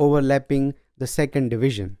start overlapping the second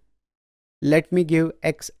division. Let me give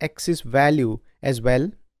x-axis value as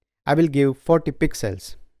well. I will give 40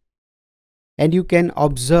 pixels. And you can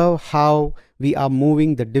observe how we are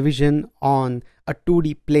moving the division on a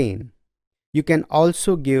 2D plane. You can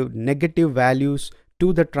also give negative values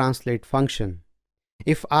to the translate function.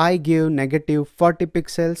 If I give negative 40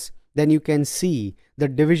 pixels, then you can see the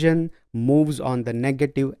division moves on the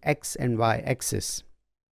negative x and y axis.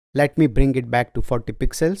 Let me bring it back to 40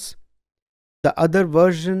 pixels. The other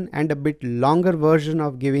version and a bit longer version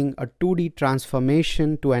of giving a 2D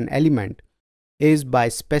transformation to an element is by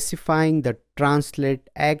specifying the translate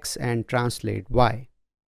x and translate y.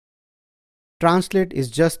 Translate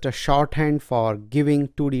is just a shorthand for giving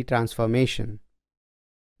 2D transformation.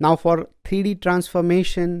 Now for 3D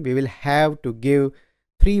transformation, we will have to give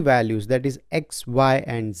three values, that is x, y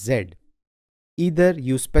and z. Either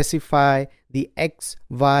you specify the x,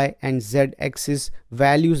 y and z axis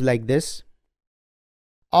values like this,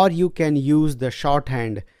 or you can use the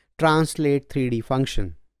shorthand translate 3D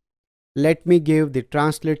function. Let me give the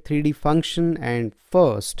translate 3D function and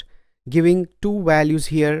first giving two values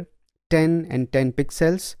here, 10 and 10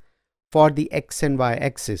 pixels for the x and y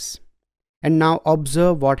axis. And now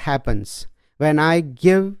observe what happens. When I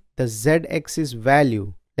give the z-axis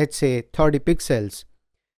value, let's say 30 pixels,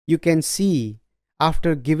 you can see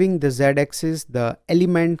after giving the z-axis, the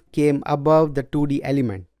element came above the 2D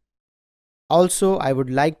element. Also, I would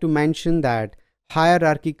like to mention that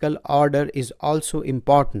hierarchical order is also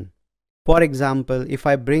important. For example, if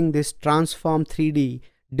I bring this transform 3D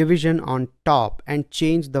division on top and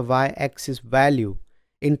change the y-axis value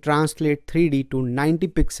in translate 3D to 90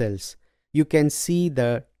 pixels, you can see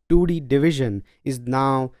the 2D division is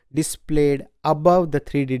now displayed above the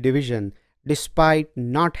 3D division despite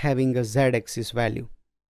not having a z-axis value.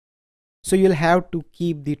 So you'll have to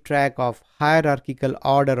keep the track of hierarchical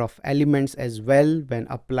order of elements as well when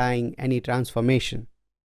applying any transformation.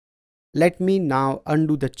 Let me now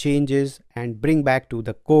undo the changes and bring back to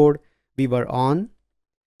the code we were on.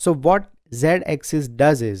 So what z-axis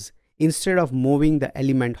does is, instead of moving the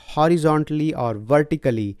element horizontally or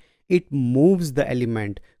vertically, it moves the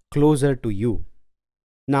element closer to you.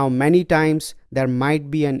 Now many times there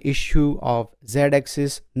might be an issue of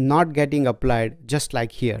z-axis not getting applied, just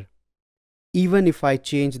like here. Even if I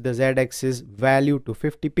change the z-axis value to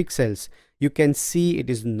 50 pixels, you can see it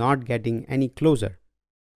is not getting any closer.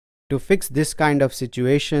 To fix this kind of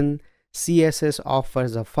situation, CSS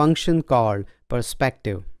offers a function called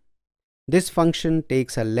perspective. This function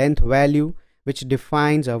takes a length value which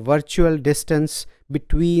defines a virtual distance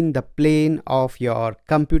between the plane of your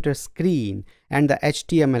computer screen and the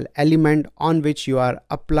HTML element on which you are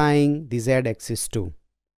applying the z-axis to.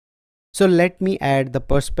 So let me add the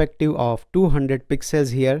perspective of 200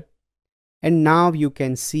 pixels here. And now you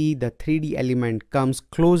can see the 3D element comes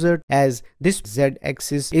closer as this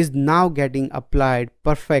z-axis is now getting applied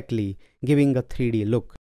perfectly, giving a 3D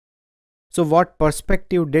look. So what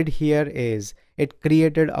perspective did here is it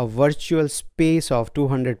created a virtual space of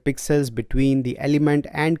 200 pixels between the element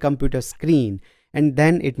and computer screen, and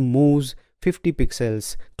then it moves 50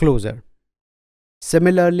 pixels closer.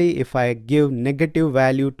 Similarly, if I give negative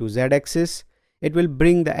value to z-axis, it will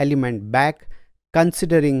bring the element back,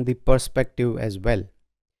 considering the perspective as well.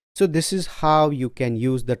 So this is how you can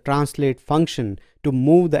use the translate function to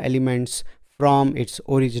move the elements from its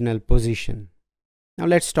original position. Now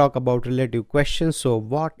let's talk about relative questions. So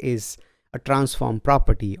what is a transform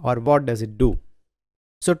property, or what does it do?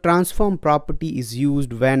 So transform property is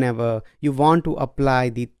used whenever you want to apply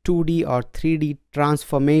the 2D or 3D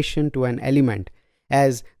transformation to an element,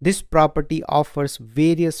 as this property offers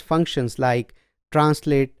various functions like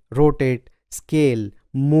translate, rotate, scale,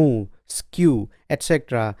 move, skew,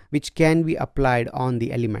 etc., which can be applied on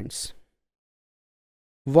the elements.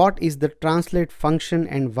 What is the translate function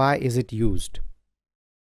and why is it used?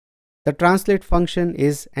 The translate function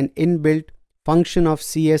is an inbuilt function of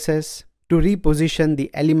CSS to reposition the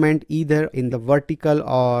element either in the vertical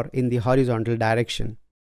or in the horizontal direction.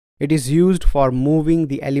 It is used for moving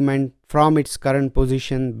the element from its current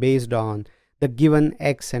position based on the given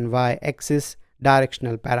x and y axis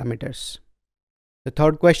directional parameters. The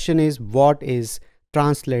third question is, what is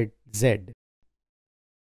translate z?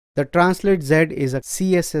 The translate z is a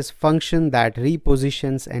CSS function that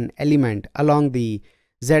repositions an element along the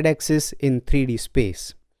z-axis in 3D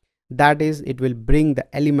space. That is, it will bring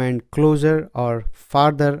the element closer or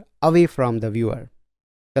farther away from the viewer.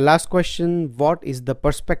 The last question, what is the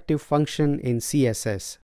perspective function in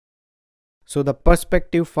CSS? So the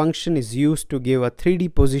perspective function is used to give a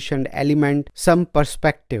 3D positioned element some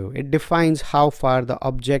perspective. It defines how far the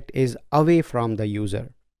object is away from the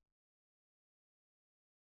user.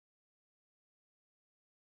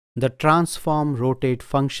 The transform rotate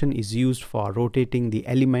function is used for rotating the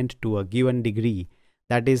element to a given degree.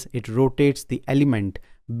 That is, it rotates the element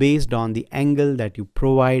based on the angle that you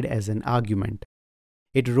provide as an argument.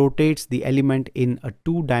 It rotates the element in a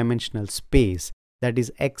two-dimensional space, that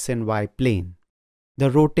is x and y plane.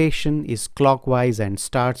 The rotation is clockwise and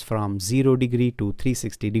starts from 0 degree to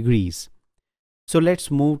 360 degrees. So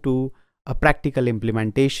let's move to a practical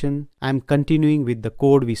implementation. I'm continuing with the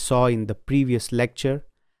code we saw in the previous lecture.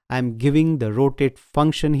 I'm giving the rotate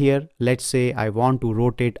function here. Let's say I want to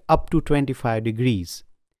rotate up to 25 degrees.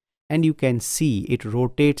 And you can see it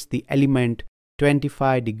rotates the element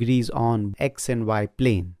 25 degrees on x and y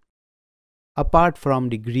plane. Apart from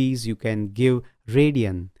degrees, you can give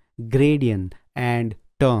radian, gradient, and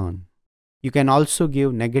turn. You can also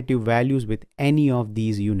give negative values with any of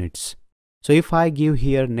these units. So if I give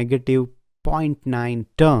here negative 0.9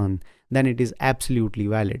 turn, then it is absolutely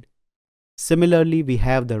valid. Similarly, we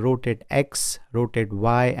have the rotate x, rotate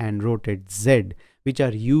y, and rotate z, which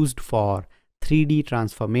are used for 3D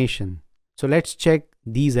transformation. So let's check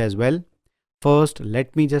these as well. First,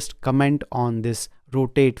 let me just comment on this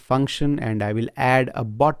rotate function, and I will add a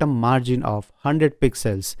bottom margin of 100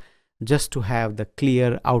 pixels just to have the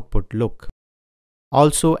clear output look.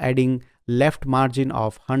 Also adding left margin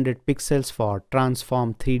of 100 pixels for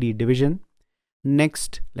transform 3D division.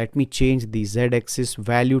 Next, let me change the z-axis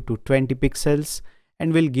value to 20 pixels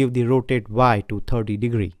and will give the rotate y to 30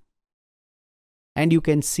 degree. And you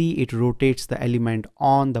can see it rotates the element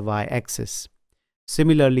on the y-axis.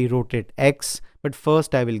 Similarly, rotate x, but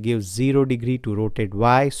first I will give 0 degree to rotate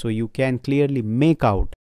y, so you can clearly make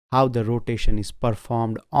out how the rotation is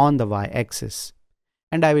performed on the y-axis.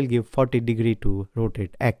 And I will give 40 degree to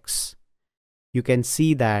rotate x. You can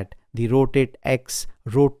see that the rotate x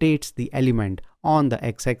rotates the element on the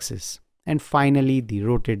x-axis. And finally, the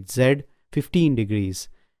rotate z 15 degrees.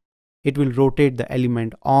 It will rotate the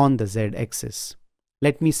element on the z-axis.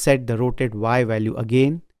 Let me set the rotate y value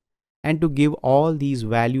again. And to give all these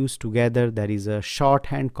values together, there is a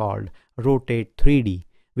shorthand called rotate 3D,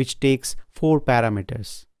 which takes 4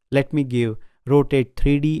 parameters. Let me give rotate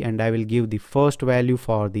 3D, and I will give the first value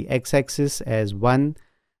for the x-axis as 1.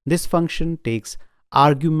 This function takes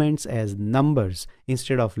arguments as numbers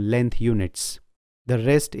instead of length units. The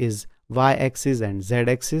rest is y-axis and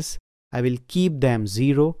z-axis. I will keep them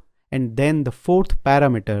 0, and then the fourth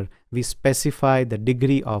parameter we specify the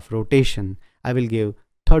degree of rotation. I will give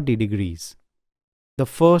 30 degrees. The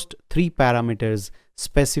first 3 parameters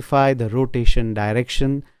specify the rotation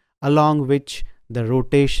direction along which the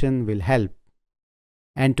rotation will help,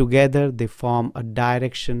 and together they form a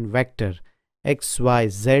direction vector x, y,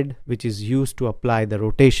 z, which is used to apply the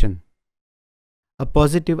rotation. A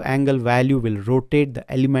positive angle value will rotate the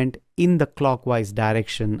element in the clockwise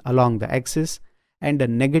direction along the axis, and a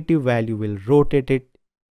negative value will rotate it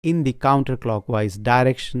in the counterclockwise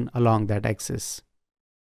direction along that axis.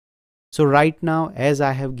 So right now, as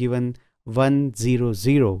I have given 1, 0,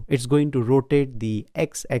 0, it's going to rotate the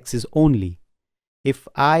x-axis only. If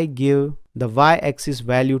I give the y-axis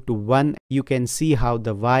value to 1, you can see how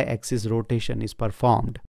the y-axis rotation is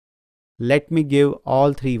performed. Let me give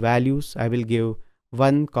all 3 values. I will give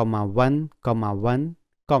 1, 1,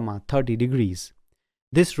 1, 30 degrees.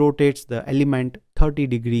 This rotates the element 30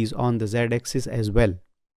 degrees on the z-axis as well.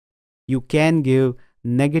 You can give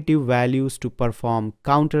negative values to perform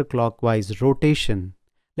counterclockwise rotation.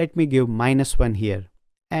 Let me give -1 here,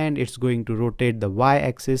 and it's going to rotate the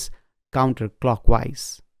y-axis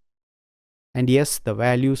counterclockwise. And yes, the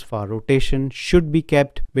values for rotation should be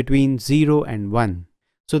kept between 0 and 1.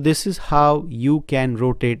 So this is how you can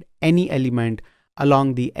rotate any element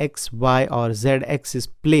along the x, y, or z axis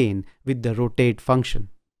plane with the rotate function.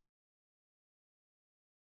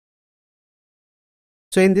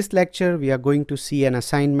 So in this lecture, we are going to see an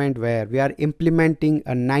assignment where we are implementing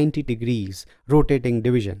a 90 degrees rotating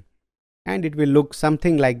division. And it will look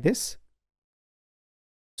something like this.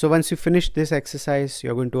 So once you finish this exercise,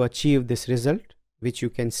 you're going to achieve this result, which you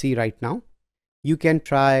can see right now. You can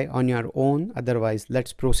try on your own, otherwise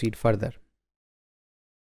let's proceed further.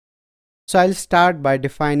 So I'll start by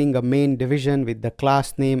defining a main division with the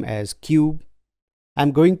class name as cube.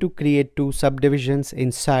 I'm going to create 2 subdivisions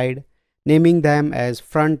inside, naming them as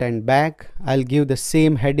front and back. I'll give the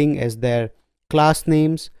same heading as their class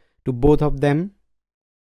names to both of them.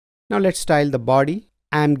 Now let's style the body.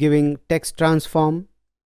 I'm giving text transform,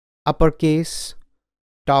 uppercase,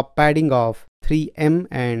 top padding of 3em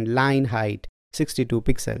and line height 62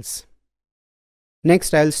 pixels.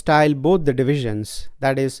 Next, I'll style both the divisions,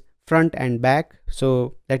 that is front and back.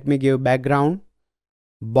 So let me give background,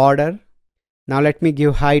 border. Now let me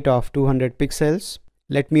give height of 200 pixels.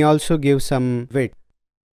 Let me also give some width.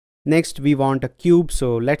 Next, we want a cube,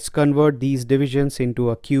 so let's convert these divisions into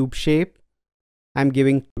a cube shape. I'm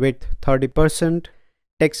giving width 30%,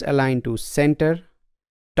 text align to center,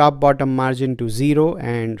 top bottom margin to 0,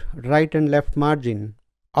 and right and left margin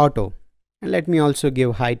auto. And let me also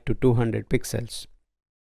give height to 200 pixels.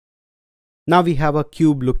 Now we have a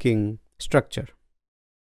cube looking structure.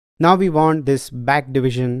 Now we want this back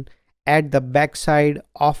division at the back side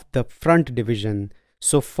of the front division.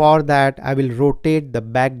 So for that I will rotate the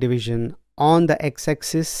back division on the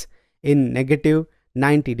x-axis in negative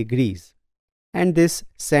 90 degrees. And this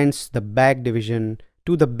sends the back division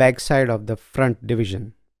to the back side of the front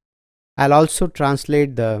division. I'll also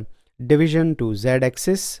translate the division to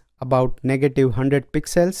z-axis about negative 100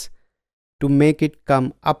 pixels to make it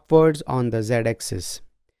come upwards on the z-axis.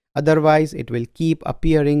 Otherwise, it will keep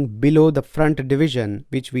appearing below the front division,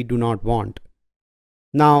 which we do not want.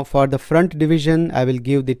 Now for the front division, I will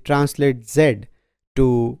give the translate z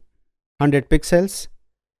to 100 pixels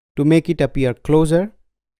to make it appear closer.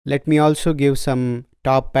 Let me also give some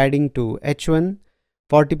top padding to h1.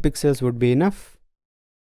 40 pixels would be enough.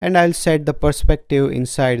 And I'll set the perspective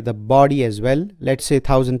inside the body as well. Let's say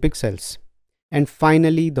 1000 pixels. And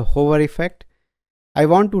finally, the hover effect. I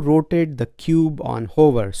want to rotate the cube on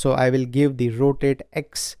hover, so I will give the rotate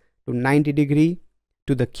X to 90 degree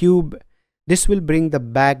to the cube. This will bring the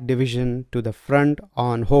back division to the front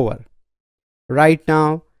on hover. Right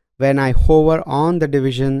now, when I hover on the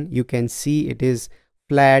division, you can see it is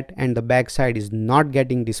flat and the back side is not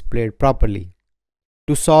getting displayed properly.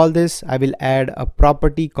 To solve this, I will add a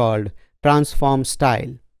property called transform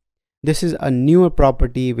style. This is a newer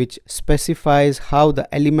property which specifies how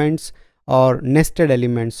the elements or nested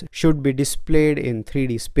elements should be displayed in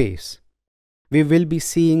 3D space. We will be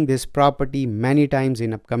seeing this property many times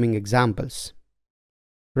in upcoming examples.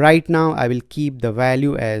 Right now I will keep the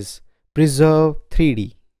value as preserve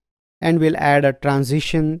 3D and will add a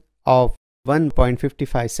transition of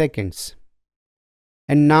 1.55 seconds.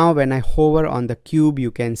 And now when I hover on the cube,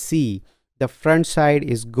 you can see the front side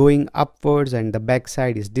is going upwards and the back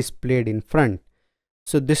side is displayed in front.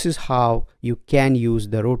 So this is how you can use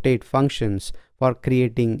the rotate functions for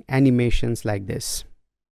creating animations like this.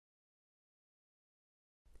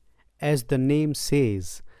 As the name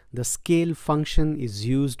says, the scale function is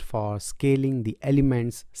used for scaling the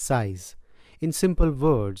element's size. In simple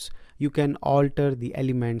words, you can alter the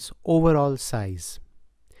element's overall size.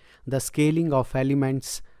 The scaling of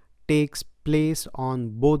elements takes place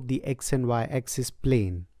on both the x and y axis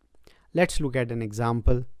plane. Let's look at an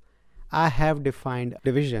example. I have defined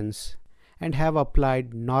divisions and have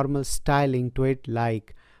applied normal styling to it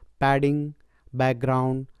like padding,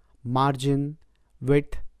 background, margin,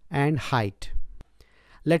 width and height.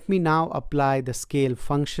 Let me now apply the scale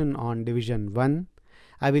function on division 1.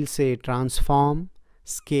 I will say transform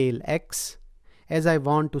scale x, as I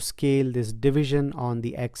want to scale this division on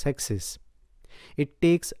the x-axis. It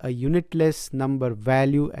takes a unitless number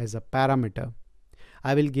value as a parameter.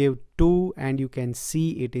 I will give 2 and you can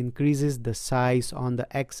see it increases the size on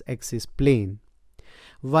the x-axis plane.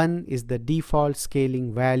 1 is the default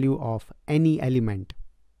scaling value of any element.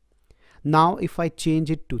 Now if I change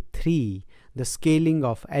it to 3, the scaling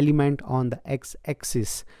of element on the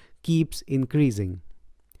x-axis keeps increasing.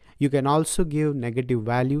 You can also give negative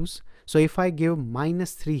values. So if I give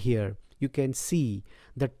 -3 here, you can see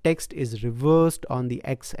the text is reversed on the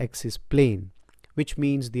x-axis plane, which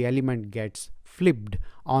means the element gets flipped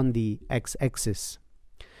on the x-axis.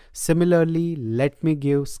 Similarly, let me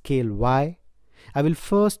give scale y. I will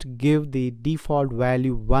first give the default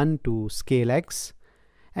value 1 to scale x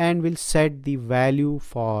and will set the value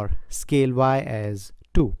for scale y as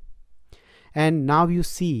 2. And now you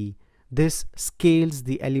see this scales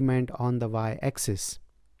the element on the y-axis.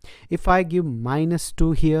 If I give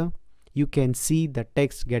 -2 here, you can see the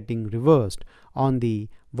text getting reversed on the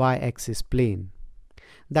y-axis plane.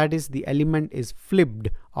 That is, the element is flipped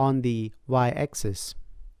on the y-axis.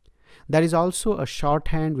 There is also a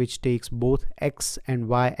shorthand which takes both x and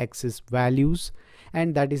y-axis values,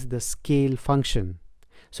 and that is the scale function.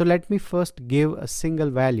 So let me first give a single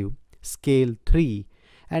value, scale 3,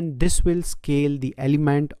 and this will scale the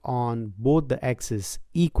element on both the axes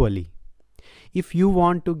equally. If you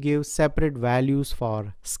want to give separate values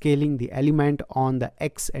for scaling the element on the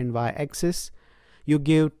x and y axis, you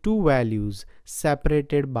give two values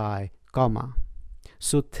separated by comma.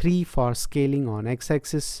 So 3 for scaling on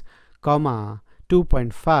x-axis, comma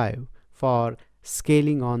 2.5 for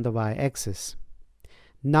scaling on the y-axis.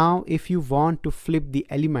 Now if you want to flip the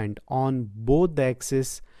element on both the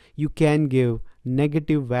axes, you can give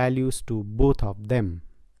negative values to both of them.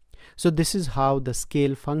 So this is how the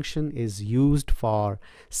scale function is used for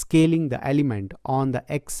scaling the element on the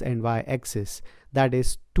x and y axis, that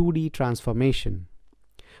is 2D transformation.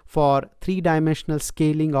 For three-dimensional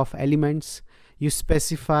scaling of elements, you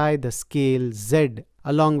specify the scale Z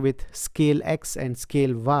along with scale X and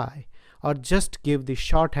scale Y, or just give the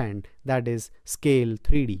shorthand, that is scale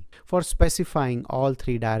 3D, for specifying all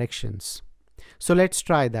three directions. So let's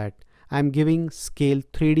try that. I'm giving scale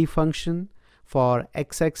 3D function for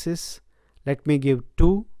x-axis. Let me give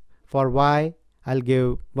 2. For y, I'll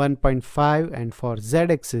give 1.5, and for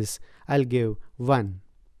z-axis, I'll give 1.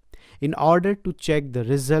 In order to check the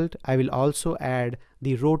result, I will also add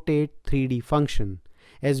the rotate 3D function,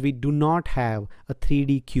 as we do not have a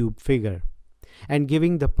 3D cube figure, and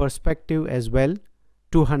giving the perspective as well,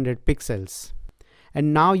 200 pixels.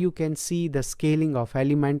 And now you can see the scaling of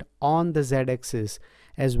element on the z-axis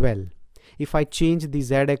as well. If I change the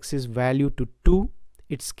z-axis value to 2,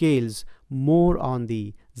 it scales more on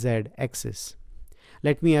the z-axis.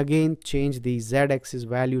 Let me again change the z-axis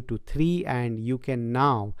value to 3, and you can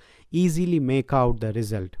now easily make out the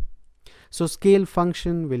result. So scale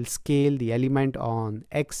function will scale the element on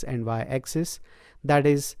x and y axis, that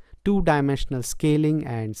is two-dimensional scaling,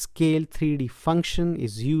 and scale 3D function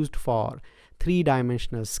is used for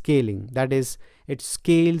three-dimensional scaling, that is it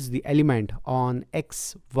scales the element on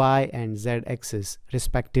x, y and z axis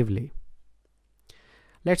respectively.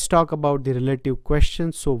 Let's talk about the relative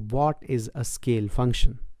question. So what is a scale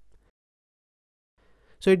function?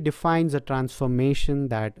 So it defines a transformation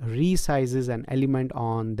that resizes an element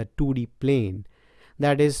on the 2D plane.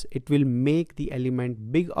 That is, it will make the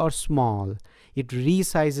element big or small. It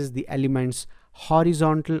resizes the element's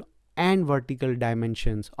horizontal and vertical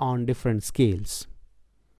dimensions on different scales.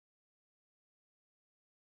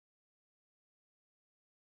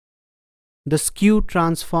 The skew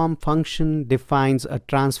transform function defines a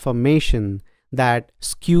transformation that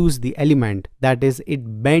skews the element, that is,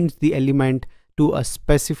 it bends the element to a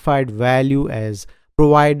specified value as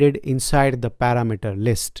provided inside the parameter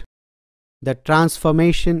list. The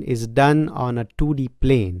transformation is done on a 2D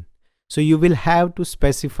plane, so you will have to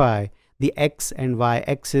specify the x and y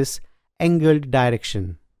axis angled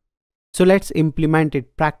direction. So let's implement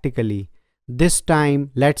it practically. This time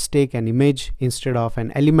let's take an image instead of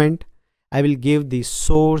an element. I will give the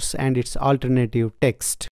source and its alternative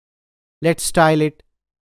text. Let's style it.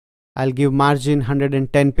 I'll give margin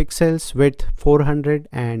 110 pixels, width 400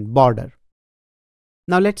 and border.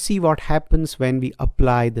 Now let's see what happens when we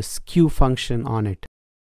apply the skew function on it.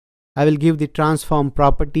 I will give the transform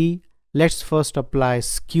property. Let's first apply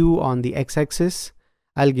skew on the x-axis.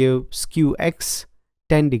 I'll give skew x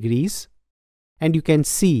 10 degrees, and you can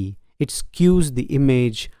see it skews the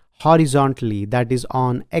image horizontally, that is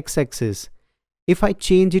on x-axis. If I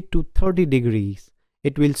change it to 30 degrees,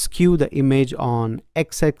 it will skew the image on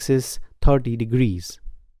x-axis 30 degrees.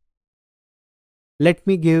 Let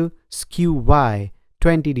me give skew y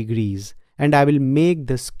 20 degrees, and I will make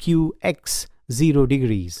the skew x 0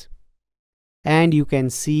 degrees. And you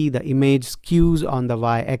can see the image skews on the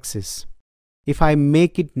y-axis. If I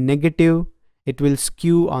make it negative, it will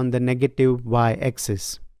skew on the negative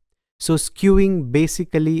y-axis. So skewing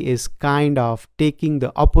basically is kind of taking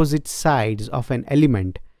the opposite sides of an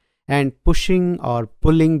element and pushing or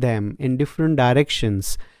pulling them in different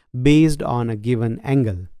directions based on a given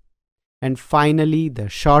angle. And finally, the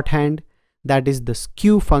shorthand, that is the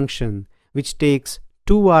skew function, which takes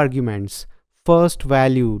two arguments. First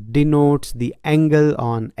value denotes the angle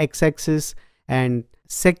on x-axis and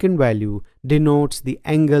second value denotes the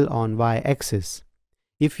angle on y-axis.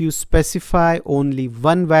 If you specify only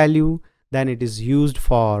one value, then it is used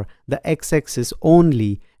for the x-axis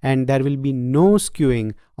only, and there will be no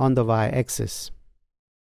skewing on the y-axis.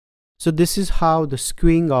 So this is how the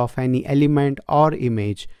skewing of any element or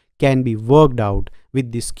image can be worked out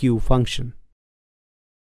with the skew function.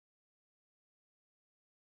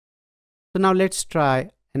 So now let's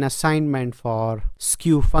try an assignment for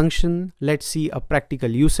skew function. Let's see a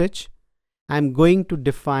practical usage. I'm going to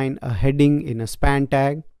define a heading in a span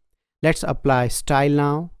tag. Let's apply style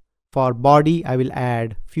now. For body, I will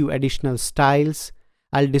add few additional styles.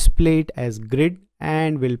 I'll display it as grid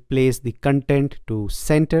and will place the content to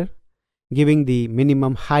center, giving the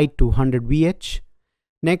minimum height to 100 VH.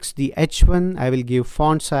 Next, the H1, I will give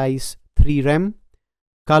font size 3 rem,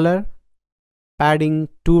 color, padding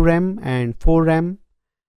 2 rem and 4 rem,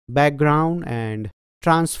 background and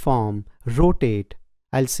transform, rotate,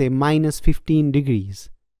 I'll say minus 15 degrees,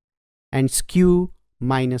 and skew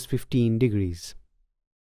minus 15 degrees.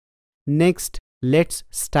 Next, let's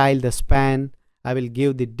style the span. I will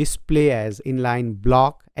give the display as inline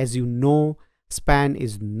block. As you know, span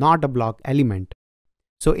is not a block element.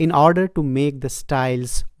 So in order to make the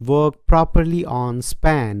styles work properly on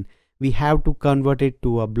span, we have to convert it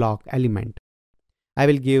to a block element. I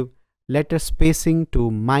will give letter spacing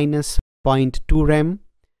to minus 0.2 rem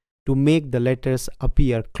to make the letters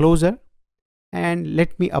appear closer. And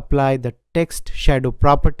let me apply the text shadow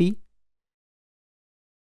property.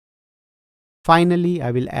 Finally,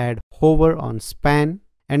 I will add hover on span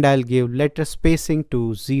and I'll give letter spacing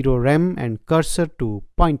to 0 rem and cursor to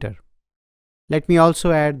pointer. Let me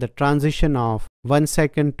also add the transition of 1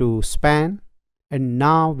 second to span, and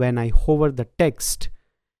now when I hover the text,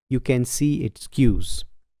 you can see it skews.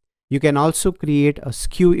 You can also create a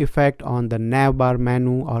skew effect on the navbar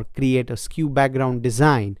menu or create a skew background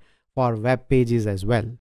design for web pages as well.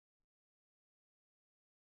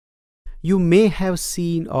 You may have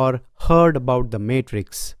seen or heard about the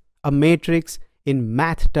matrix. A matrix in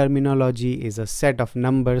math terminology is a set of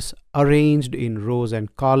numbers arranged in rows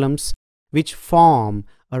and columns which form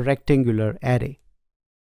a rectangular array.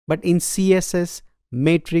 But in CSS,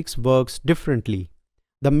 matrix works differently.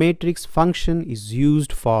 The matrix function is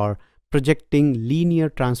used for projecting linear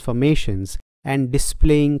transformations and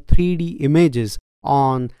displaying 3D images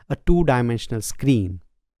on a two-dimensional screen.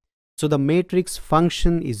 So the matrix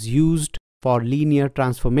function is used for linear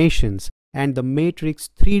transformations and the matrix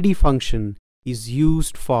 3D function is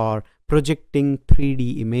used for projecting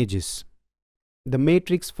 3D images. The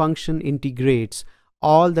matrix function integrates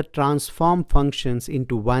all the transform functions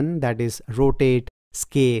into one, that is rotate,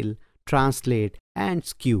 scale, translate, and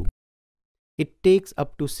skew. It takes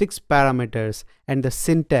up to 6 parameters and the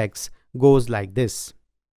syntax goes like this,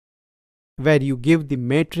 where you give the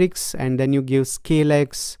matrix and then you give scale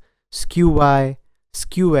x, skew y,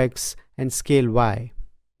 skew x, and scale y.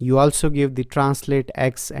 You also give the translate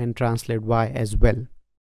x and translate y as well.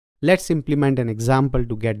 Let's implement an example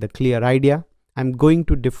to get the clear idea. I'm going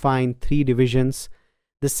to define 3 divisions.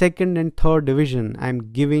 The second and third division,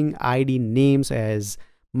 I'm giving ID names as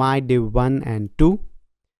my div 1 and 2.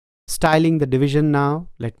 Styling the division now,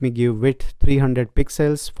 let me give width 300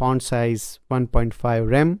 pixels, font size 1.5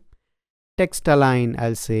 rem. Text align,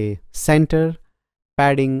 I'll say center,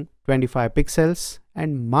 padding 25 pixels,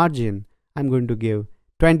 and margin, I'm going to give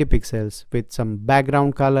 20 pixels with some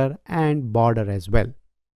background color and border as well.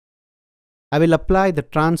 I will apply the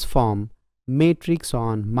transform matrix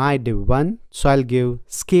on my div 1, so I'll give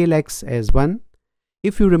scale x as 1.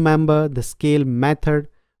 If you remember, the scale method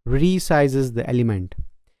resizes the element.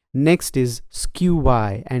 Next is skew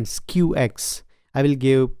y and skew x. I will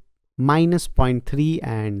give minus 0.3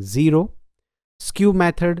 and 0. Skew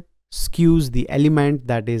method skews the element,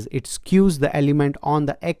 that is, it skews the element on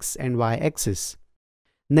the x and y axis.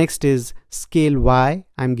 Next is scale y,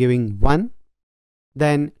 I'm giving 1.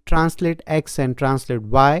 Then translate x and translate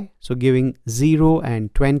y, so giving 0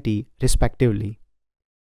 and 20 respectively.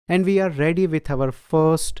 And we are ready with our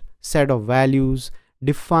first set of values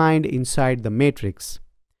defined inside the matrix.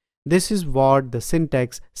 This is what the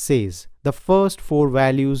syntax says. The first 4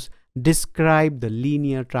 values describe the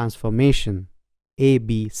linear transformation A,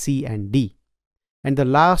 B, C, and D. And the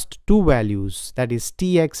last 2 values, that is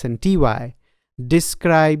tx and ty,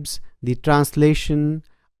 describes the translation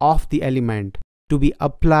of the element to be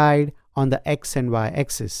applied on the x and y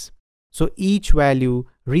axis. So each value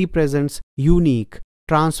represents unique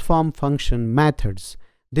transform function methods.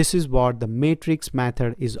 This is what the matrix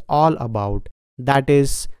method is all about, that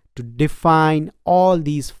is to define all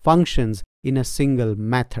these functions in a single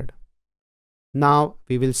method. Now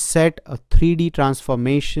we will set a 3D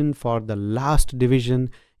transformation for the last division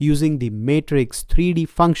using the matrix 3D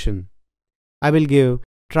function. I will give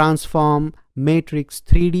transform matrix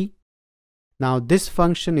 3D. Now this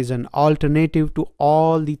function is an alternative to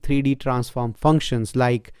all the 3D transform functions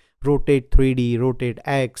like rotate 3D, rotate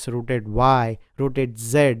X, rotate Y, rotate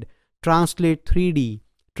Z, translate 3D,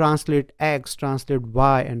 translate X, translate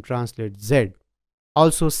Y, and translate Z.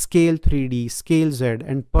 Also scale 3D, scale Z,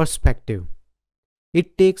 and perspective.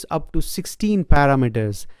 It takes up to 16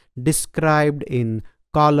 parameters described in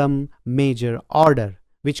column major order,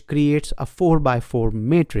 which creates a 4x4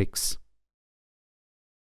 matrix.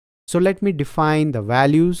 So let me define the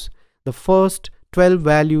values. The first 12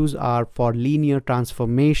 values are for linear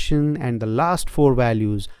transformation and the last 4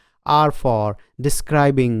 values are for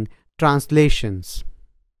describing translations.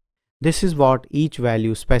 This is what each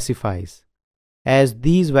value specifies. As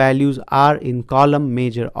these values are in column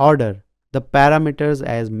major order, the parameters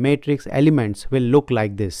as matrix elements will look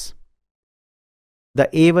like this. The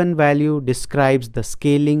A1 value describes the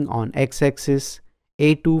scaling on x-axis,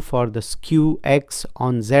 A2 for the skew x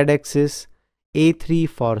on z-axis, A3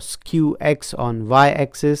 for skew x on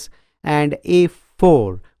y-axis, and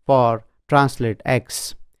A4 for translate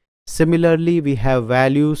x. Similarly, we have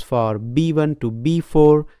values for B1 to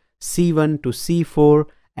B4, C1 to C4,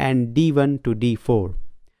 and D1 to D4.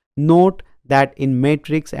 Note that in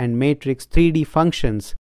matrix and matrix 3D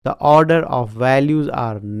functions, the order of values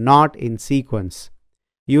are not in sequence.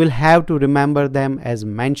 You will have to remember them as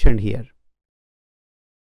mentioned here.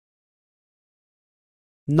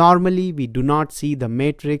 Normally, we do not see the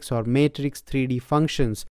matrix or matrix 3D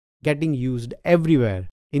functions getting used everywhere.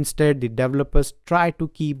 Instead, the developers try to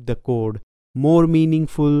keep the code more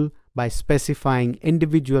meaningful by specifying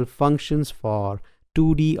individual functions for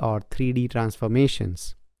 2D or 3D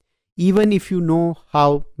transformations. Even if you know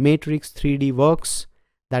how matrix 3D works,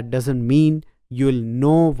 that doesn't mean you'll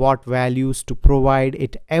know what values to provide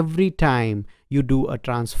it every time you do a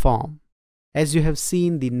transform. As you have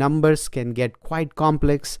seen, the numbers can get quite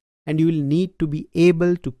complex and you will need to be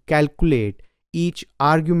able to calculate each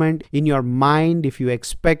argument in your mind if you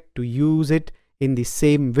expect to use it in the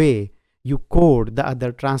same way you code the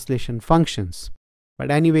other translation functions.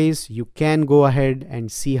 But anyways, you can go ahead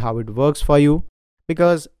and see how it works for you,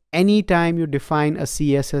 because anytime you define a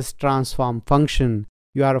CSS transform function,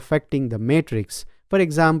 you are affecting the matrix. For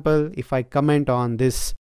example, if I comment on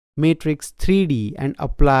this matrix 3D and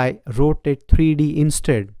apply rotate 3D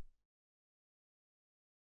instead,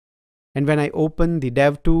 and when I open the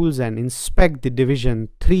DevTools and inspect the division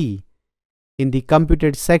 3 in the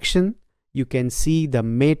computed section, you can see the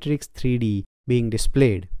matrix 3D being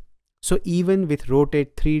displayed. So even with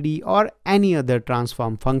rotate 3D or any other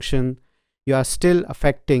transform function, you are still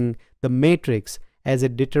affecting the matrix as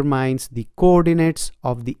it determines the coordinates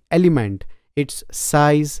of the element, its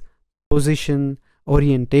size, position,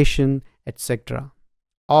 orientation, etc.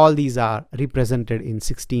 All these are represented in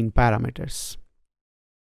 16 parameters.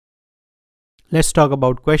 Let's talk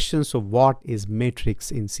about questions of what is matrix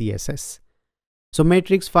in CSS. So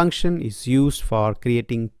matrix function is used for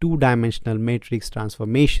creating two-dimensional matrix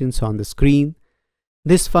transformations on the screen.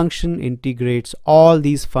 This function integrates all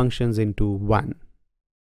these functions into one.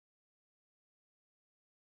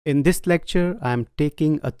 In this lecture, I am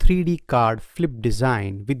taking a 3D card flip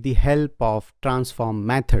design with the help of transform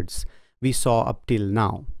methods we saw up till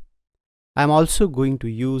now. I am also going to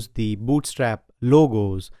use the Bootstrap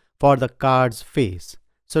logos for the card's face.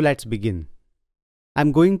 So let's begin.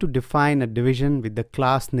 I'm going to define a division with the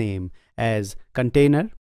class name as container,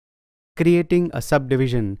 creating a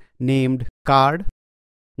subdivision named card.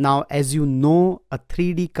 Now, as you know, a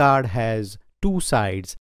 3D card has two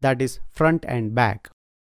sides, that is front and back.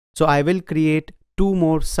 So I will create two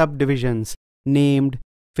more subdivisions named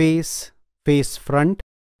face, face front,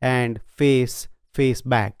 and face, face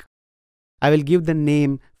back. I will give the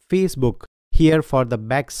name Facebook here for the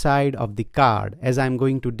back side of the card, as I'm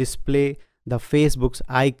going to display the Facebook's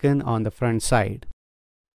icon on the front side.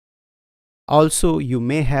 Also, you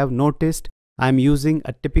may have noticed I'm using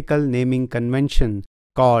a typical naming convention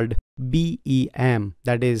called BEM,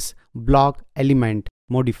 that is block element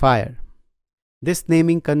modifier. This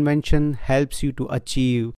naming convention helps you to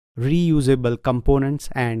achieve reusable components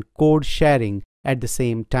and code sharing at the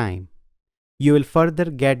same time. You will further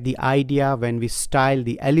get the idea when we style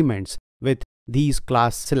the elements with these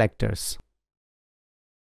class selectors.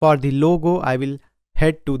 For the logo, I will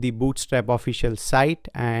head to the Bootstrap official site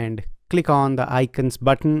and click on the icons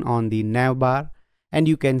button on the navbar, and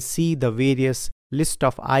you can see the various list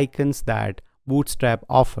of icons that Bootstrap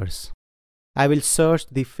offers. I will search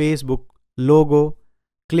the Facebook logo,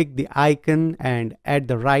 click the icon, and at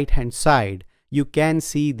the right hand side you can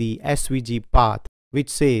see the SVG path which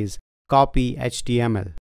says copy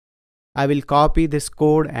HTML. I will copy this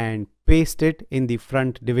code and paste it in the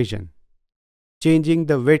front division, changing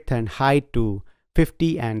the width and height to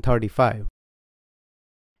 50 and 35.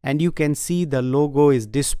 And you can see the logo is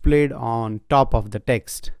displayed on top of the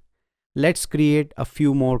text. Let's create a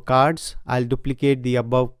few more cards. I'll duplicate the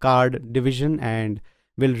above card division and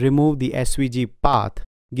will remove the SVG path,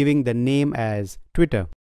 giving the name as Twitter.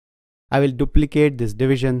 I will duplicate this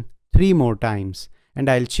division 3 more times and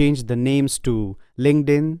I'll change the names to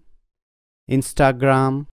LinkedIn,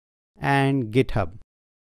 Instagram, and GitHub.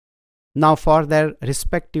 Now for their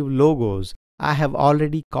respective logos, I have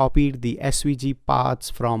already copied the SVG paths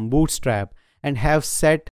from Bootstrap and have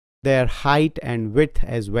set their height and width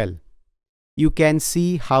as well. You can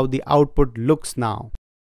see how the output looks now.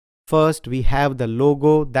 First, we have the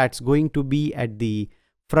logo that's going to be at the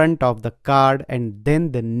front of the card, and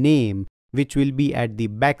then the name which will be at the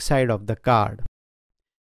back side of the card.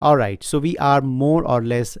 Alright, so we are more or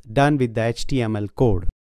less done with the HTML code.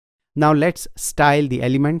 Now let's style the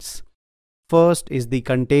elements. First is the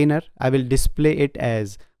container. I will display it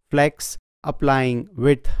as flex, applying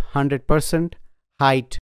width 100%,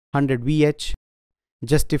 height 100 VH,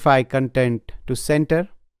 justify content to center,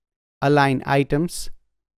 align items,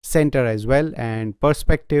 center as well, and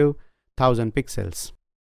perspective 1000 pixels.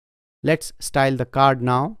 Let's style the card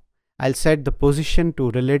now. I'll set the position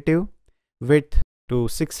to relative, width to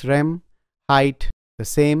 6 rem, height the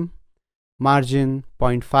same, margin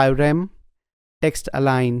 0.5 rem, text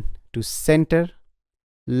align to center,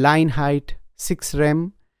 line height 6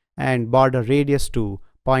 rem, and border radius to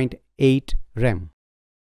 0.8 rem.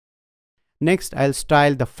 Next, I'll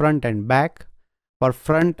style the front and back. For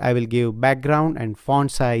front, I will give background and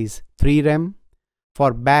font size 3 rem.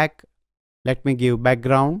 For back, let me give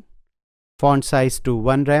background, font size to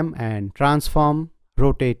 1 rem, and transform,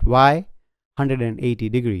 rotate Y 180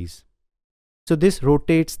 degrees. So this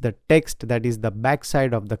rotates the text, that is the back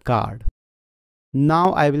side of the card.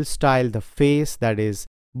 Now I will style the face, that is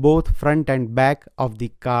both front and back of the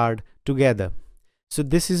card together. So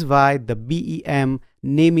this is why the BEM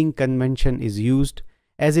naming convention is used,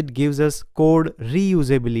 as it gives us code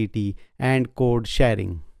reusability and code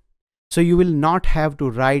sharing. So you will not have to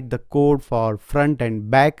write the code for front and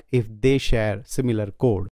back if they share similar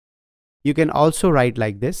code. You can also write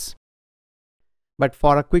like this, but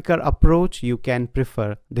for a quicker approach, you can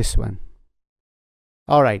prefer this one.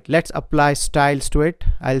 Alright, let's apply styles to it.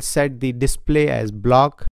 I'll set the display as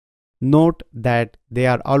block. Note that they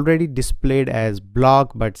are already displayed as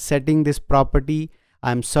block, but setting this property,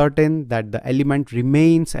 I'm certain that the element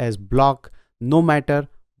remains as block no matter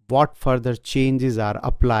what further changes are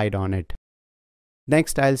applied on it.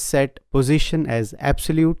 Next, I'll set position as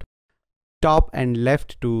absolute, top and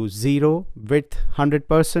left to 0, width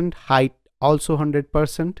 100%, height also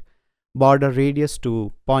 100%, border radius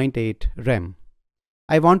to 0.8 rem.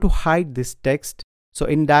 I want to hide this text, so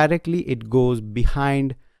indirectly it goes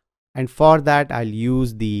behind, and for that I'll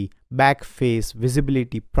use the back face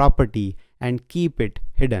visibility property and keep it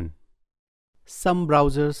hidden. Some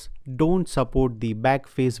browsers don't support the back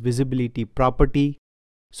face visibility property,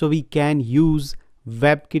 so we can use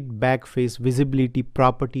WebKit back face visibility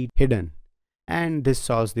property hidden, and this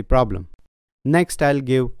solves the problem. Next, I'll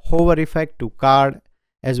give hover effect to card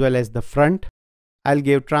as well as the front. I'll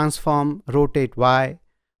give transform rotate Y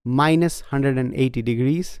minus 180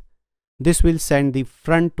 degrees. This will send the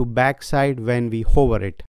front to back side when we hover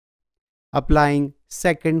it. Applying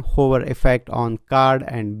second hover effect on card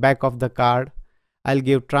and back of the card, I'll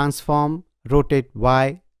give transform rotate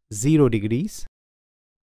Y 0 degrees.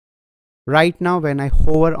 Right now when I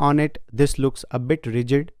hover on it, this looks a bit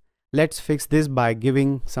rigid. Let's fix this by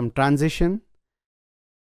giving some transition.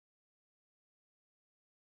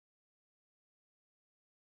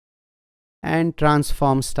 And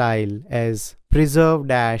transform style as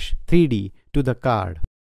preserve-3D to the card.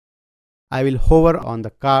 I will hover on the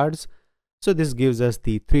cards, so this gives us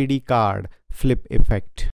the 3D card flip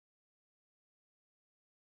effect.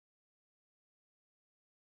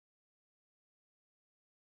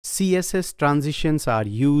 CSS transitions are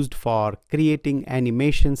used for creating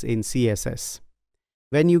animations in CSS.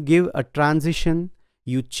 When you give a transition,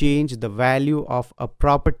 you change the value of a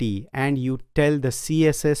property and you tell the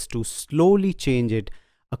CSS to slowly change it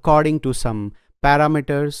according to some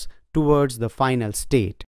parameters towards the final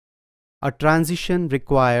state. A transition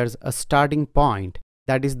requires a starting point,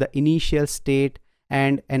 that is the initial state,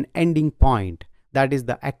 and an ending point, that is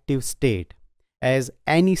the active state, as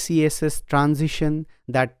any CSS transition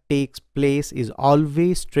that takes place is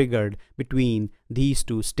always triggered between these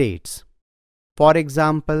two states. For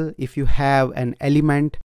example, if you have an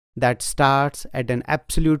element that starts at an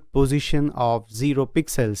absolute position of 0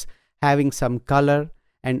 pixels having some color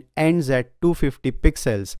and ends at 250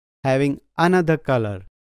 pixels having another color,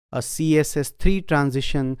 a CSS3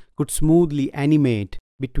 transition could smoothly animate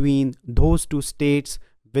between those two states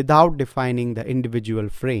without defining the individual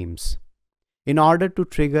frames. In order to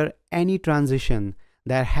trigger any transition,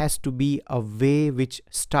 there has to be a way which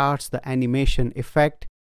starts the animation effect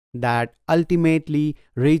that ultimately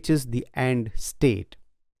reaches the end state.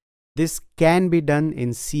 This can be done in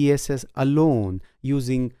CSS alone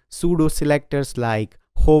using pseudo selectors like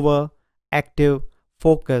hover, active,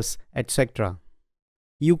 focus, etc.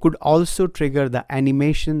 You could also trigger the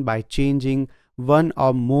animation by changing one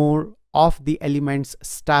or more of the element's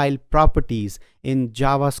style properties in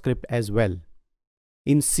JavaScript as well.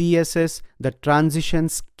 In CSS, the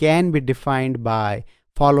transitions can be defined by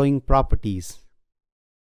following properties.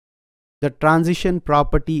 The transition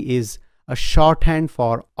property is a shorthand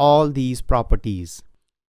for all these properties.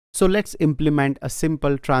 So let's implement a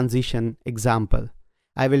simple transition example.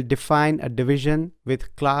 I will define a division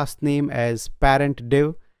with class name as parent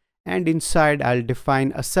div, and inside I'll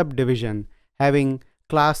define a subdivision having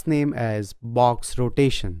class name as box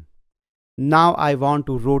rotation. Now I want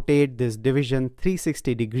to rotate this division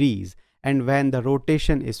 360 degrees and when the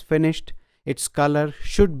rotation is finished, its color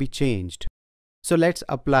should be changed. So let's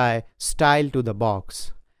apply style to the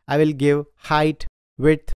box. I will give height,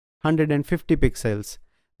 width 150 pixels,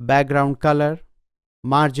 background color,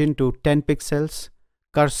 margin to 10 pixels,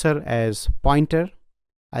 cursor as pointer.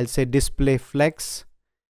 I'll say display flex,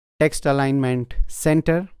 text alignment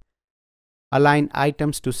center, align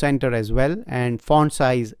items to center as well, and font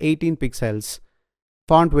size 18 pixels,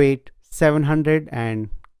 font weight 700 and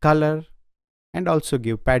color, and also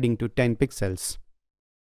give padding to 10 pixels.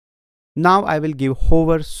 Now I will give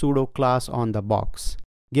hover pseudo class on the box,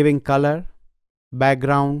 giving color,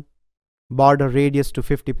 background, border radius to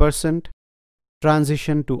 50%,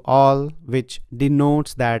 transition to all, which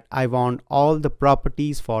denotes that I want all the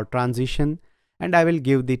properties for transition, and I will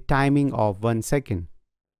give the timing of 1 second.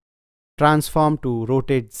 Transform to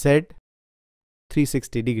rotate Z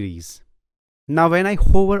 360 degrees. Now when I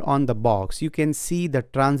hover on the box, you can see the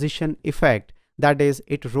transition effect, that is,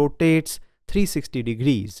 it rotates 360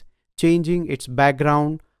 degrees, changing its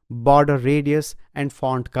background, border radius and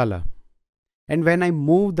font color. And when I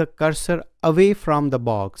move the cursor away from the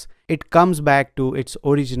box, it comes back to its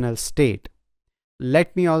original state.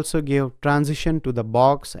 Let me also give transition to the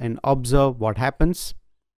box and observe what happens.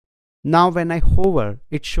 Now when I hover,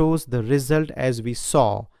 it shows the result as we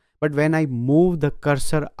saw, but when I move the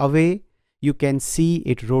cursor away, you can see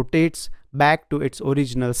it rotates back to its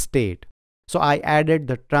original state. So I added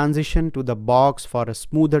the transition to the box for a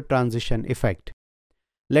smoother transition effect.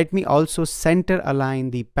 Let me also center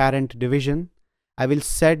align the parent division. I will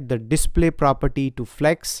set the display property to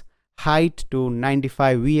flex, height to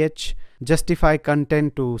 95 VH, justify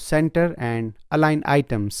content to center, and align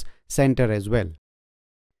items center as well.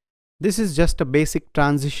 This is just a basic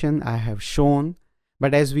transition I have shown,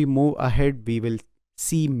 but as we move ahead, we will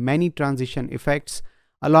see many transition effects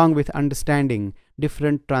along with understanding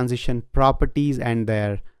different transition properties and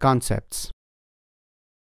their concepts.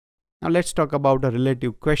 Now let's talk about a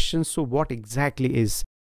relative question. So what exactly is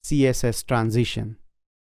CSS transition?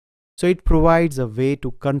 So it provides a way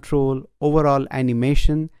to control overall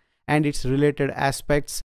animation and its related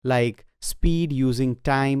aspects like speed using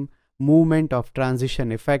time, movement of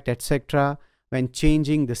transition effect, etc. when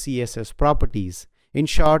changing the CSS properties. In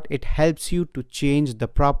short, it helps you to change the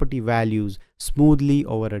property values smoothly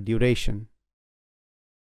over a duration.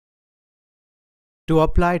 To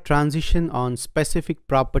apply transition on specific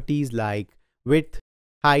properties like width,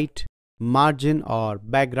 height, margin or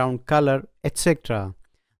background color, etc.,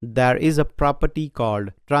 there is a property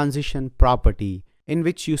called transition property in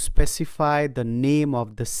which you specify the name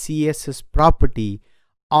of the CSS property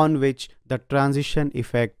on which the transition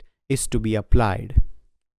effect is to be applied.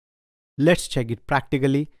 Let's check it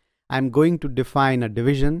practically. I'm going to define a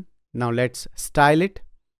division. Now let's style it.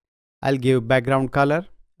 I'll give background color,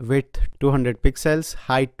 width 200 pixels,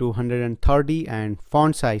 height to 130 and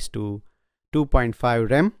font size to 2.5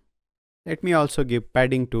 rem. Let me also give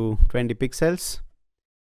padding to 20 pixels.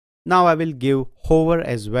 Now I will give hover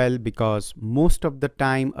as well because most of the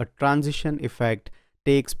time a transition effect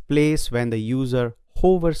takes place when the user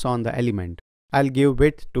hovers on the element. I'll give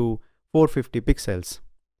width to 450 pixels.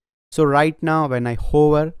 So right now when I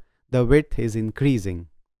hover, the width is increasing.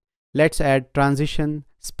 Let's add transition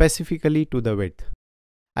specifically to the width.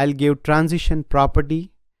 I'll give transition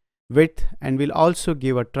property, width, and we'll also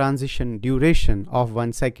give a transition duration of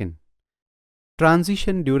 1 second.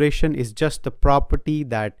 Transition duration is just the property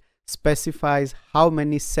that specifies how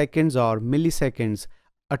many seconds or milliseconds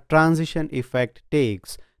a transition effect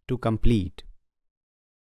takes to complete.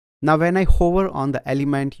 Now when I hover on the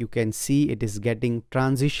element, you can see it is getting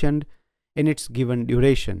transitioned in its given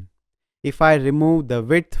duration. If I remove the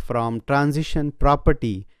width from transition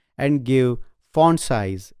property and give font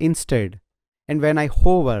size instead, and when I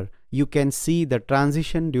hover, you can see the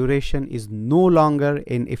transition duration is no longer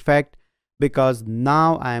in effect because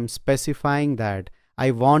now I am specifying that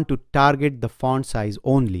I want to target the font size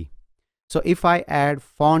only. So if I add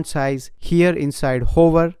font size here inside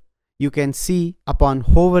hover, you can see upon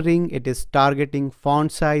hovering it is targeting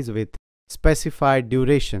font size with specified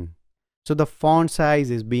duration. So the font size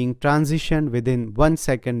is being transitioned within 1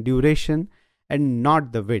 second duration and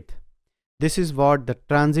not the width. This is what the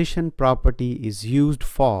transition property is used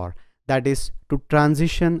for, that is to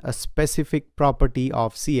transition a specific property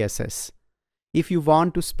of CSS. If you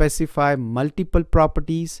want to specify multiple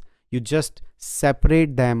properties, you just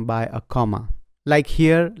separate them by a comma. Like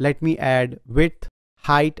here, let me add width,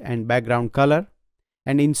 height and background color,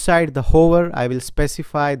 and inside the hover I will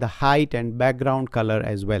specify the height and background color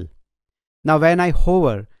as well. Now when I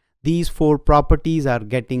hover, these 4 properties are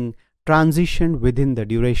getting transitioned within the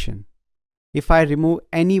duration. If I remove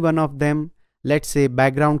any one of them, let's say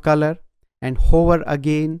background color, and hover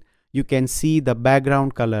again, you can see the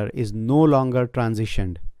background color is no longer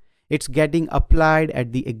transitioned. It's getting applied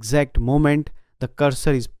at the exact moment the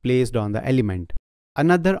cursor is placed on the element.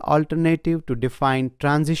 Another alternative to define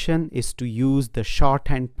transition is to use the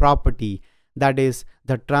shorthand property, that is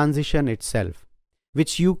the transition itself,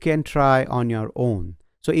 which you can try on your own.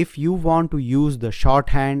 So if you want to use the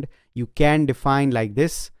shorthand, you can define like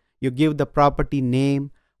this. You give the property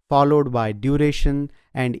name followed by duration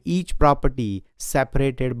and each property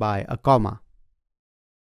separated by a comma.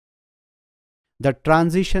 The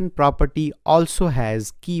transition property also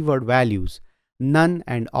has keyword values, none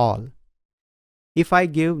and all. If I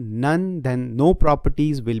give none, then no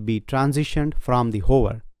properties will be transitioned from the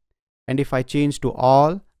hover. And if I change to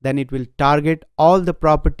all, then it will target all the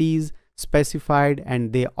properties specified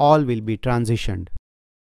and they all will be transitioned.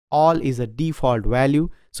 All is a default value,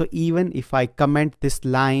 so even if I comment this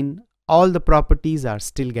line, all the properties are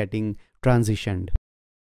still getting transitioned.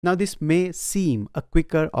 Now this may seem a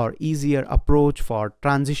quicker or easier approach for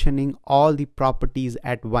transitioning all the properties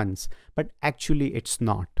at once, but actually it's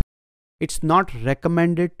not. It's not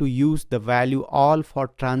recommended to use the value all for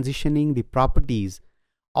transitioning the properties.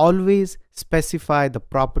 Always specify the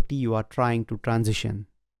property you are trying to transition.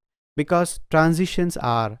 Because transitions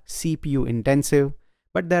are CPU intensive,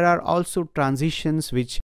 but there are also transitions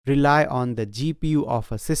which rely on the GPU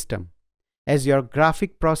of a system, as your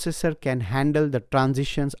graphic processor can handle the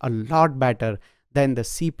transitions a lot better than the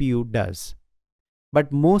CPU does.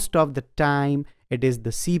 But most of the time, it is the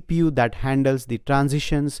CPU that handles the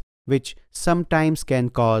transitions, which sometimes can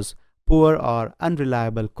cause poor or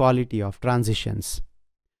unreliable quality of transitions.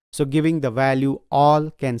 So giving the value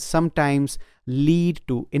all can sometimes lead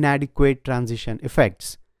to inadequate transition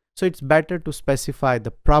effects. So it's better to specify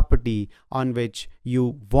the property on which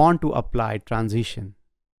you want to apply transition.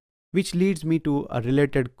 Which leads me to a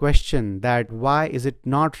related question, that why is it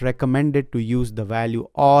not recommended to use the value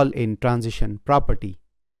all in transition property?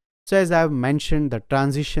 So as I've mentioned, the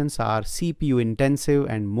transitions are CPU intensive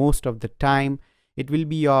and most of the time it will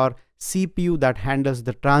be your CPU that handles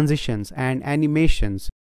the transitions and animations.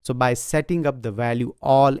 So by setting up the value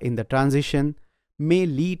all in the transition may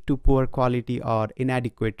lead to poor quality or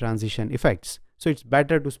inadequate transition effects. So it's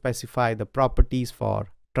better to specify the properties for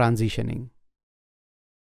transitioning.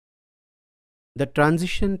 The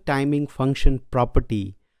transition timing function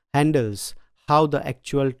property handles how the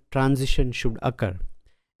actual transition should occur,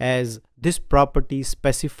 as this property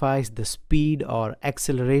specifies the speed or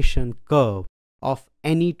acceleration curve of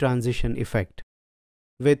any transition effect.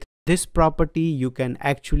 With this property, you can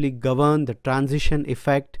actually govern the transition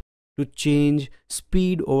effect to change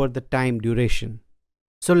speed over the time duration.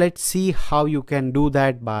 So let's see how you can do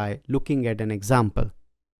that by looking at an example.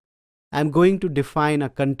 I'm going to define a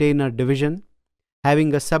container division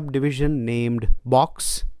having a subdivision named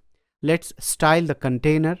box. Let's style the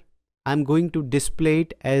container. I'm going to display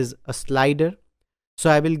it as a slider. So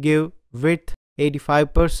I will give width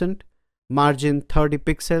 85%, margin 30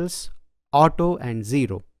 pixels, auto and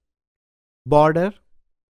 0. Border,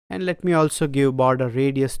 and let me also give border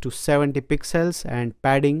radius to 70 pixels and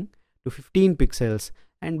padding to 15 pixels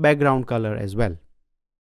and background color as well.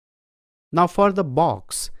 Now for the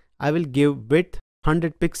box, I will give width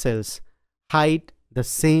 100 pixels, height the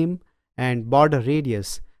same and border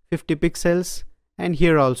radius 50 pixels, and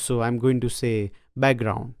here also I'm going to say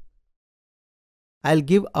background. I'll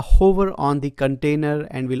give a hover on the container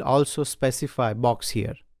and will also specify box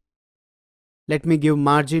here. Let me give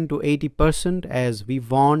margin to 80% as we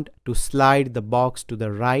want to slide the box to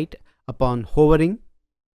the right upon hovering.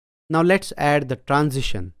 Now let's add the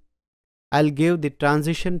transition. I'll give the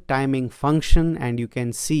transition timing function and you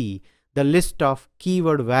can see the list of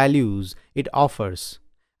keyword values it offers.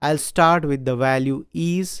 I'll start with the value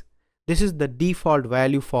ease. This is the default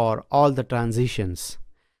value for all the transitions.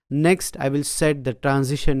 Next, I will set the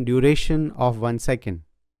transition duration of 1 second.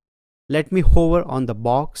 Let me hover on the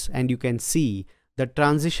box and you can see the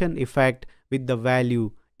transition effect with the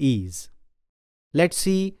value ease. Let's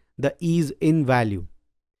see the ease in value.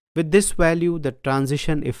 With this value, the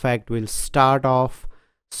transition effect will start off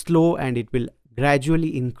slow and it will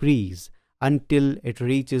gradually increase until it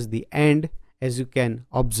reaches the end, as you can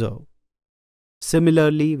observe.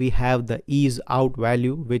 Similarly, we have the ease out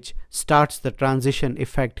value, which starts the transition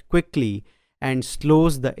effect quickly and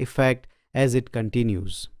slows the effect as it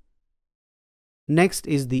continues. Next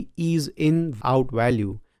is the ease in out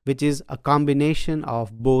value, which is a combination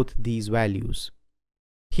of both these values.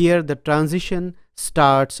 Here the transition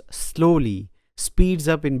starts slowly, speeds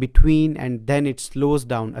up in between, and then it slows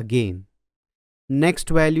down again. Next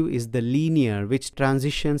value is the linear, which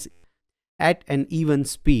transitions at an even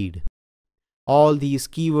speed. All these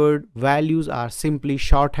keyword values are simply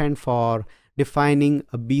shorthand for defining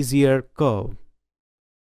a Bezier curve.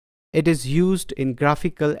 It is used in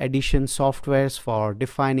graphical edition softwares for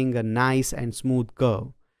defining a nice and smooth curve.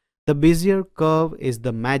 The Bezier curve is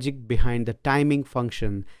the magic behind the timing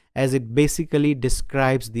function, as it basically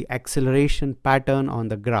describes the acceleration pattern on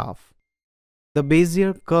the graph. The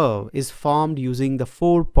Bezier curve is formed using the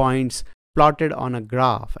 4 points plotted on a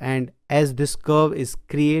graph, and as this curve is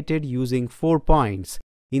created using 4 points,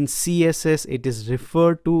 in CSS it is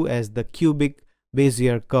referred to as the cubic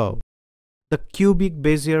Bezier curve. The cubic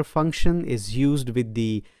Bezier function is used with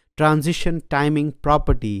the transition timing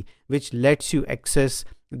property, which lets you access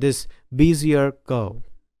this Bezier curve.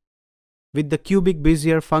 With the cubic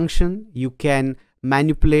Bezier function, you can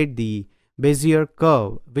manipulate the Bezier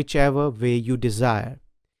curve whichever way you desire,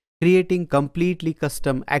 creating completely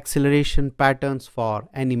custom acceleration patterns for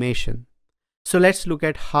animation. So let's look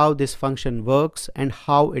at how this function works and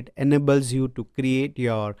how it enables you to create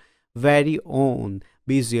your very own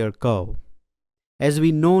Bezier curve. As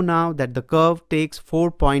we know now that the curve takes 4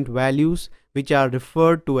 point values, which are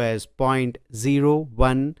referred to as point 0,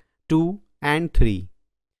 1, 2 and 3.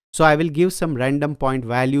 So I will give some random point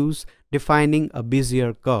values defining a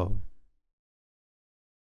Bezier curve.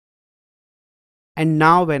 And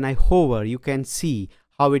now when I hover, you can see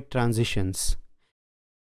how it transitions.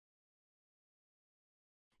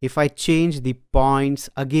 If I change the points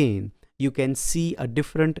again, you can see a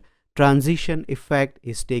different transition effect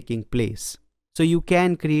is taking place. So you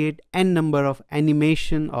can create n number of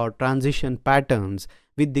animation or transition patterns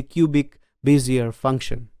with the cubic Bezier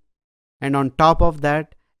function. And on top of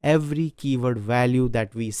that, every keyword value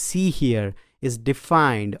that we see here is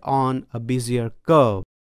defined on a Bezier curve,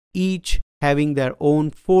 each having their own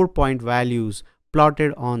 4 point values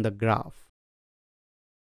plotted on the graph.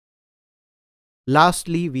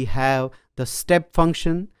 Lastly, we have the step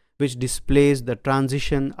function, which displays the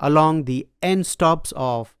transition along the n stops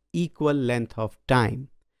of equal length of time.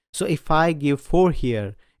 So if I give 4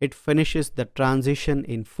 here, it finishes the transition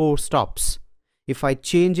in 4 stops. If I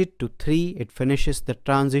change it to 3, it finishes the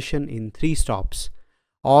transition in 3 stops.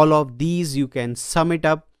 All of these you can sum it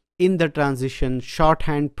up in the transition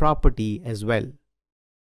shorthand property as well.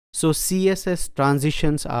 So CSS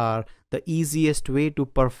transitions are the easiest way to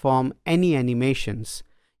perform any animations.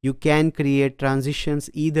 You can create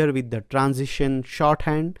transitions either with the transition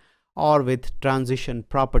shorthand or with transition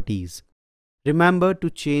properties. Remember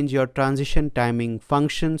to change your transition timing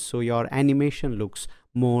function so your animation looks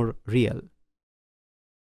more real.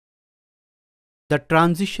 The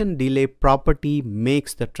transition delay property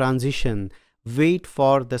makes the transition wait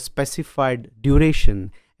for the specified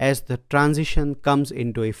duration as the transition comes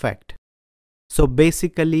into effect. So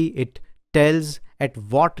basically it tells at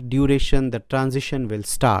what duration the transition will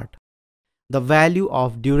start. The value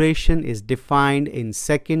of duration is defined in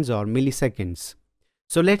seconds or milliseconds.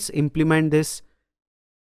 So let's implement this.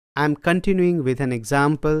 I'm continuing with an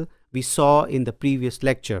example we saw in the previous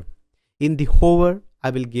lecture. In the hover,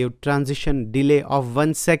 I will give transition delay of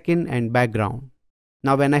 1 second and background.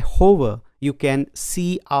 Now when I hover, you can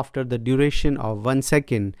see after the duration of 1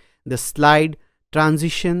 second, the slide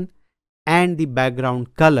transition and the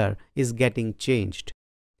background color is getting changed.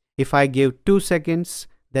 If I give 2 seconds,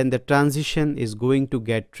 then the transition is going to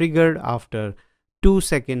get triggered after 2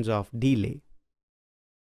 seconds of delay.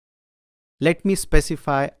 Let me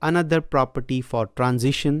specify another property for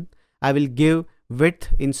transition. I will give width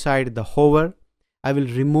inside the hover. I will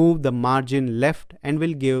remove the margin left and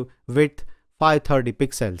will give width 530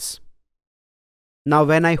 pixels. Now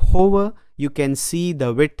when I hover, you can see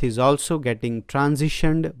the width is also getting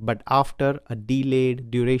transitioned, but after a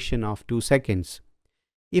delayed duration of 2 seconds.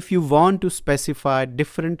 If you want to specify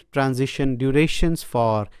different transition durations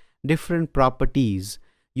for different properties,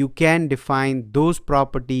 you can define those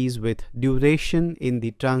properties with duration in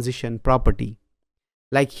the transition property.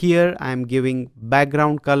 Like here, I am giving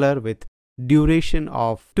background color with duration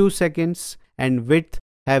of 2 seconds and width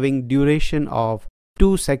having duration of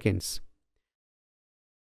 2 seconds.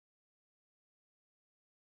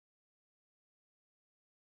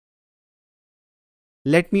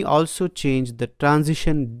 Let me also change the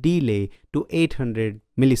transition delay to 800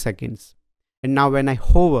 milliseconds. And now when I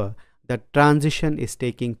hover, the transition is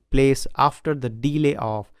taking place after the delay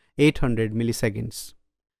of 800 milliseconds.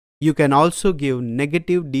 You can also give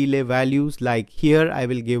negative delay values, like here I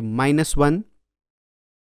will give -1.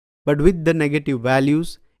 But with the negative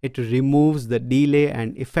values, it removes the delay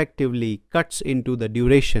and effectively cuts into the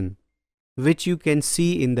duration, which you can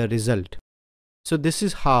see in the result. So this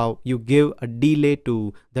is how you give a delay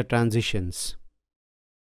to the transitions.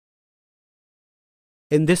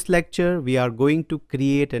 In this lecture, we are going to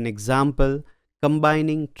create an example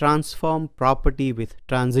combining transform property with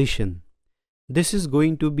transition. This is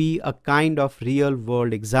going to be a kind of real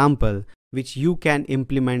world example which you can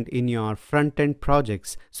implement in your front-end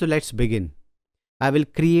projects. So let's begin. I will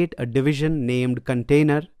create a division named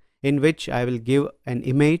container in which I will give an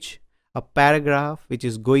image, a paragraph which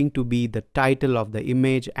is going to be the title of the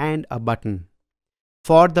image, and a button.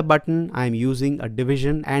 For the button, I am using a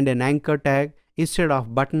division and an anchor tag instead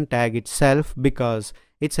of button tag itself because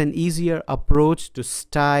it's an easier approach to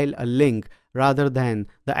style a link rather than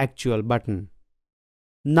the actual button.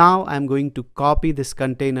 Now I'm going to copy this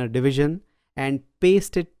container division and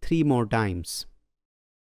paste it 3 more times.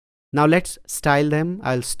 Now let's style them.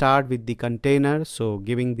 I'll start with the container, so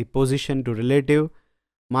giving the position to relative,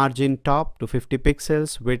 margin top to 50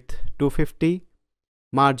 pixels, width 250,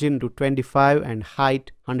 margin to 25 and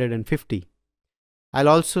height 150. I'll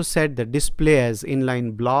also set the display as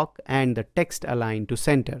inline block and the text align to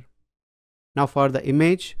center. Now for the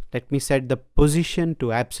image, let me set the position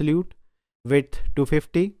to absolute, width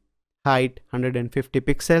 250, height 150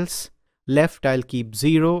 pixels, left I'll keep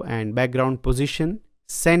 0 and background position,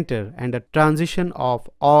 center and a transition of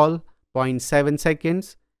all 0.7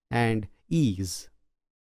 seconds and ease.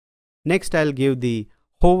 Next I'll give the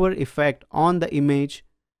hover effect on the image.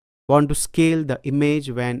 Want to scale the image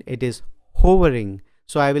when it is hovering,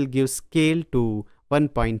 so I will give scale to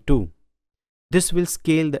 1.2. This will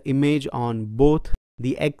scale the image on both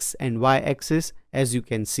the X and Y axis, as you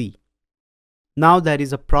can see. Now there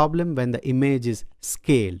is a problem when the image is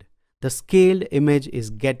scaled. The scaled image is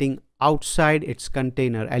getting outside its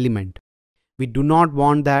container element. We do not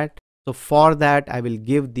want that, so for that I will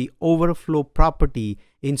give the overflow property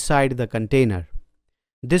inside the container.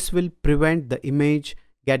 This will prevent the image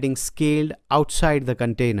getting scaled outside the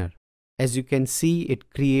container. As you can see,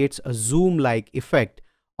 it creates a zoom-like effect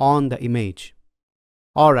on the image.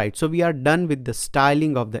 Alright, so we are done with the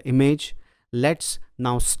styling of the image. Let's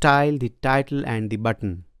now style the title and the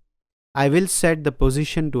button. I will set the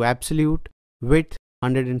position to absolute, width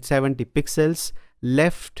 170 pixels,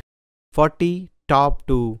 left 40, top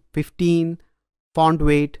to 15, font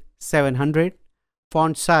weight 700,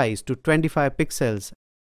 font size to 25 pixels.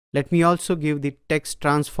 Let me also give the text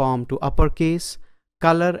transform to uppercase,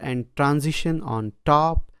 color and transition on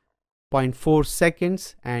top, 0.4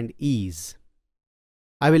 seconds and ease.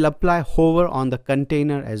 I will apply hover on the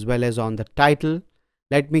container as well as on the title.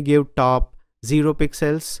 Let me give top 0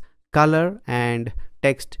 pixels, color and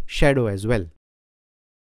text shadow as well.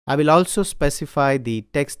 I will also specify the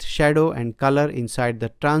text shadow and color inside the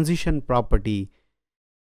transition property.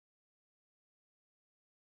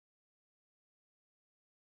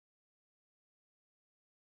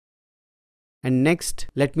 And next,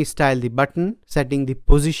 let me style the button, setting the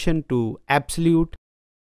position to absolute,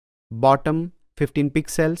 bottom 15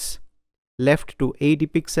 pixels, left to 80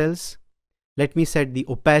 pixels. Let me set the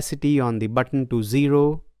opacity on the button to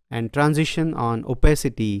 0 and transition on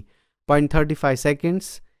opacity 0.35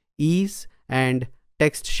 seconds, ease and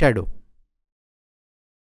text shadow.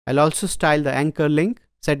 I'll also style the anchor link,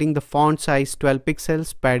 setting the font size 12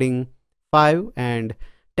 pixels, padding 5 and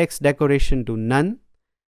text decoration to none,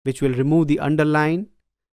 which will remove the underline.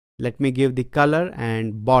 Let me give the color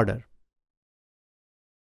and border.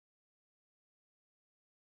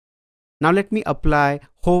 Now let me apply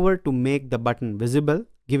hover to make the button visible,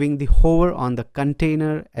 giving the hover on the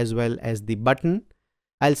container as well as the button.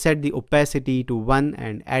 I'll set the opacity to 1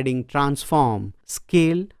 and adding transform,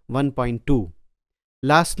 scale 1.2.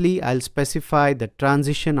 Lastly, I'll specify the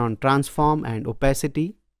transition on transform and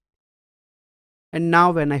opacity. And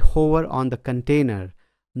now when I hover on the container,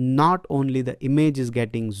 not only the image is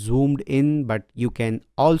getting zoomed in, but you can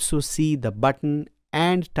also see the button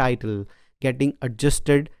and title getting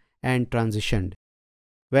adjusted and transitioned.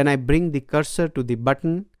 When I bring the cursor to the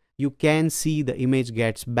button, you can see the image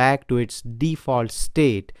gets back to its default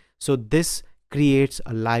state, so this creates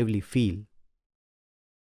a lively feel.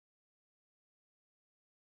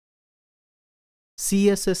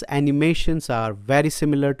 CSS animations are very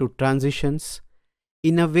similar to transitions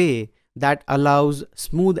in a way that allows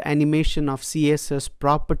smooth animation of CSS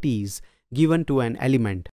properties given to an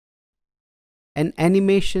element. An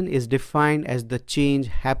animation is defined as the change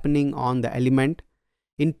happening on the element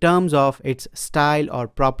in terms of its style or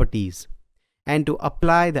properties. And to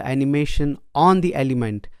apply the animation on the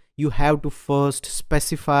element, you have to first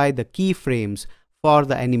specify the keyframes for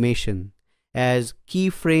the animation, as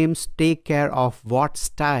keyframes take care of what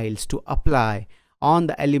styles to apply on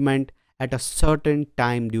the element at a certain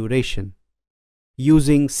time duration.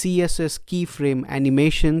 Using CSS keyframe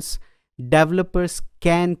animations, developers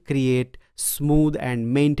can create smooth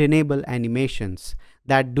and maintainable animations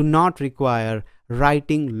that do not require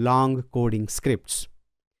writing long coding scripts.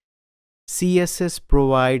 CSS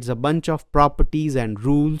provides a bunch of properties and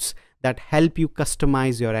rules that help you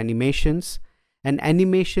customize your animations. An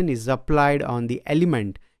animation is applied on the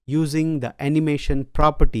element using the animation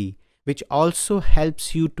property, which also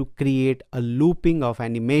helps you to create a looping of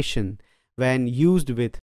animation when used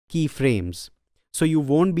with keyframes. So you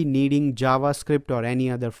won't be needing JavaScript or any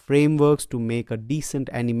other frameworks to make a decent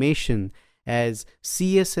animation, as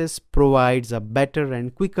CSS provides a better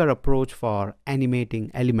and quicker approach for animating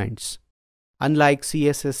elements. Unlike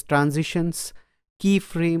CSS transitions,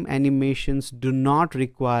 keyframe animations do not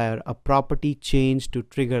require a property change to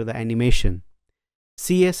trigger the animation.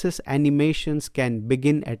 CSS animations can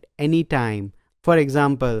begin at any time, for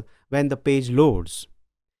example, when the page loads.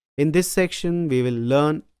 In this section, we will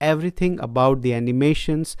learn everything about the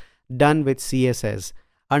animations done with CSS,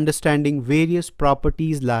 understanding various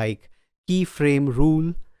properties like keyframe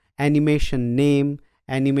rule, animation name,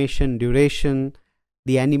 animation duration,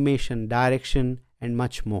 the animation direction, and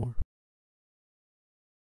much more.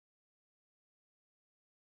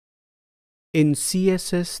 In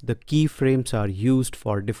CSS, the keyframes are used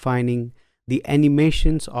for defining the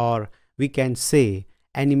animations, or we can say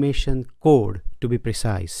animation code to be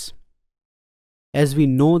precise. As we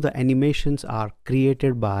know, the animations are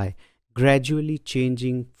created by gradually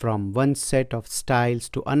changing from one set of styles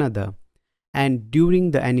to another, and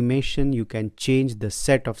during the animation you can change the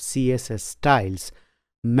set of CSS styles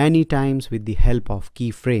many times with the help of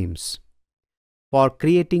keyframes. For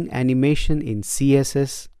creating animation in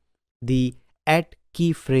CSS, the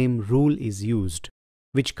 @keyframe rule is used,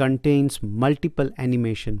 which contains multiple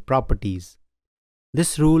animation properties.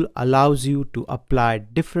 This rule allows you to apply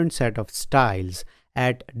different set of styles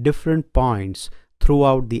at different points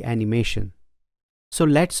throughout the animation. So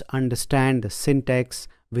let's understand the syntax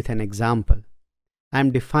with an example.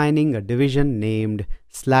 I'm defining a division named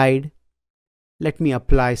slide. Let me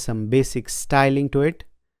apply some basic styling to it.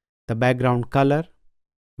 The background color,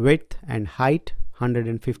 width and height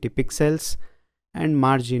 150 pixels, and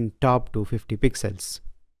margin top to 50 pixels.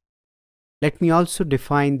 Let me also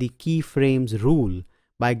define the keyframes rule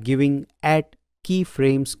by giving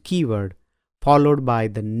 @keyframes keyword followed by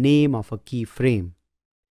the name of a keyframe.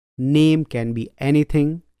 Name can be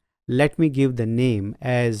anything. Let me give the name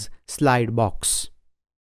as slide box.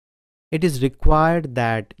 It is required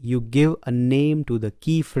that you give a name to the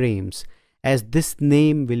keyframes, as this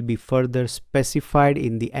name will be further specified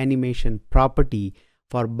in the animation property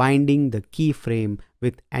for binding the keyframe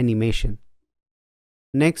with animation.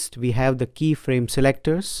 Next, we have the keyframe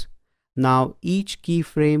selectors. Now each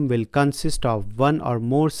keyframe will consist of one or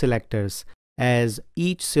more selectors, as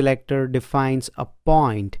each selector defines a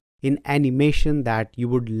point in animation that you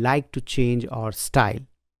would like to change or style.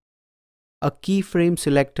 A keyframe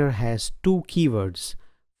selector has two keywords,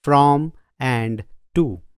 from and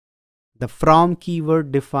to. The from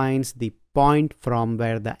keyword defines the point from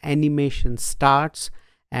where the animation starts,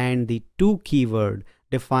 and the to keyword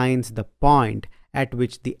defines the point at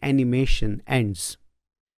which the animation ends.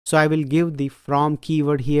 So I will give the from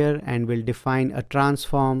keyword here and will define a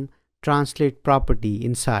transform translate property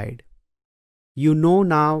inside. You know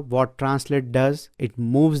now what translate does. It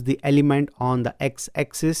moves the element on the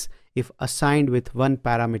x-axis if assigned with one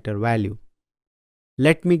parameter value.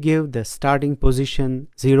 Let me give the starting position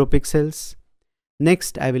 0 pixels.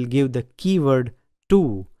 Next, I will give the keyword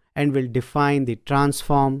to and will define the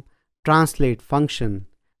transform translate function.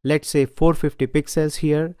 Let's say 450 pixels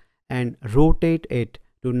here, and rotate it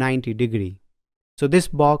to 90 degree. So this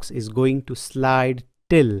box is going to slide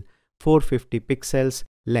till 450 pixels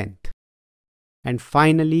length. And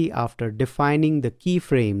finally, after defining the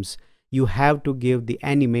keyframes, you have to give the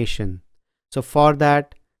animation. So for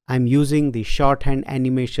that, I'm using the shorthand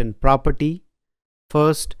animation property.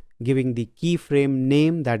 First, giving the keyframe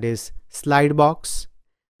name, that is slide box,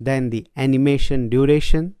 then the animation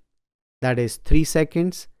duration, that is 3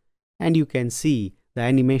 seconds, and you can see the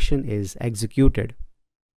animation is executed.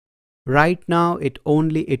 Right now it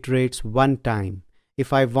only iterates one time.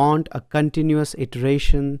 If I want a continuous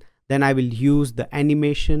iteration, then I will use the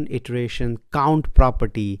animation iteration count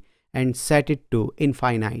property and set it to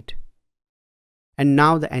infinite. And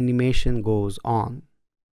now the animation goes on.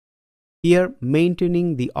 Here,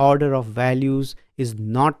 maintaining the order of values is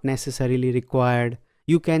not necessarily required.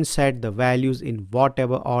 You can set the values in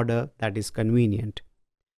whatever order that is convenient.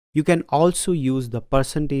 You can also use the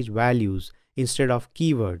percentage values instead of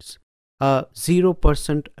keywords. A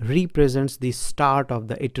 0% represents the start of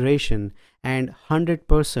the iteration and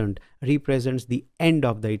 100% represents the end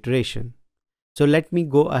of the iteration. So let me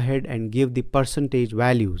go ahead and give the percentage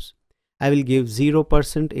values. I will give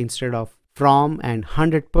 0% instead of from and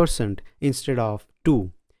 100% instead of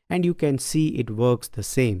to, and you can see it works the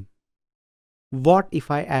same. What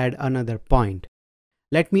if I add another point?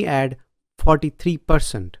 Let me add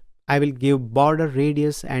 43%. I will give border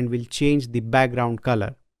radius and will change the background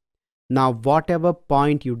color. Now whatever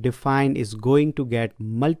point you define is going to get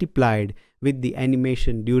multiplied with the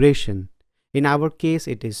animation duration. In our case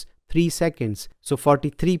it is 3 seconds, so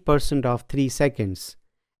 43% of 3 seconds.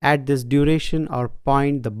 At this duration or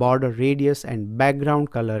point, the border radius and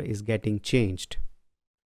background color is getting changed.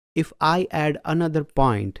 If I add another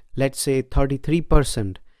point, let's say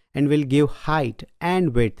 33%, and will give height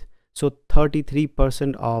and width, so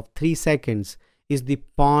 33% of 3 seconds is the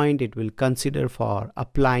point it will consider for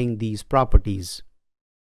applying these properties.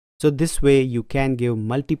 So this way you can give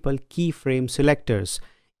multiple keyframe selectors,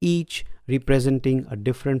 each representing a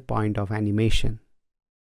different point of animation.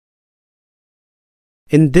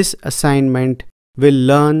 In this assignment, we'll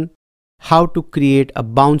learn how to create a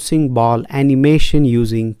bouncing ball animation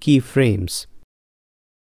using keyframes.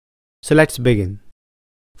 So let's begin.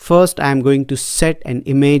 First, I am going to set an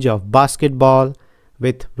image of basketball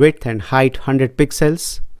with width and height 100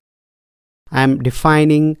 pixels. I am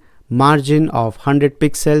defining margin of 100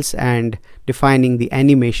 pixels and defining the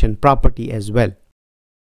animation property as well.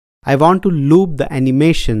 I want to loop the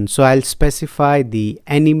animation, so I'll specify the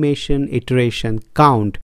animation iteration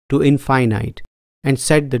count to infinite and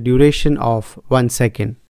set the duration of 1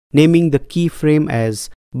 second, naming the keyframe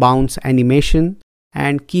as bounce animation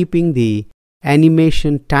and keeping the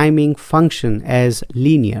animation timing function as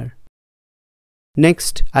linear.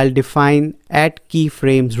 Next, I'll define add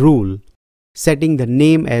keyframes rule, setting the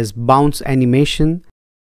name as bounce animation,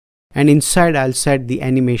 and inside I'll set the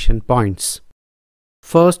animation points.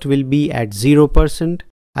 First will be at 0%,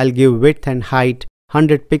 I'll give width and height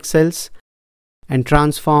 100 pixels and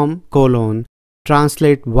transform :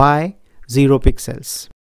 translate y 0 pixels.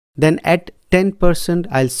 Then at 10%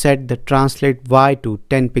 I'll set the translate y to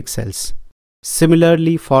 10 pixels.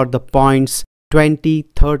 Similarly for the points 20,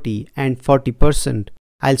 30 and 40%,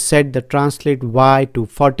 I'll set the translate y to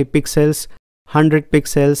 40 pixels, 100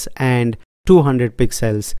 pixels and 200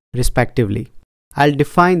 pixels respectively. I'll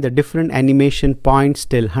define the different animation points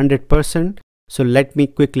till 100%, so let me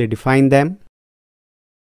quickly define them.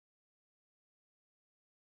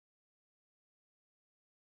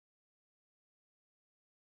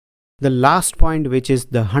 The last point, which is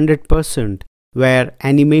the 100% where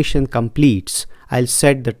animation completes, I'll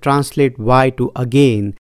set the translate y to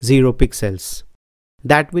again 0 pixels.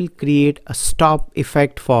 That will create a stop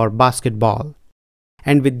effect for basketball.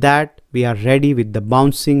 And with that, we are ready with the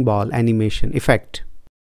bouncing ball animation effect.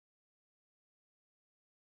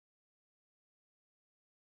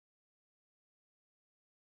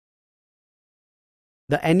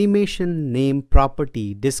 The animation name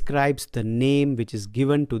property describes the name which is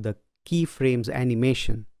given to the keyframes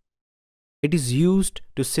animation. It is used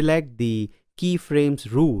to select the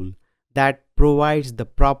keyframes rule that provides the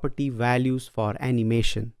property values for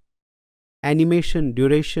animation. Animation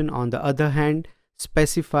duration, on the other hand,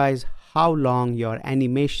 specifies how long your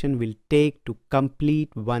animation will take to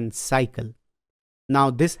complete one cycle.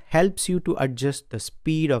 Now this helps you to adjust the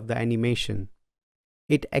speed of the animation.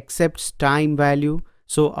 It accepts time value,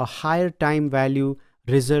 so a higher time value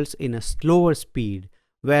results in a slower speed,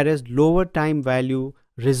 whereas lower time value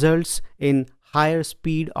results in higher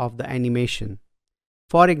speed of the animation.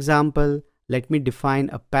 For example, let me define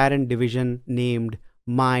a parent division named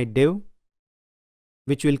myDiv,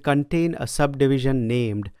 which will contain a subdivision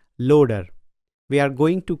named loader. We are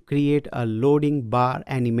going to create a loading bar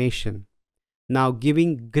animation. Now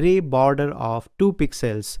giving gray border of 2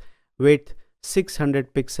 pixels with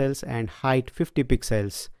 600 pixels and height 50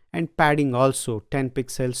 pixels and padding also 10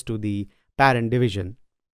 pixels to the parent division.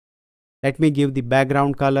 Let me give the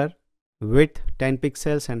background color, width 10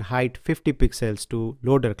 pixels and height 50 pixels to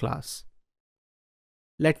loader class.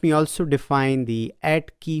 Let me also define the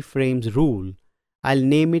add keyframes rule. I'll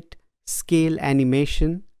name it scale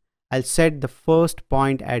animation. I'll set the first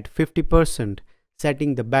point at 50%,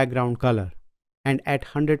 setting the background color. And at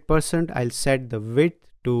 100%, I'll set the width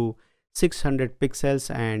to 600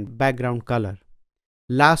 pixels and background color.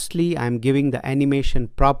 Lastly, I'm giving the animation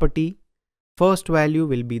property. First value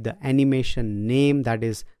will be the animation name, that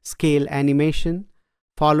is scale animation,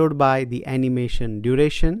 followed by the animation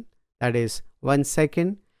duration, that is 1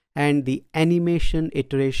 second, and the animation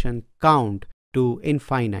iteration count to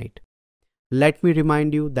infinite. Let me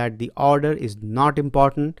remind you that the order is not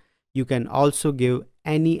important. You can also give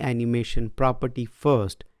any animation property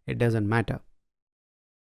first, it doesn't matter.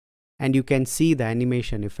 And you can see the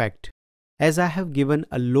animation effect. As I have given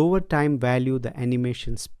a lower time value, the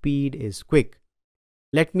animation speed is quick.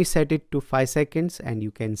 Let me set it to 5 seconds and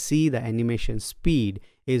you can see the animation speed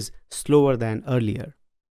is slower than earlier.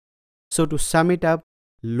 So to sum it up,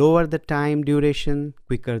 lower the time duration,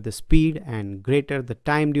 quicker the speed, and greater the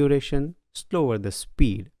time duration, slower the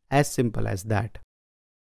speed. As simple as that.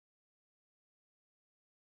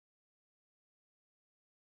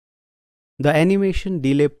 The animation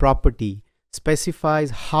delay property specifies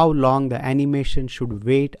how long the animation should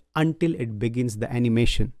wait until it begins the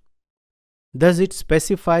animation. Thus, it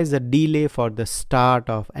specifies a delay for the start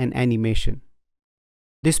of an animation.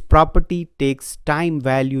 This property takes time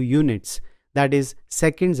value units, that is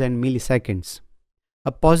seconds and milliseconds.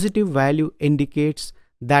 A positive value indicates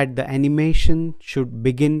that the animation should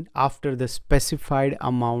begin after the specified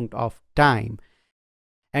amount of time,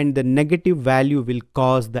 and the negative value will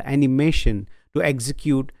cause the animation to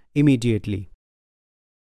execute immediately.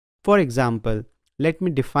 For example, let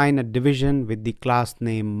me define a division with the class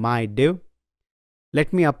name myDiv.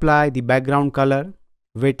 Let me apply the background color,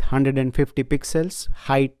 width 150 pixels,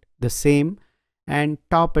 height the same, and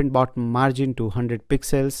top and bottom margin to 100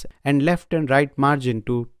 pixels and left and right margin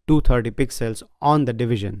to 230 pixels on the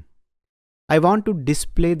division. I want to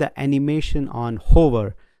display the animation on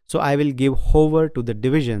hover, so I will give hover to the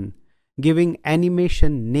division, giving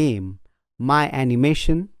animation name my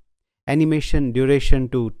animation, animation duration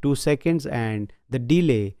to 2 seconds and the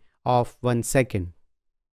delay of 1 second.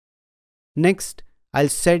 Next, I'll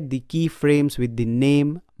set the keyframes with the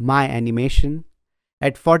name my animation.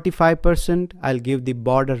 At 45%, I'll give the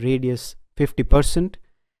border radius 50%,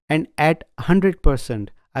 and at 100%,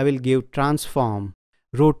 I will give transform,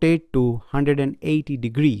 rotate to 180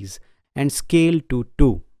 degrees and scale to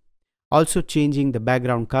 2, also changing the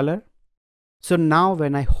background color. So now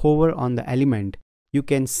when I hover on the element, you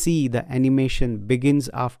can see the animation begins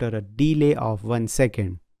after a delay of 1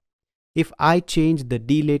 second. If I change the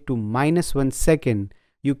delay to -1 second,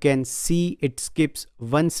 you can see it skips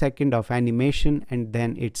 1 second of animation and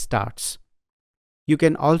then it starts. You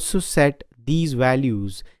can also set these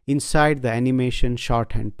values inside the animation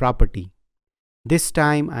shorthand property. This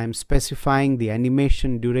time I am specifying the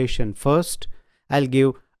animation duration first. I'll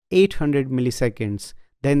give 800 milliseconds,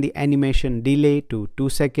 then the animation delay to 2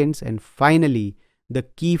 seconds, and finally the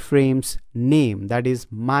keyframes name, that is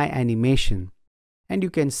my animation. And you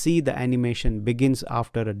can see the animation begins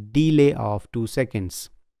after a delay of 2 seconds.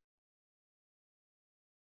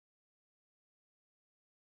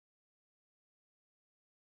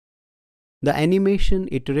 The animation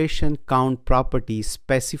iteration count property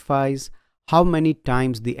specifies how many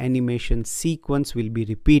times the animation sequence will be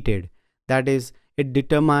repeated. That is, it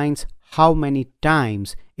determines how many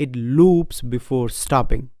times it loops before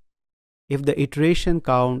stopping. If the iteration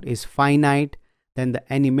count is finite, then the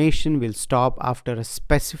animation will stop after a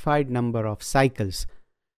specified number of cycles.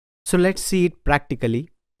 So let's see it practically.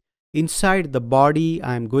 Inside the body,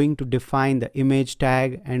 I am going to define the image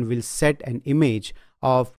tag and will set an image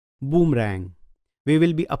of boomerang. We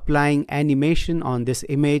will be applying animation on this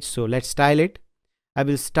image, so let's style it. I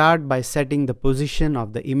will start by setting the position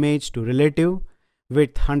of the image to relative,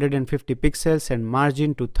 width 150 pixels and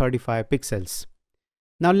margin to 35 pixels.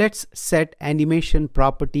 Now let's set animation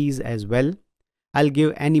properties as well. I'll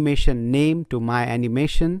give animation name to my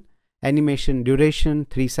animation, animation duration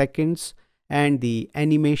 3 seconds, and the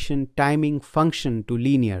animation timing function to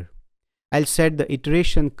linear. I'll set the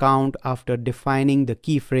iteration count after defining the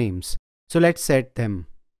keyframes. So let's set them.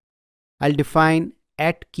 I'll define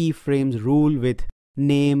at keyframes rule with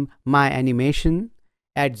name my animation.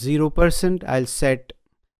 At 0%, I'll set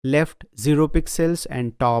left 0 pixels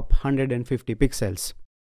and top 150 pixels.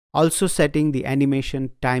 Also setting the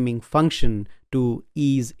animation timing function to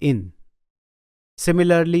ease in.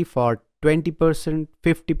 Similarly, for 20%,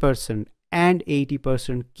 50% and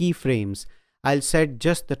 80% keyframes, I'll set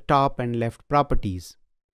just the top and left properties.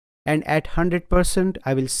 And at 100%,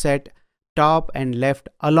 I will set top and left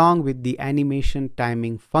along with the animation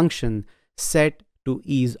timing function set to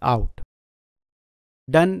ease out.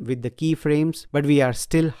 Done with the keyframes, but we are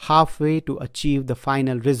still halfway to achieve the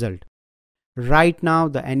final result. Right now,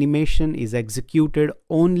 the animation is executed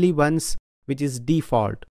only once, which is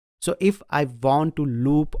default. So if I want to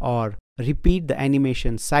loop or repeat the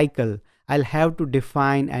animation cycle, I'll have to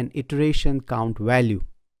define an iteration count value.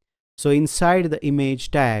 So inside the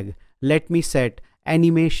image tag, let me set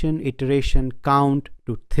animation iteration count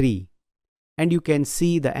to 3. And you can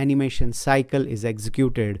see the animation cycle is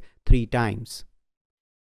executed 3 times.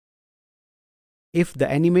 If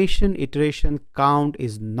the animation iteration count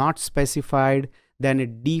is not specified, then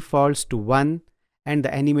it defaults to 1 and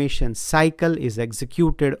the animation cycle is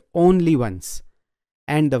executed only once,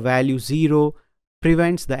 and the value 0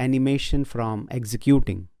 prevents the animation from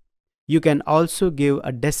executing. You can also give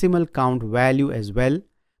a decimal count value as well,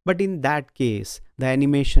 but in that case, the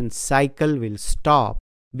animation cycle will stop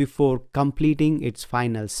before completing its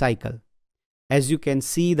final cycle. As you can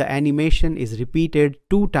see, the animation is repeated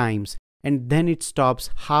 2 times and then it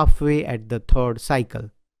stops halfway at the 3rd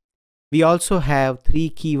cycle. We also have 3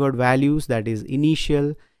 keyword values, that is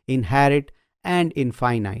initial, inherit, and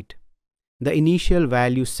infinite. The initial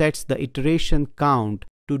value sets the iteration count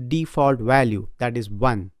to default value, that is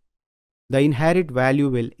 1. The inherit value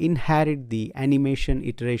will inherit the animation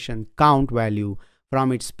iteration count value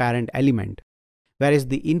from its parent element, whereas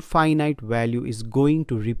the infinite value is going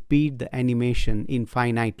to repeat the animation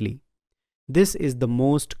infinitely. This is the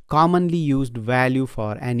most commonly used value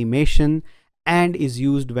for animation and is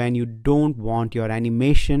used when you don't want your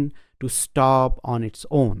animation to stop on its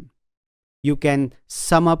own. You can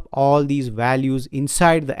sum up all these values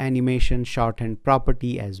inside the animation shorthand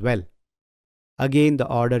property as well. Again, the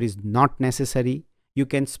order is not necessary. You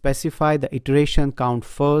can specify the iteration count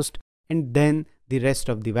first and then the rest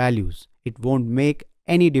of the values. It won't make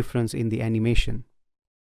any difference in the animation.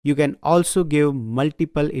 You can also give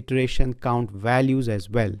multiple iteration count values as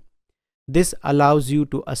well. This allows you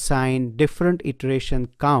to assign different iteration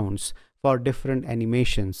counts for different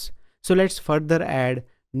animations. So let's further add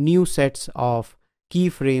new sets of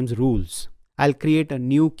keyframes rules. I'll create a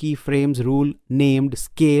new keyframes rule named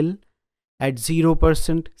scale. At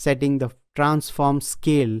 0%, setting the transform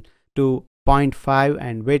scale to 0.5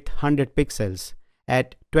 and width 100 pixels.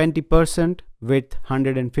 At 20%, width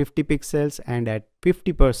 150 pixels, and at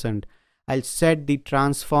 50%, I'll set the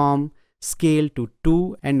transform scale to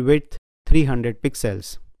 2 and width 300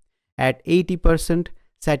 pixels. At 80%,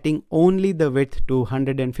 setting only the width to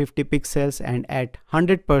 150 pixels, and at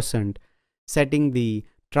 100%, setting the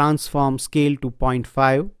transform scale to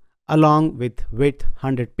 0.5 along with width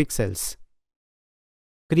 100 pixels.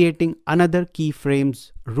 Creating another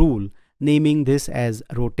keyframes rule, naming this as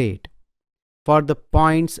rotate. For the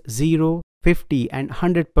points 0, 50 and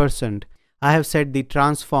 100%, I have set the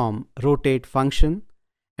transform rotate function,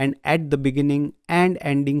 and at the beginning and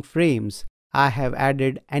ending frames, I have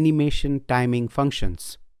added animation timing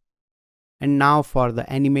functions. And now for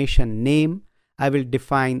the animation name, I will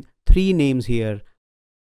define 3 names here.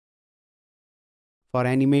 For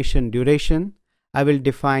animation duration, I will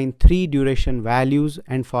define 3 duration values,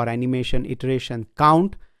 and for animation iteration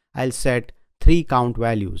count, I'll set 3 count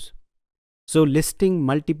values. So listing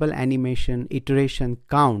multiple animation iteration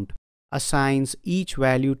count assigns each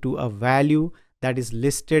value to a value that is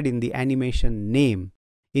listed in the animation name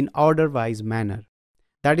in order-wise manner.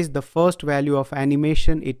 That is, the first value of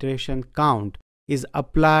animation iteration count is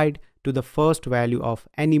applied to the first value of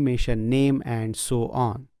animation name and so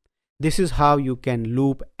on. This is how you can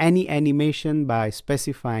loop any animation by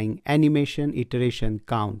specifying animation iteration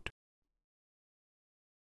count.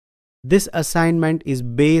 This assignment is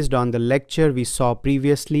based on the lecture we saw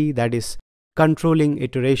previously, that is controlling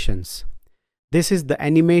iterations. This is the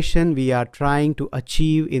animation we are trying to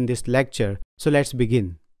achieve in this lecture, so let's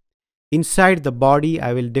begin. Inside the body,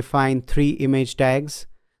 I will define 3 image tags.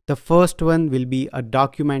 The first one will be a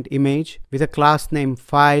document image with a class name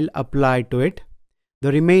file applied to it.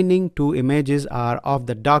 The remaining 2 images are of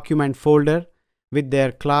the document folder with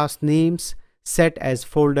their class names set as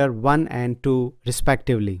folder 1 and 2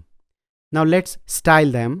 respectively. Now let's style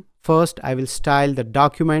them. First, I will style the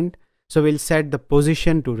document. So we'll set the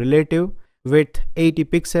position to relative, width 80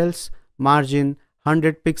 pixels, margin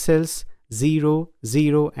 100 pixels, 0,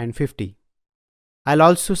 0 and 50. I'll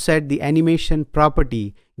also set the animation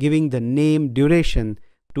property giving the name duration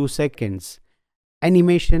 2 seconds,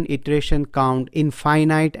 animation iteration count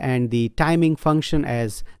infinite, and the timing function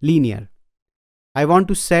as linear. I want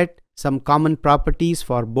to set some common properties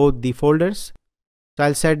for both the folders. So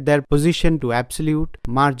I'll set their position to absolute,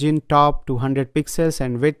 margin top to 100 pixels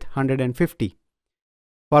and width 150.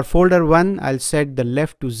 For folder 1, I'll set the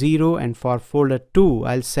left to 0, and for folder 2,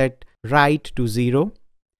 I'll set right to 0.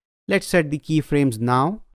 Let's set the keyframes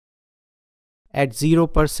now. At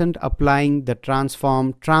 0%, applying the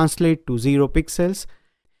transform translate to 0 pixels.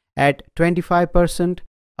 At 25%,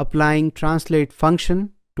 applying translate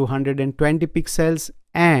function to 120 pixels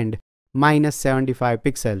and minus 75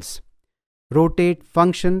 pixels. Rotate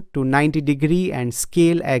function to 90 degree and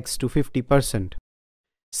scale X to 50%.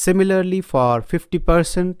 Similarly, for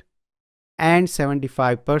 50% and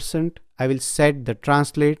 75%, I will set the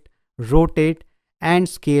translate rotate, and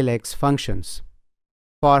scale X functions.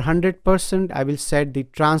 For 100%, I will set the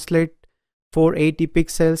translate 480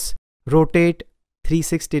 pixels, rotate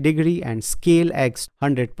 360 and scale X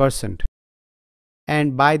 100%.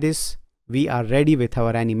 And by this, we are ready with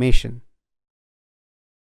our animation.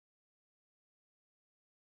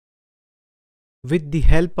 With the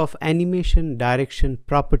help of animation direction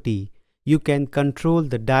property, you can control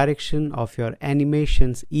the direction of your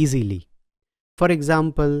animations easily. For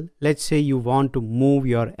example, let's say you want to move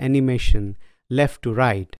your animation left to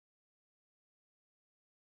right,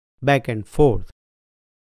 back and forth,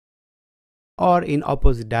 or in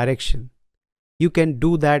opposite direction. You can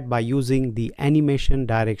do that by using the animation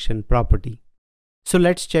direction property. So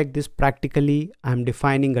let's check this practically. I'm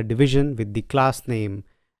defining a division with the class name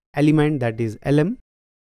element, that is LM,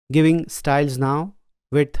 giving styles now,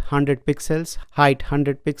 width 100 pixels, height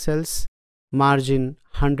 100 pixels, margin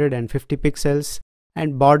 150 pixels,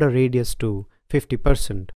 and border radius to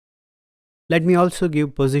 50%. Let me also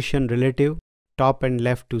give position relative, top and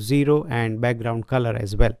left to 0, and background color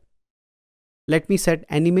as well. Let me set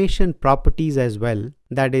animation properties as well,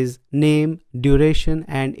 that is name, duration,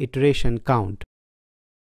 and iteration count.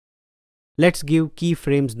 Let's give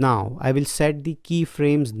keyframes now. I will set the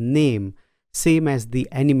keyframes name same as the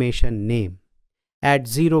animation name. At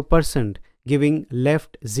 0%, giving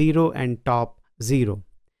left 0 and top 0.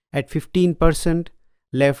 At 15%,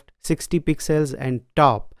 left 60 pixels and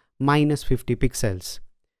top minus 50 pixels.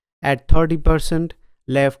 At 30%,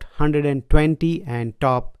 left 120 and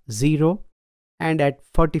top 0. And at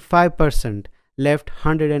 45%, left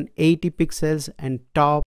 180 pixels and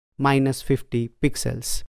top minus 50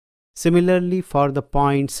 pixels. Similarly, for the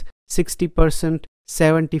points 60%,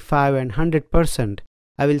 75 and 100%,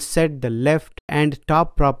 I will set the left and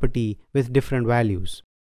top property with different values.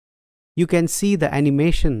 You can see the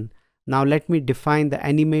animation. Now let me define the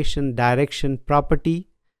animation direction property.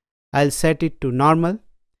 I'll set it to normal.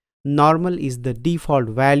 Normal is the default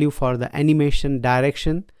value for the animation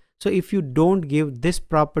direction. So if you don't give this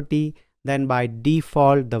property, then by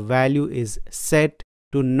default the value is set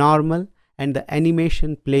to normal and the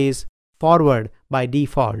animation plays forward by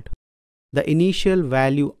default. The initial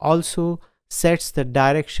value also sets the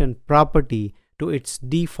direction property to its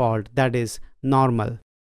default, that is normal.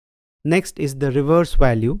 Next is the reverse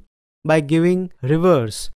value. By giving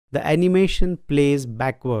reverse, the animation plays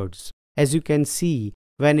backwards. As you can see,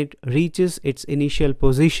 when it reaches its initial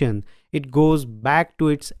position, it goes back to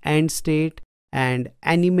its end state and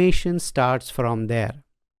animation starts from there.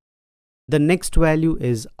 The next value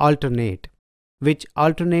is alternate, which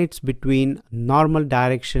alternates between normal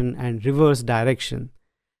direction and reverse direction.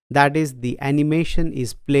 That is, the animation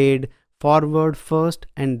is played forward first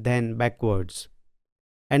and then backwards.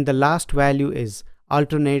 And the last value is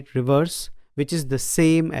alternate reverse, which is the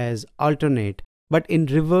same as alternate, but in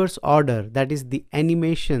reverse order. That is, the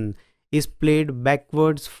animation is played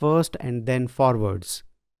backwards first and then forwards.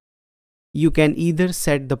 You can either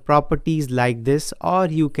set the properties like this, or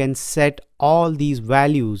you can set all these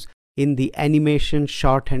values in the animation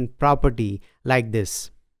shorthand property like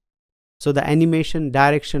this. So the animation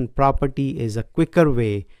direction property is a quicker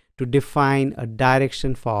way to define a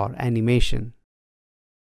direction for animation.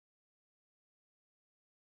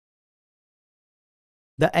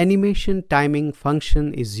 The animation timing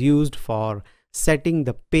function is used for setting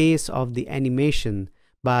the pace of the animation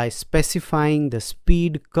by specifying the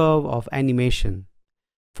speed curve of animation.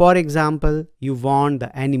 For example, you want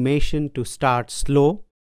the animation to start slow,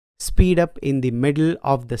 speed up in the middle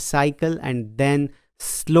of the cycle, and then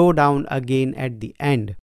slow down again at the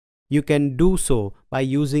end. You can do so by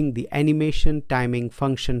using the animation timing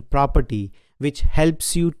function property, which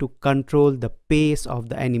helps you to control the pace of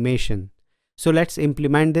the animation. So let's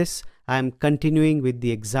implement this. I am continuing with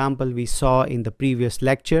the example we saw in the previous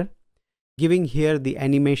lecture, giving here the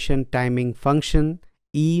animation timing function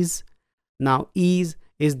ease. Now ease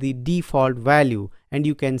is the default value, and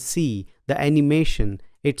you can see the animation.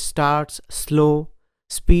 It starts slow,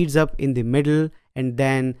 speeds up in the middle, and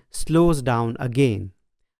then slows down again.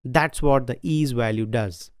 That's what the ease value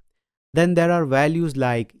does. Then there are values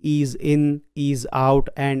like ease in, ease out,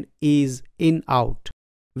 and ease in out,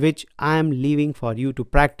 which I am leaving for you to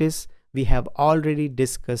practice. We have already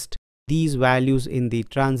discussed these values in the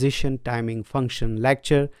transition timing function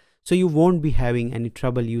lecture, so you won't be having any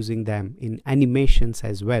trouble using them in animations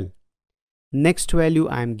as well. Next value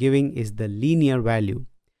I am giving is the linear value.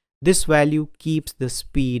 This value keeps the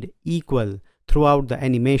speed equal throughout the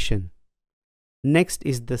animation. Next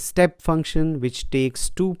is the step function, which takes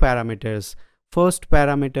two parameters. First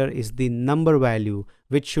parameter is the number value,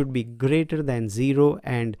 which should be greater than 0,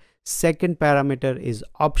 and second parameter is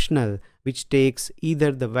optional, which takes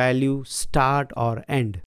either the value start or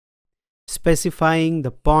end, specifying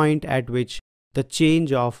the point at which the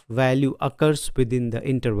change of value occurs within the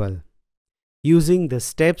interval. Using the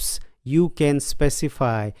steps, you can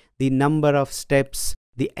specify the number of steps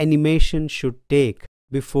the animation should take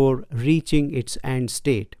before reaching its end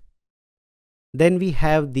state. Then we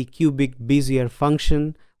have the cubic Bezier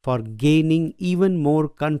function for gaining even more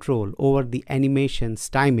control over the animation's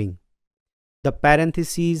timing. The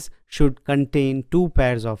parentheses should contain 2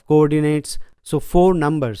 pairs of coordinates, so 4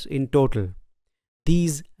 numbers in total.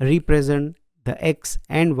 These represent the x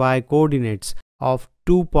and y coordinates of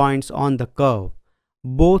 2 points on the curve.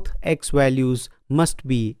 Both x values must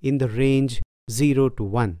be in the range 0 to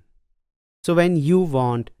 1. So when you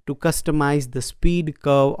want to customize the speed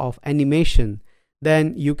curve of animation,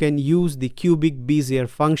 then you can use the cubic Bezier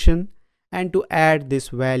function, and to add this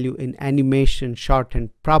value in animation shorthand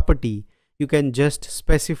property, you can just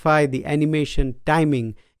specify the animation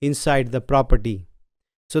timing inside the property.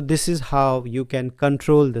 So this is how you can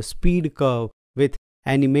control the speed curve with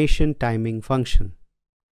animation timing function.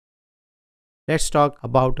 Let's talk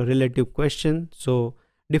about a relative question. So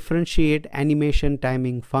differentiate animation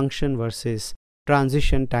timing function versus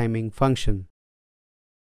transition timing function.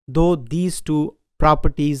 Though these two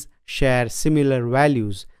properties share similar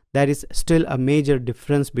values, there is still a major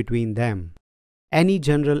difference between them. Any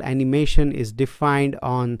general animation is defined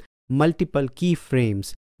on multiple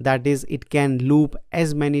keyframes, that is, it can loop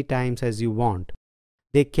as many times as you want.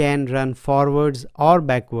 They can run forwards or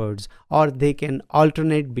backwards, or they can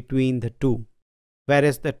alternate between the two.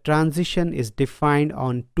 Whereas the transition is defined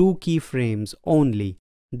on 2 keyframes only,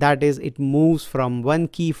 that is, it moves from one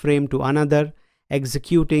keyframe to another,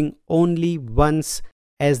 executing only once,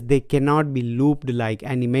 as they cannot be looped like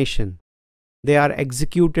animation. They are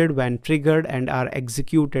executed when triggered and are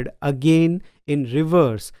executed again in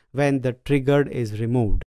reverse when the triggered is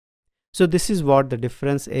removed. So this is what the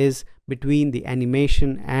difference is between the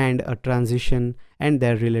animation and a transition and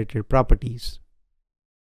their related properties.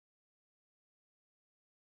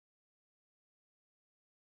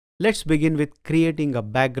 Let's begin with creating a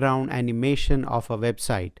background animation of a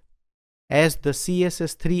website. As the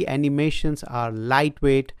CSS3 animations are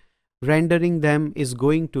lightweight, rendering them is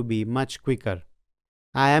going to be much quicker.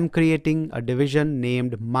 I am creating a division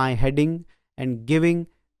named My Heading and giving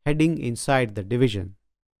heading inside the division.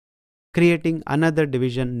 Creating another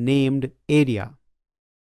division named Area.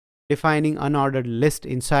 Defining unordered list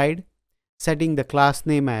inside. Setting the class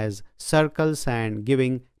name as circles and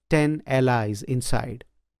giving 10 allies inside.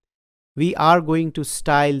 We are going to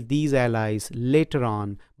style these allies later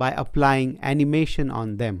on by applying animation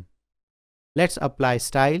on them. Let's apply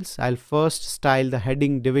styles. I'll first style the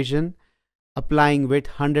heading division, applying width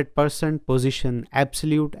 100%, position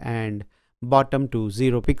absolute, and bottom to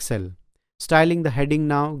 0 pixel. Styling the heading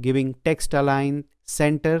now, giving text align,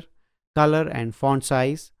 center, color and font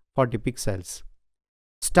size 40 pixels.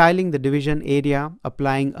 Styling the division area,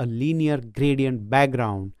 applying a linear gradient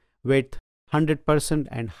background with 100%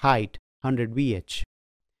 and height 100 VH.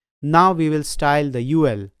 Now we will style the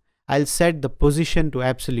UL. I'll set the position to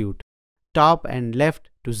absolute, top and left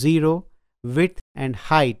to 0, width and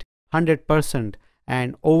height 100%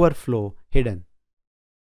 and overflow hidden.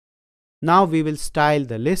 Now we will style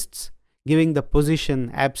the lists, giving the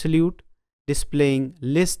position absolute, displaying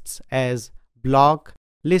lists as block,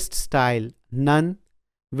 list style none,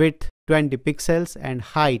 width 20 pixels and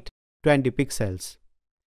height 20 pixels.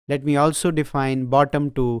 Let me also define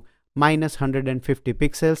bottom to minus 150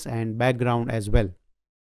 pixels and background as well.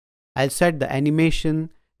 I'll set the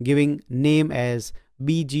animation, giving name as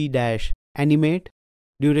bg-animate,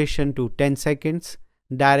 duration to 10 seconds,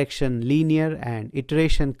 direction linear and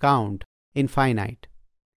iteration count infinite.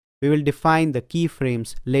 We will define the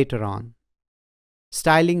keyframes later on.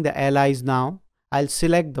 Styling the allies now, I'll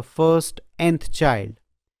select the first nth child,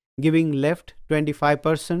 giving left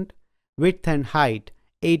 25%, width and height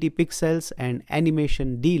 80 pixels and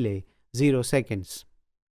animation delay 0 seconds.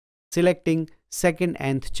 Selecting second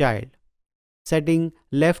nth child, setting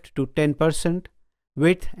left to 10%,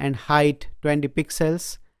 width and height 20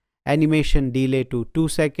 pixels, animation delay to 2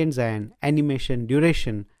 seconds and animation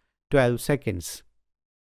duration 12 seconds.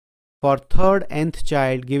 For third nth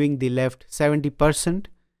child, giving the left 70%,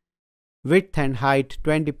 width and height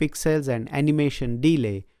 20 pixels and animation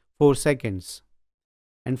delay 4 seconds.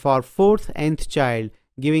 And for fourth nth child,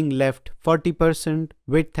 giving left 40%,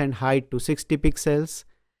 width and height to 60 pixels,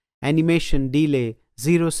 animation delay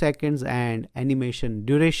 0 seconds and animation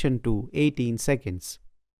duration to 18 seconds.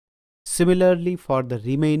 Similarly, for the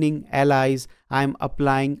remaining allies, I am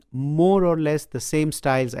applying more or less the same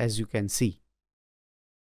styles as you can see.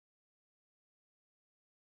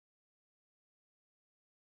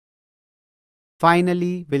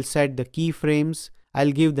 Finally, we'll set the keyframes.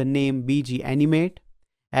 I'll give the name BG Animate.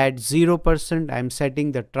 At 0%, I'm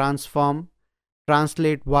setting the transform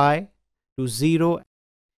translate Y to 0.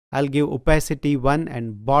 I'll give opacity 1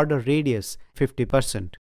 and border radius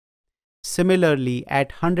 50%. Similarly,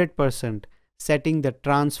 at 100%, setting the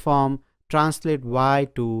transform translate Y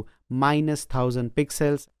to -1000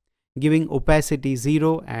 pixels, giving opacity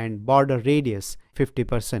 0 and border radius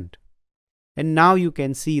 50%. And now you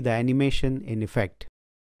can see the animation in effect.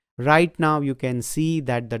 Right now you can see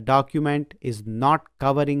that the document is not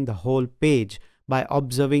covering the whole page by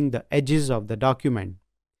observing the edges of the document.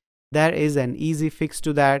 There is an easy fix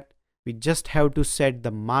to that. We just have to set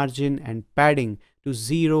the margin and padding to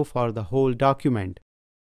 0 for the whole document.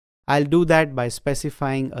 I'll do that by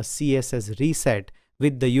specifying a CSS reset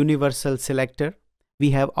with the universal selector.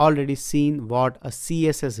 We have already seen what a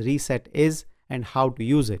CSS reset is and how to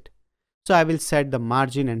use it. So I will set the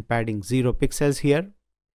margin and padding 0 pixels here.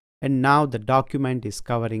 And now the document is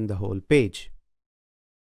covering the whole page.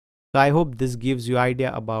 So I hope this gives you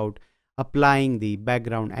idea about applying the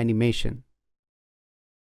background animation.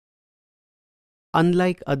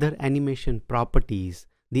 Unlike other animation properties,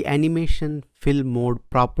 the animation fill mode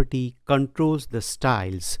property controls the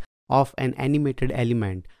styles of an animated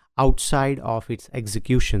element outside of its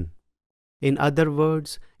execution. In other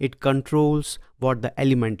words, it controls what the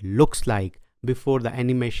element looks like before the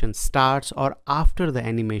animation starts or after the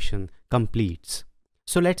animation completes.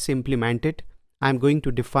 So let's implement it. I'm going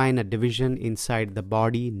to define a division inside the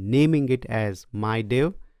body, naming it as my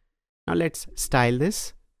div. Now let's style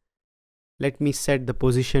this. Let me set the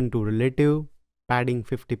position to relative, padding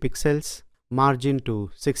 50 pixels, margin to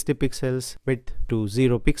 60 pixels, width to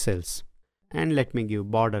 0 pixels, and let me give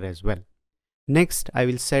border as well. Next, I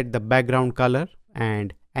will set the background color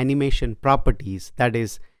and animation properties, that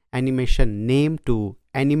is animation name to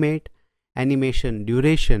animate, animation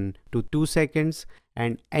duration to 2 seconds,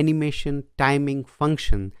 and animation timing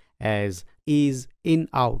function as is in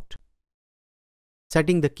out.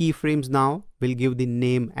 Setting the keyframes now, we'll give the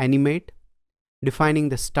name animate, defining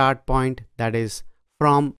the start point, that is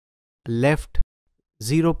from left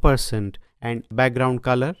 0% and background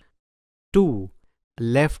color to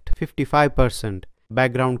left 55%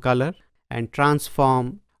 background color, and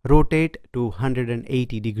transform rotate to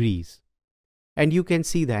 180 degrees. And you can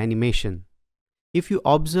see the animation. If you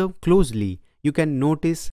observe closely, you can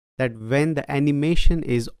notice that when the animation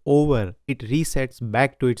is over, it resets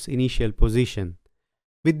back to its initial position.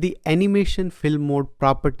 With the animation fill mode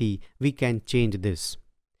property, we can change this.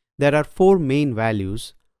 There are 4 main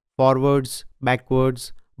values: forwards,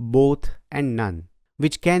 backwards, both, and none,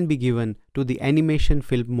 which can be given to the animation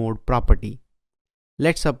fill mode property.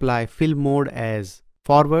 Let's apply fill mode as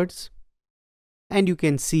forwards, and you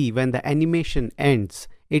can see when the animation ends,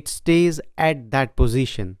 it stays at that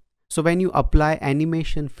position. So when you apply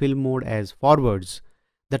animation fill mode as forwards,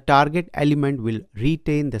 the target element will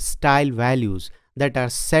retain the style values that are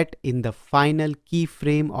set in the final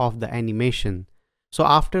keyframe of the animation. So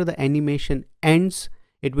after the animation ends,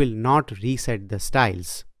 it will not reset the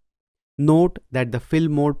styles. Note that the fill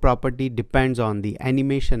mode property depends on the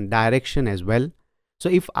animation direction as well. So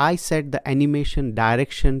if I set the animation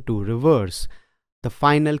direction to reverse, the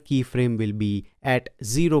final keyframe will be at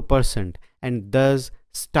 0%, and thus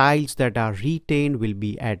styles that are retained will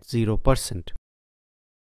be at 0%.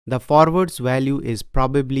 The forwards value is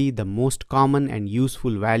probably the most common and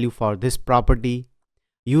useful value for this property.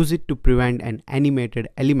 Use it to prevent an animated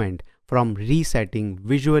element from resetting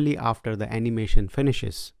visually after the animation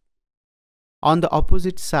finishes. On the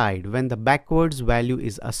opposite side, when the backwards value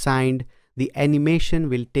is assigned, the animation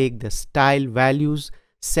will take the style values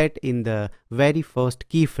set in the very first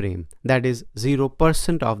keyframe, that is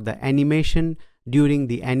 0% of the animation during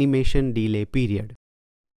the animation delay period.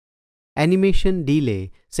 Animation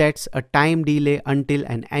delay sets a time delay until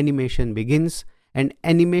an animation begins, and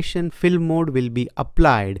animation fill mode will be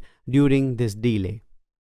applied during this delay.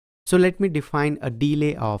 So let me define a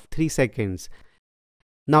delay of 3 seconds.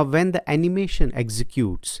 Now when the animation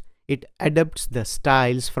executes, it adapts the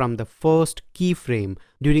styles from the first keyframe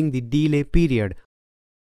during the delay period.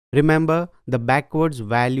 Remember, the backwards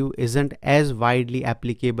value isn't as widely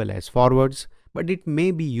applicable as forwards, but it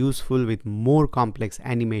may be useful with more complex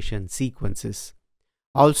animation sequences.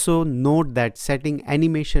 Also note that setting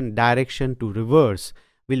animation direction to reverse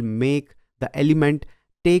will make the element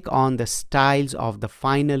take on the styles of the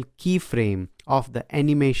final keyframe of the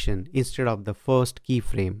animation instead of the first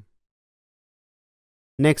keyframe.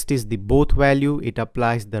 Next is the both value. It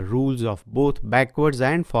applies the rules of both backwards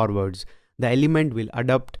and forwards. The element will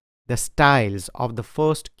adopt the styles of the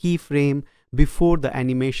first keyframe before the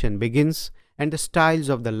animation begins and the styles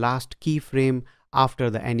of the last keyframe after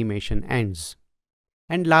the animation ends.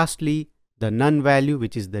 And lastly, the none value,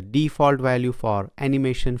 which is the default value for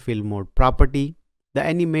animation fill mode property. The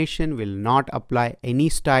animation will not apply any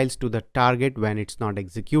styles to the target when it's not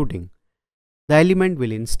executing. The element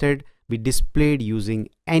will instead be displayed using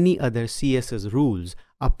any other CSS rules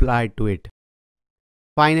applied to it.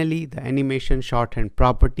 Finally, the animation shorthand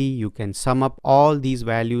property, you can sum up all these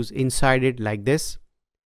values inside it like this.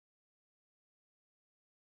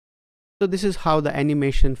 So this is how the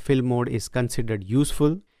animation fill mode is considered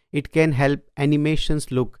useful. It can help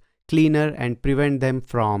animations look cleaner and prevent them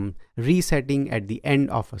from resetting at the end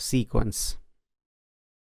of a sequence.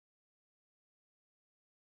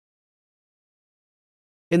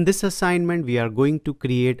 In this assignment, we are going to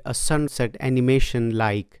create a sunset animation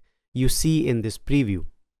like you see in this preview.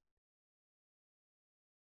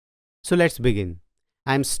 So let's begin.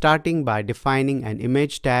 I'm starting by defining an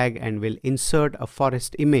image tag and will insert a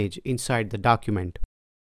forest image inside the document.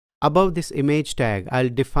 Above this image tag, I'll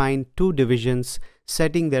define two divisions,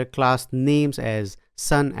 setting their class names as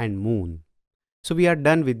sun and moon. So we are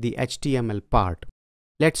done with the HTML part.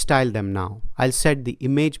 Let's style them now. I'll set the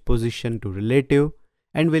image position to relative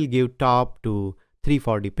and will give top to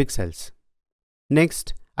 340 pixels.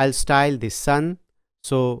 Next, I'll style the sun.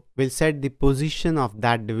 So we'll set the position of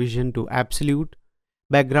that division to absolute,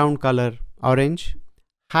 background color orange,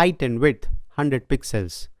 height and width 100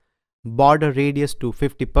 pixels, border radius to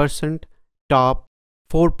 50%, top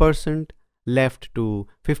 4%, left to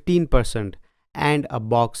 15%, and a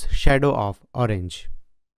box shadow of orange.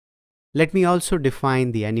 Let me also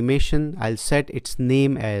define the animation. I'll set its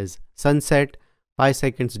name as sunset, 5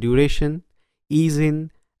 seconds duration, ease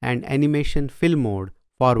in, and animation fill mode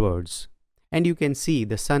forwards. And you can see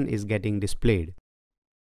the sun is getting displayed.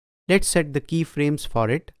 Let's set the keyframes for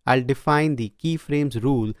it. I'll define the keyframes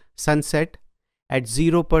rule sunset at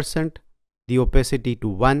 0%, the opacity to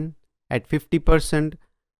 1, at 50%,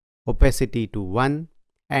 opacity to 1,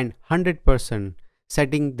 and 100%,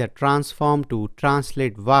 setting the transform to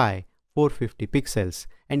translate Y 450 pixels.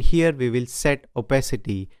 And here we will set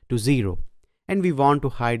opacity to 0. And we want to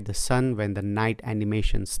hide the sun when the night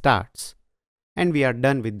animation starts. And we are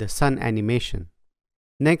done with the sun animation.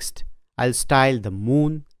 Next, I'll style the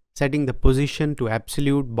moon, setting the position to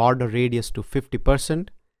absolute, border radius to 50%,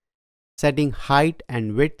 setting height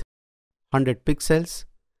and width 100 pixels,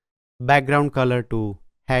 background color to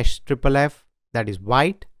 #FFF, that is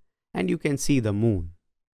white, and you can see the moon.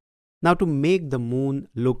 Now to make the moon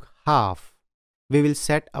look half, we will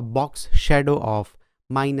set a box shadow of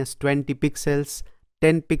 -20 pixels,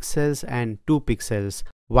 10 pixels and 2 pixels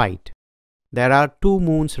white. There are two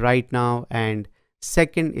moons right now and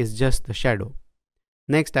second is just the shadow.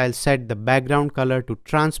 Next, I'll set the background color to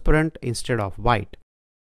transparent instead of white.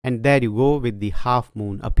 And there you go with the half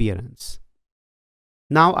moon appearance.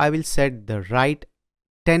 Now I will set the right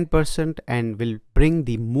 10% and will bring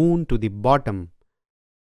the moon to the bottom.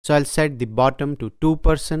 So I'll set the bottom to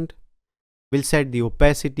 2%. We'll set the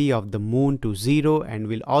opacity of the moon to 0 and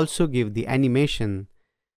will also give the animation,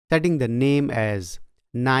 setting the name as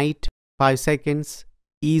night 5 seconds,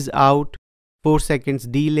 ease out 4 seconds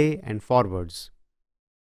delay and forwards.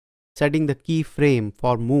 Setting the keyframe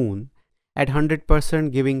for moon at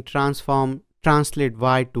 100%, giving transform translate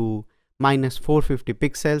Y to -450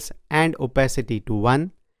 pixels and opacity to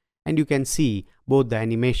 1, and you can see both the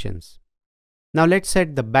animations. Now let's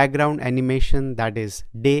set the background animation, that is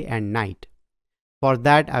day and night. For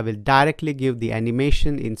that I will directly give the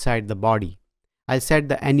animation inside the body. I'll set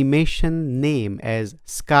the animation name as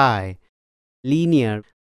sky linear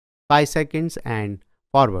 5 seconds and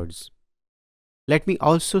forwards. Let me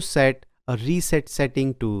also set a reset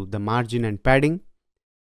setting to the margin and padding.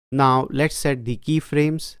 Now let's set the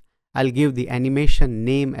keyframes. I'll give the animation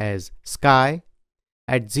name as sky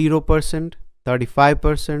at 0%,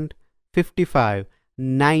 35%, 55,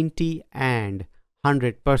 90 and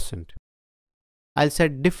 100%. I'll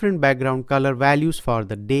set different background color values for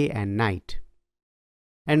the day and night.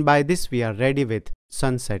 And by this we are ready with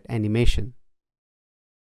sunset animation.